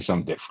 it might be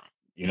something different.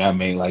 You know what I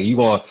mean? Like you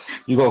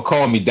gonna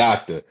call me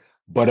doctor,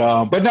 but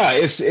no,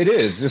 it's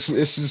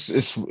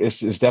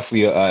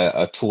definitely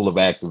a tool of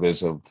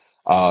activism.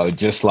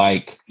 Just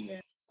like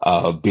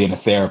being a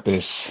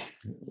therapist,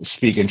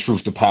 speaking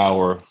truth to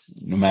power,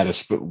 no matter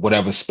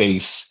whatever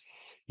space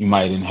you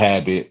might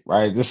inhabit,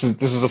 right? This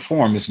is a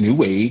form. It's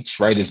new age,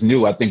 right? It's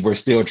new. I think we're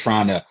still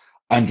trying to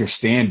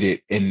understand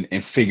it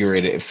and figure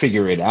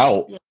it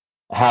out,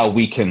 how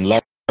we can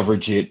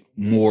leverage it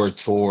more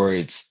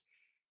towards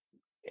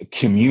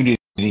community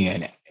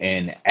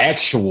and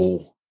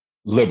actual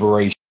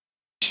liberation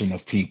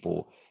of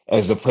people,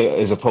 as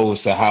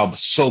opposed to how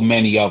so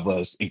many of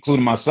us,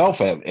 including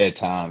myself at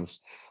times,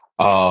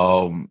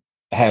 have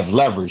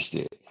leveraged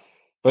it.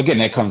 But again,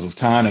 that comes with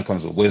time, that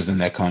comes with wisdom,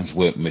 that comes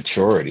with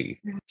maturity.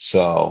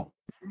 So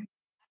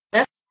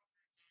I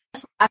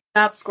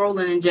stopped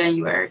scrolling in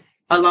January,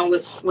 along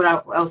with what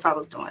else I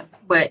was doing.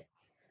 But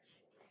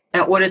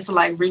in order to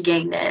like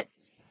regain that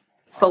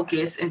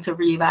focus and to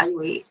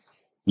reevaluate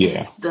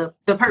the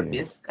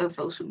purpose of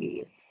social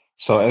media.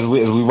 So as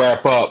we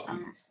wrap up,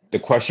 the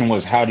question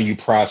was, how do you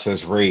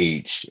process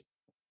rage?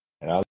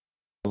 And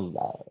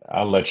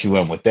I'll let you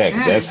in with that,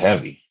 because that's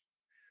heavy.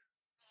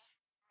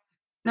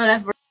 No,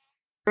 that's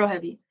real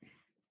heavy.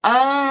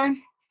 I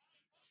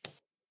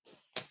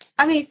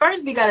mean,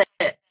 first we gotta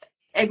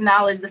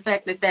acknowledge the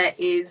fact that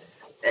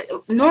is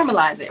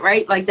normalize it,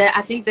 right? Like that.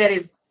 I think that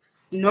is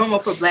normal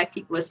for Black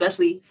people,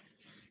 especially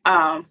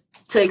to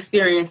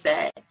experience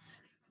that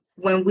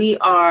when we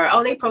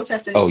are. They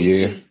protesting in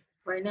DC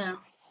right now.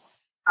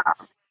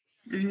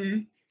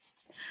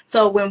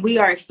 So when we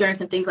are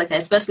experiencing things like that,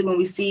 especially when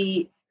we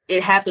see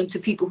it happen to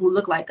people who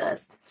look like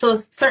us, so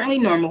it's certainly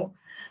normal.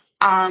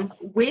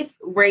 With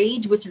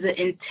rage, which is an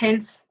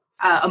intense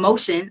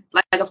emotion,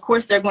 like of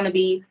course there are going to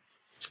be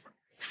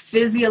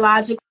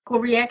physiological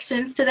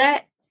reactions to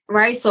that,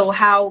 right? So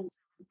how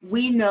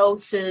we know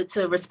to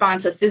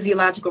respond to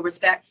physiological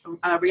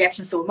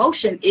reactions to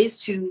emotion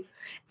is to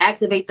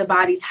activate the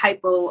body's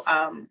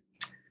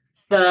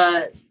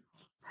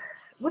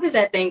what is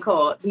that thing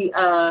called?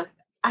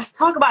 I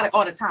talk about it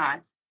all the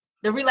time.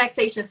 The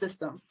relaxation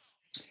system.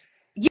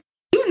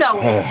 You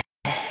know it.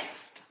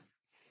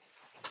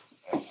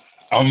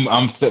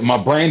 My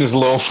brain is a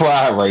little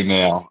fried right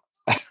now.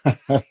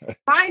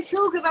 Mine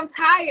too, because I'm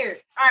tired.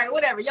 All right,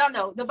 whatever. Y'all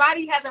know the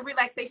body has a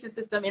relaxation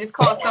system, and it's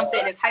called something.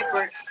 It's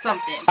hyper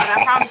something. But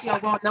I promise you,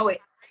 I'm going to know it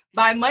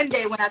by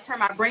Monday when I turn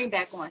my brain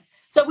back on.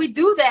 So we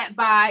do that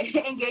by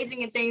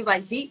engaging in things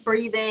like deep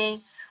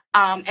breathing,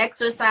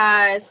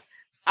 exercise,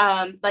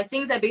 like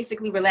things that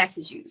basically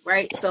relaxes you,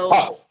 right?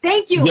 So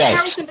thank you, yes,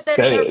 parasympathetic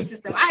nervous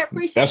system. I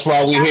appreciate that's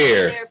why we're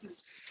here. Therapy.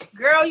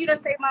 Girl, you done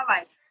saved my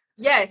life.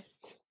 Yes,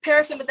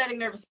 parasympathetic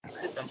nervous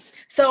system.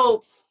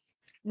 So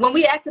when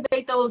we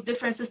activate those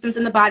different systems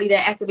in the body,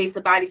 that activates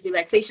the body's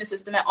relaxation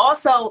system, and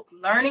also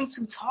learning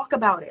to talk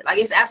about it. Like,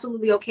 it's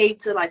absolutely okay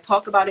to like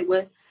talk about it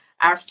with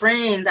our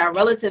friends, our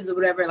relatives, or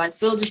whatever. Like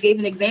Phil just gave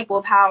an example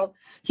of how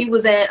he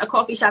was at a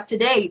coffee shop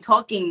today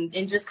talking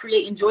and just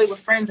creating joy with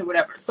friends or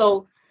whatever.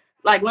 So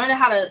like learning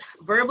how to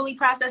verbally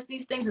process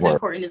these things is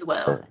important as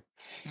well.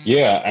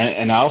 Yeah,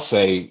 and I'll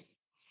say,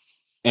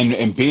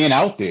 and being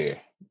out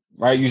there,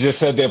 right? You just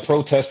said they're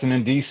protesting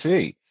in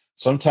DC.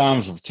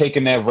 Sometimes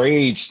taking that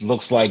rage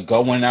looks like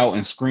going out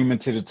and screaming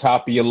to the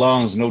top of your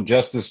lungs, no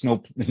justice,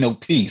 no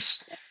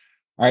peace,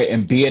 right?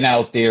 And being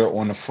out there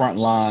on the front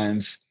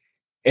lines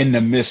in the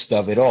midst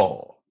of it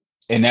all.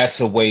 And that's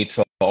a way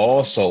to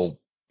also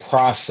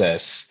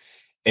process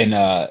in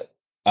a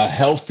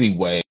healthy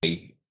way,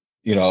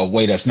 a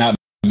way that's not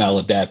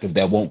maladaptive,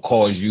 that won't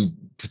cause you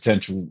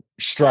potential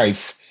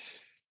strife,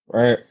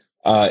 right?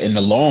 In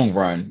the long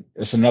run,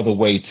 it's another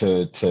way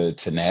to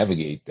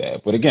navigate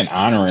that. But again,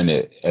 honoring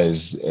it,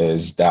 as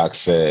Doc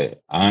said,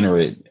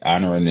 honoring it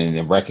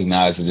and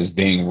recognize it as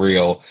being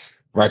real,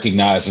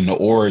 recognizing the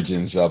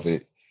origins of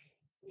it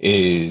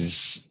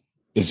is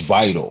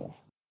vital,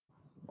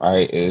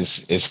 right?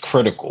 Is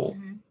critical.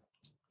 Mm-hmm.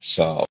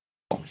 So,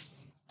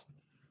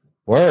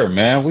 word,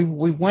 man,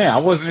 we went. I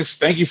wasn't.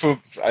 Thank you for.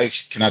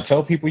 Can I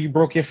tell people you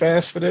broke your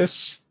fast for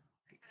this?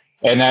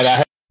 And that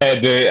I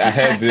had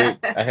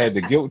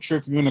the guilt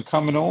trip you into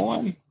coming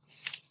on.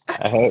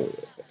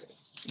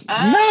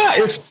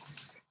 It's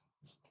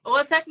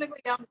well, technically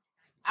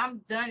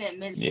I'm done at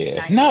midnight.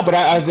 Yeah, no, but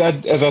I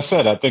as I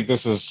said, I think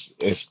this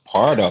is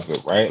part of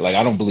it, right? Like,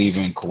 I don't believe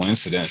in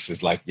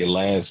coincidences. Like, your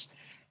last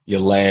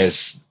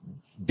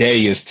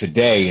day is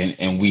today,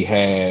 and we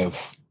have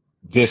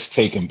this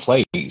taking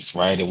place,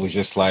 right? It was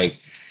just like,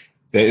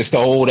 it's the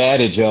old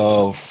adage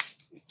of,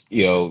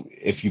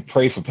 if you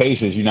pray for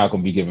patience, you're not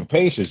going to be given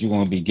patience. You're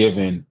going to be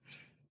given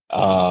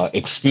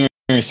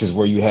experiences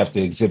where you have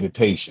to exhibit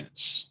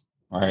patience,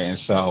 right? And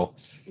so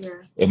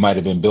it might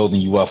have been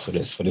building you up for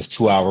this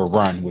 2-hour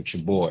run with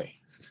your boy.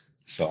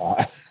 So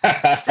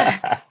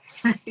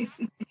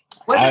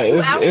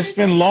it's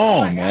been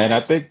long, man.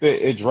 I think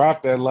that it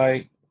dropped at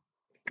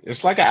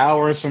it's like an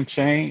hour and some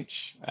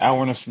change.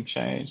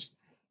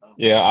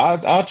 Yeah,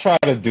 I'll try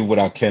to do what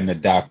I can to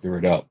doctor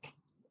it up.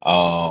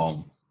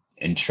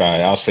 And try.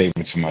 I'll save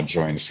it to my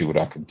joint and see what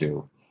I can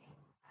do.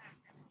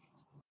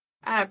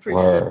 I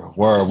appreciate it.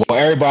 Well,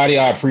 everybody,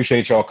 I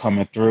appreciate y'all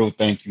coming through.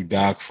 Thank you,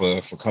 Doc,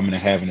 for coming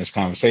and having this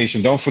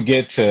conversation. Don't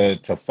forget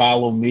to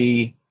follow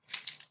me.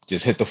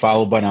 Just hit the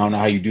follow button. I don't know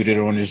how you do that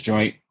on this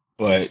joint,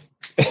 but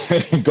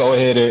go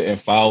ahead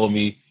and follow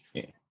me.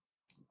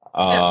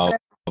 And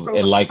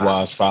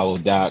likewise, follow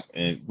Doc.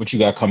 And what you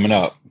got coming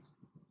up?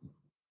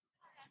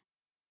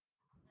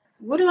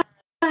 What do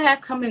I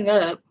have coming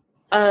up?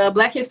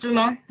 Black History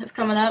Month is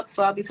coming up,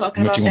 so I'll be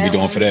talking about that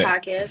on the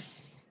podcast.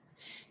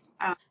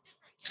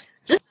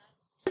 Just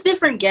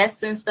different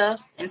guests and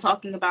stuff, and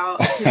talking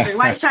about history.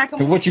 Why are you trying to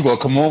come on? What you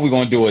gonna come on? We're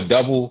gonna do a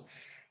double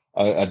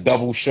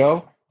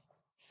show.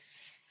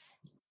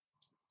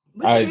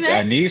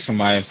 I need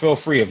somebody, and feel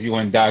free if you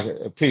want Doc.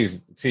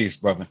 Please,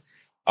 brother.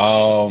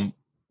 Come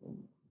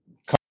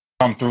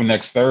through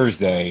next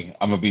Thursday.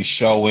 I'm gonna be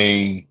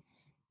showing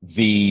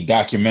the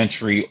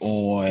documentary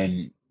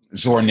on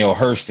Zora Neale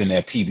Hurston,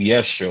 that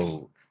PBS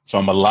show. So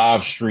I'm gonna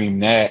live stream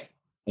that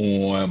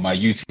on my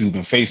YouTube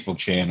and Facebook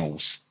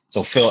channels.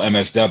 So Phil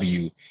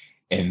MSW,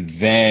 and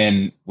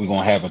then we're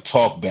gonna have a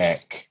talk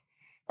back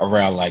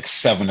around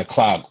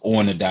 7:00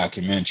 on the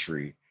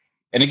documentary.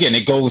 And again,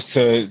 it goes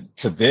to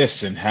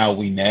this and how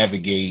we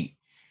navigate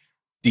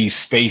these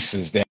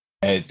spaces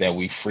that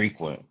we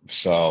frequent.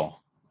 So,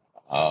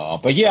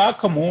 but yeah, I'll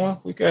come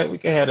on. We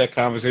could have that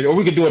conversation, or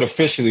we could do it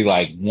officially,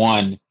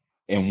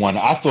 1-on-1.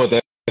 I thought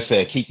that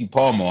said Kiki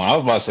Palmer. I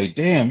was about to say,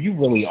 damn, you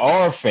really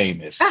are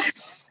famous.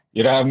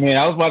 You know what I mean?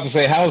 I was about to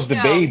say, how's the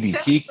baby,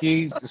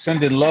 Kiki?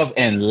 Sending love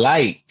and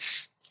light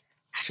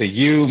to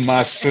you,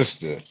 my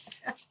sister.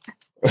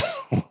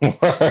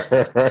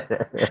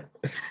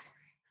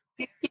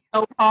 Kiki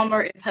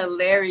Palmer is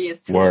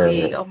hilarious to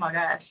me. Oh my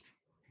gosh,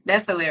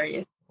 that's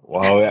hilarious.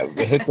 Wow. All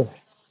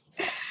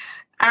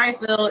right,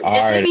 Phil. All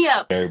right, hit me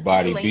up.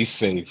 Everybody, be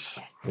safe.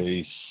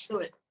 Peace. Do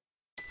it.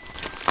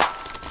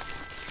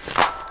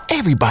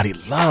 Everybody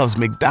loves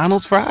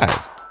McDonald's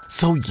fries.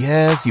 So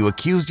yes, you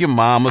accused your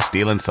mom of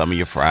stealing some of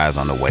your fries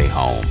on the way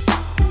home.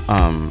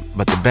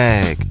 But the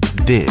bag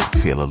did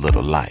feel a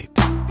little light.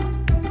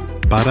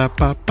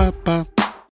 Ba-da-ba-ba-ba.